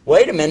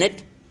 Wait a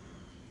minute.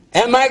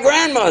 And my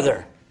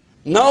grandmother.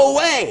 No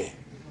way.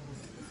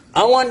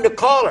 I wanted to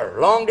call her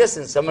long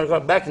distance. I'm going to go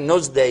back in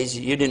those days.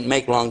 You didn't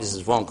make long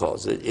distance phone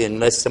calls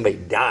unless somebody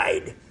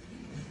died.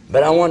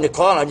 But I wanted to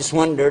call her. I just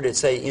wanted her to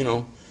say, you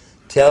know,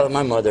 tell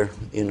my mother,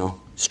 you know,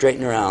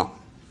 straighten her out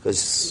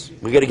because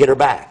we got to get her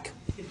back.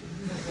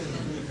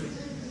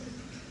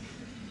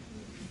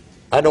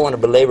 I don't want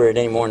to belabor it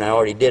anymore than I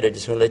already did. I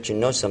just want to let you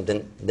know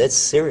something that's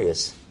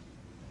serious.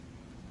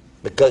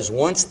 Because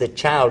once the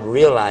child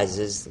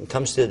realizes and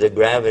comes to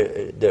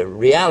the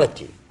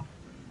reality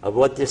of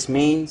what this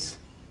means,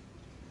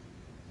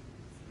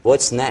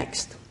 what's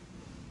next?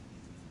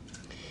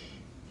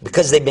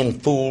 Because they've been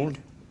fooled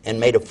and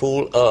made a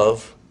fool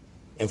of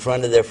in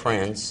front of their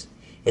friends,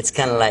 it's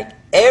kind of like,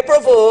 April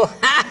Fool, ha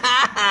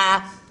ha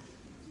ha.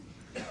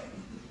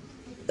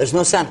 There's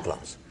no Santa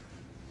Claus.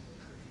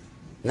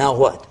 Now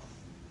what?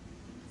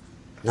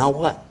 Now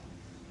what?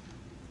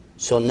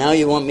 So now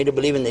you want me to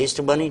believe in the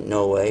Easter Bunny?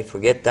 No way,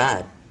 forget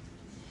that.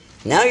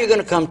 Now you're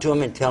going to come to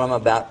him and tell him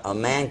about a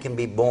man can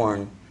be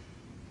born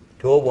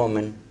to a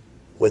woman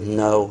with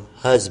no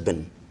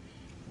husband.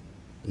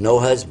 No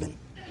husband.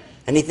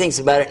 And he thinks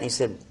about it and he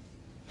said,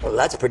 well,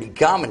 that's pretty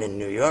common in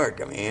New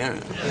York. I mean,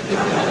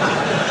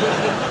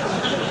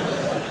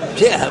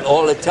 yeah,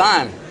 all the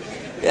time.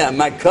 Yeah,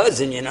 my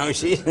cousin, you know,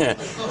 she's...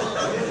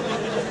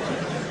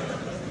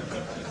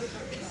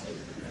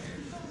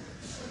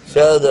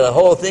 So the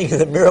whole thing of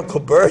the miracle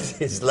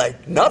birth is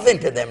like nothing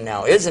to them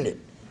now, isn't it?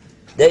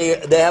 They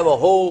have a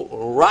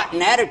whole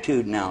rotten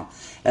attitude now.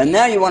 And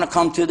now you want to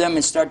come to them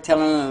and start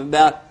telling them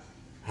about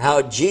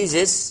how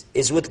Jesus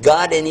is with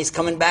God and He's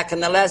coming back in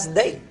the last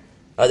day.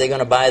 Are they going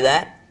to buy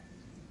that?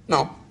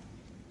 No.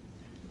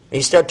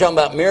 You start talking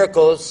about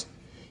miracles,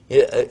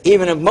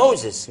 even of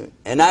Moses.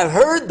 And I've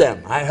heard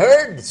them. I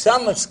heard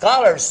some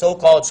scholars,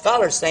 so-called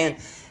scholars, saying,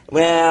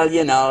 well,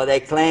 you know,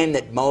 they claim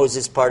that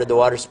Moses parted the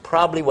waters.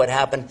 Probably what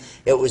happened,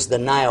 it was the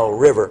Nile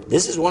River.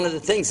 This is one of the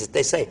things that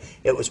they say.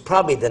 It was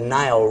probably the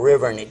Nile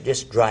River, and it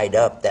just dried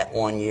up that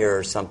 1 year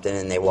or something,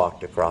 and they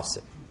walked across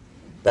it.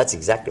 That's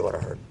exactly what I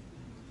heard.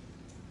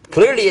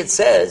 Clearly it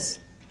says,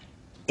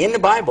 in the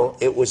Bible,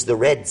 it was the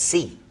Red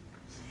Sea.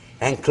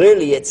 And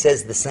clearly it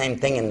says the same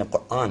thing in the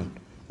Quran.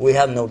 We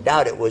have no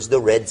doubt it was the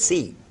Red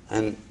Sea.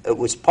 And it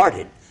was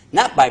parted.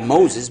 Not by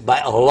Moses, by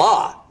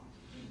Allah.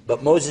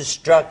 But Moses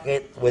struck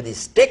it with his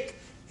stick.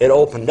 It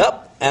opened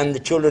up, and the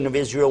children of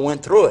Israel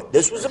went through it.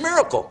 This was a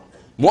miracle.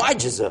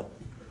 Mu'ajiza.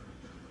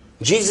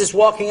 Jesus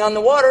walking on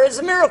the water is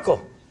a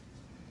miracle.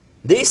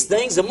 These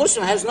things a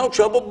Muslim has no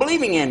trouble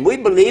believing in. We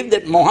believe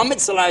that Muhammad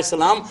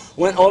ﷺ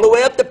went all the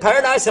way up to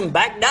paradise and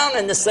back down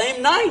in the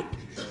same night.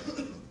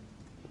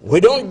 We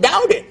don't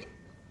doubt it.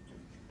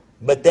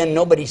 But then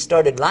nobody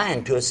started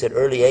lying to us at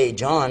early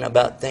age on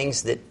about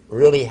things that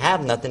really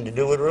have nothing to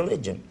do with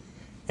religion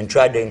and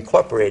tried to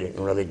incorporate it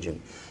in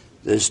religion.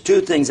 There's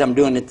two things I'm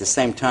doing at the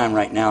same time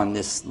right now in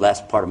this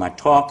last part of my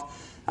talk.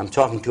 I'm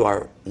talking to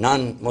our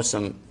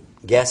non-Muslim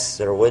guests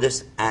that are with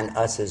us and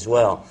us as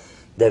well.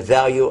 The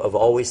value of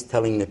always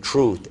telling the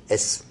truth,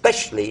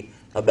 especially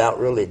about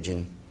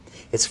religion.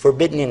 It's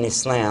forbidden in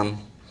Islam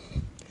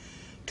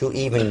to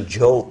even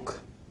joke.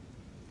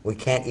 We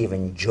can't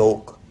even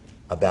joke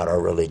about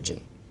our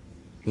religion,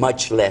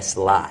 much less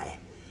lie.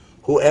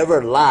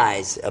 Whoever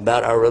lies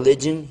about our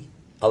religion,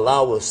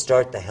 Allah will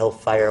start the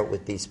hellfire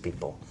with these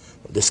people.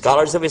 The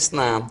scholars of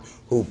Islam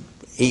who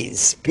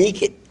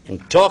speak it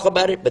and talk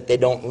about it, but they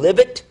don't live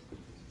it,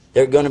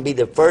 they're going to be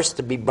the first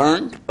to be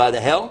burned by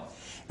the hell.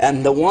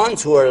 And the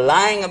ones who are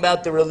lying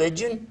about the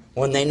religion,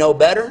 when they know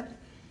better,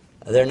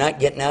 they're not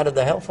getting out of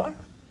the hellfire.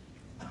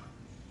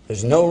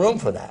 There's no room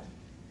for that.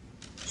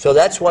 So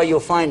that's why you'll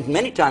find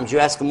many times you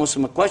ask a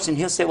Muslim a question,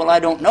 he'll say, well, I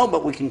don't know,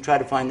 but we can try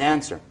to find the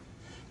answer.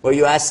 Or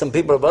you ask some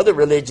people of other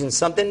religions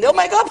something, they'll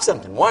make up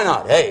something. Why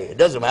not? Hey, it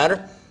doesn't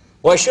matter.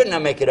 Why shouldn't I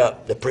make it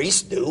up? The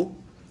priests do.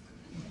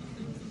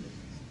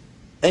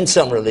 In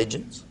some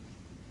religions.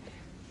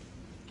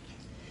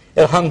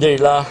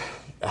 Alhamdulillah.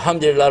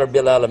 Alhamdulillah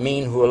Rabbil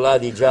Alameen, hu Allah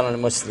di jalal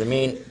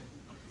muslimin.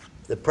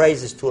 The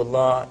praise is to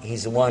Allah.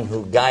 He's the one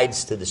who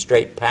guides to the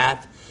straight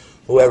path.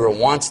 Whoever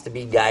wants to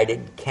be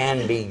guided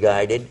can be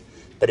guided,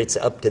 but it's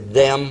up to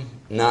them,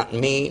 not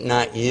me,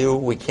 not you.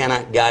 We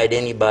cannot guide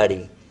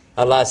anybody.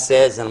 Allah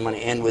says, and I'm going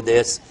to end with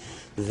this,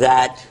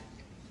 that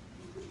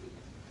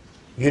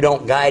you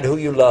don't guide who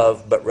you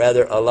love, but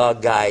rather Allah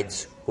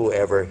guides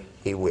whoever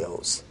He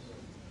wills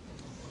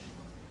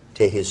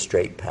to His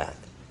straight path.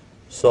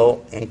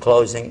 So, in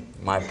closing,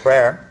 my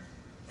prayer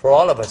for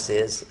all of us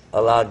is,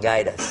 Allah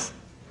guide us.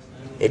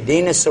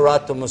 Ihdina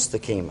siratal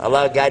mustaqim.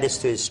 Allah guide us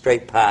to His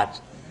straight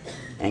path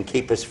and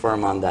keep us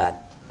firm on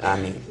that.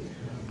 Ameen.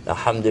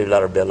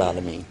 Alhamdulillah Rabbil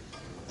Alameen.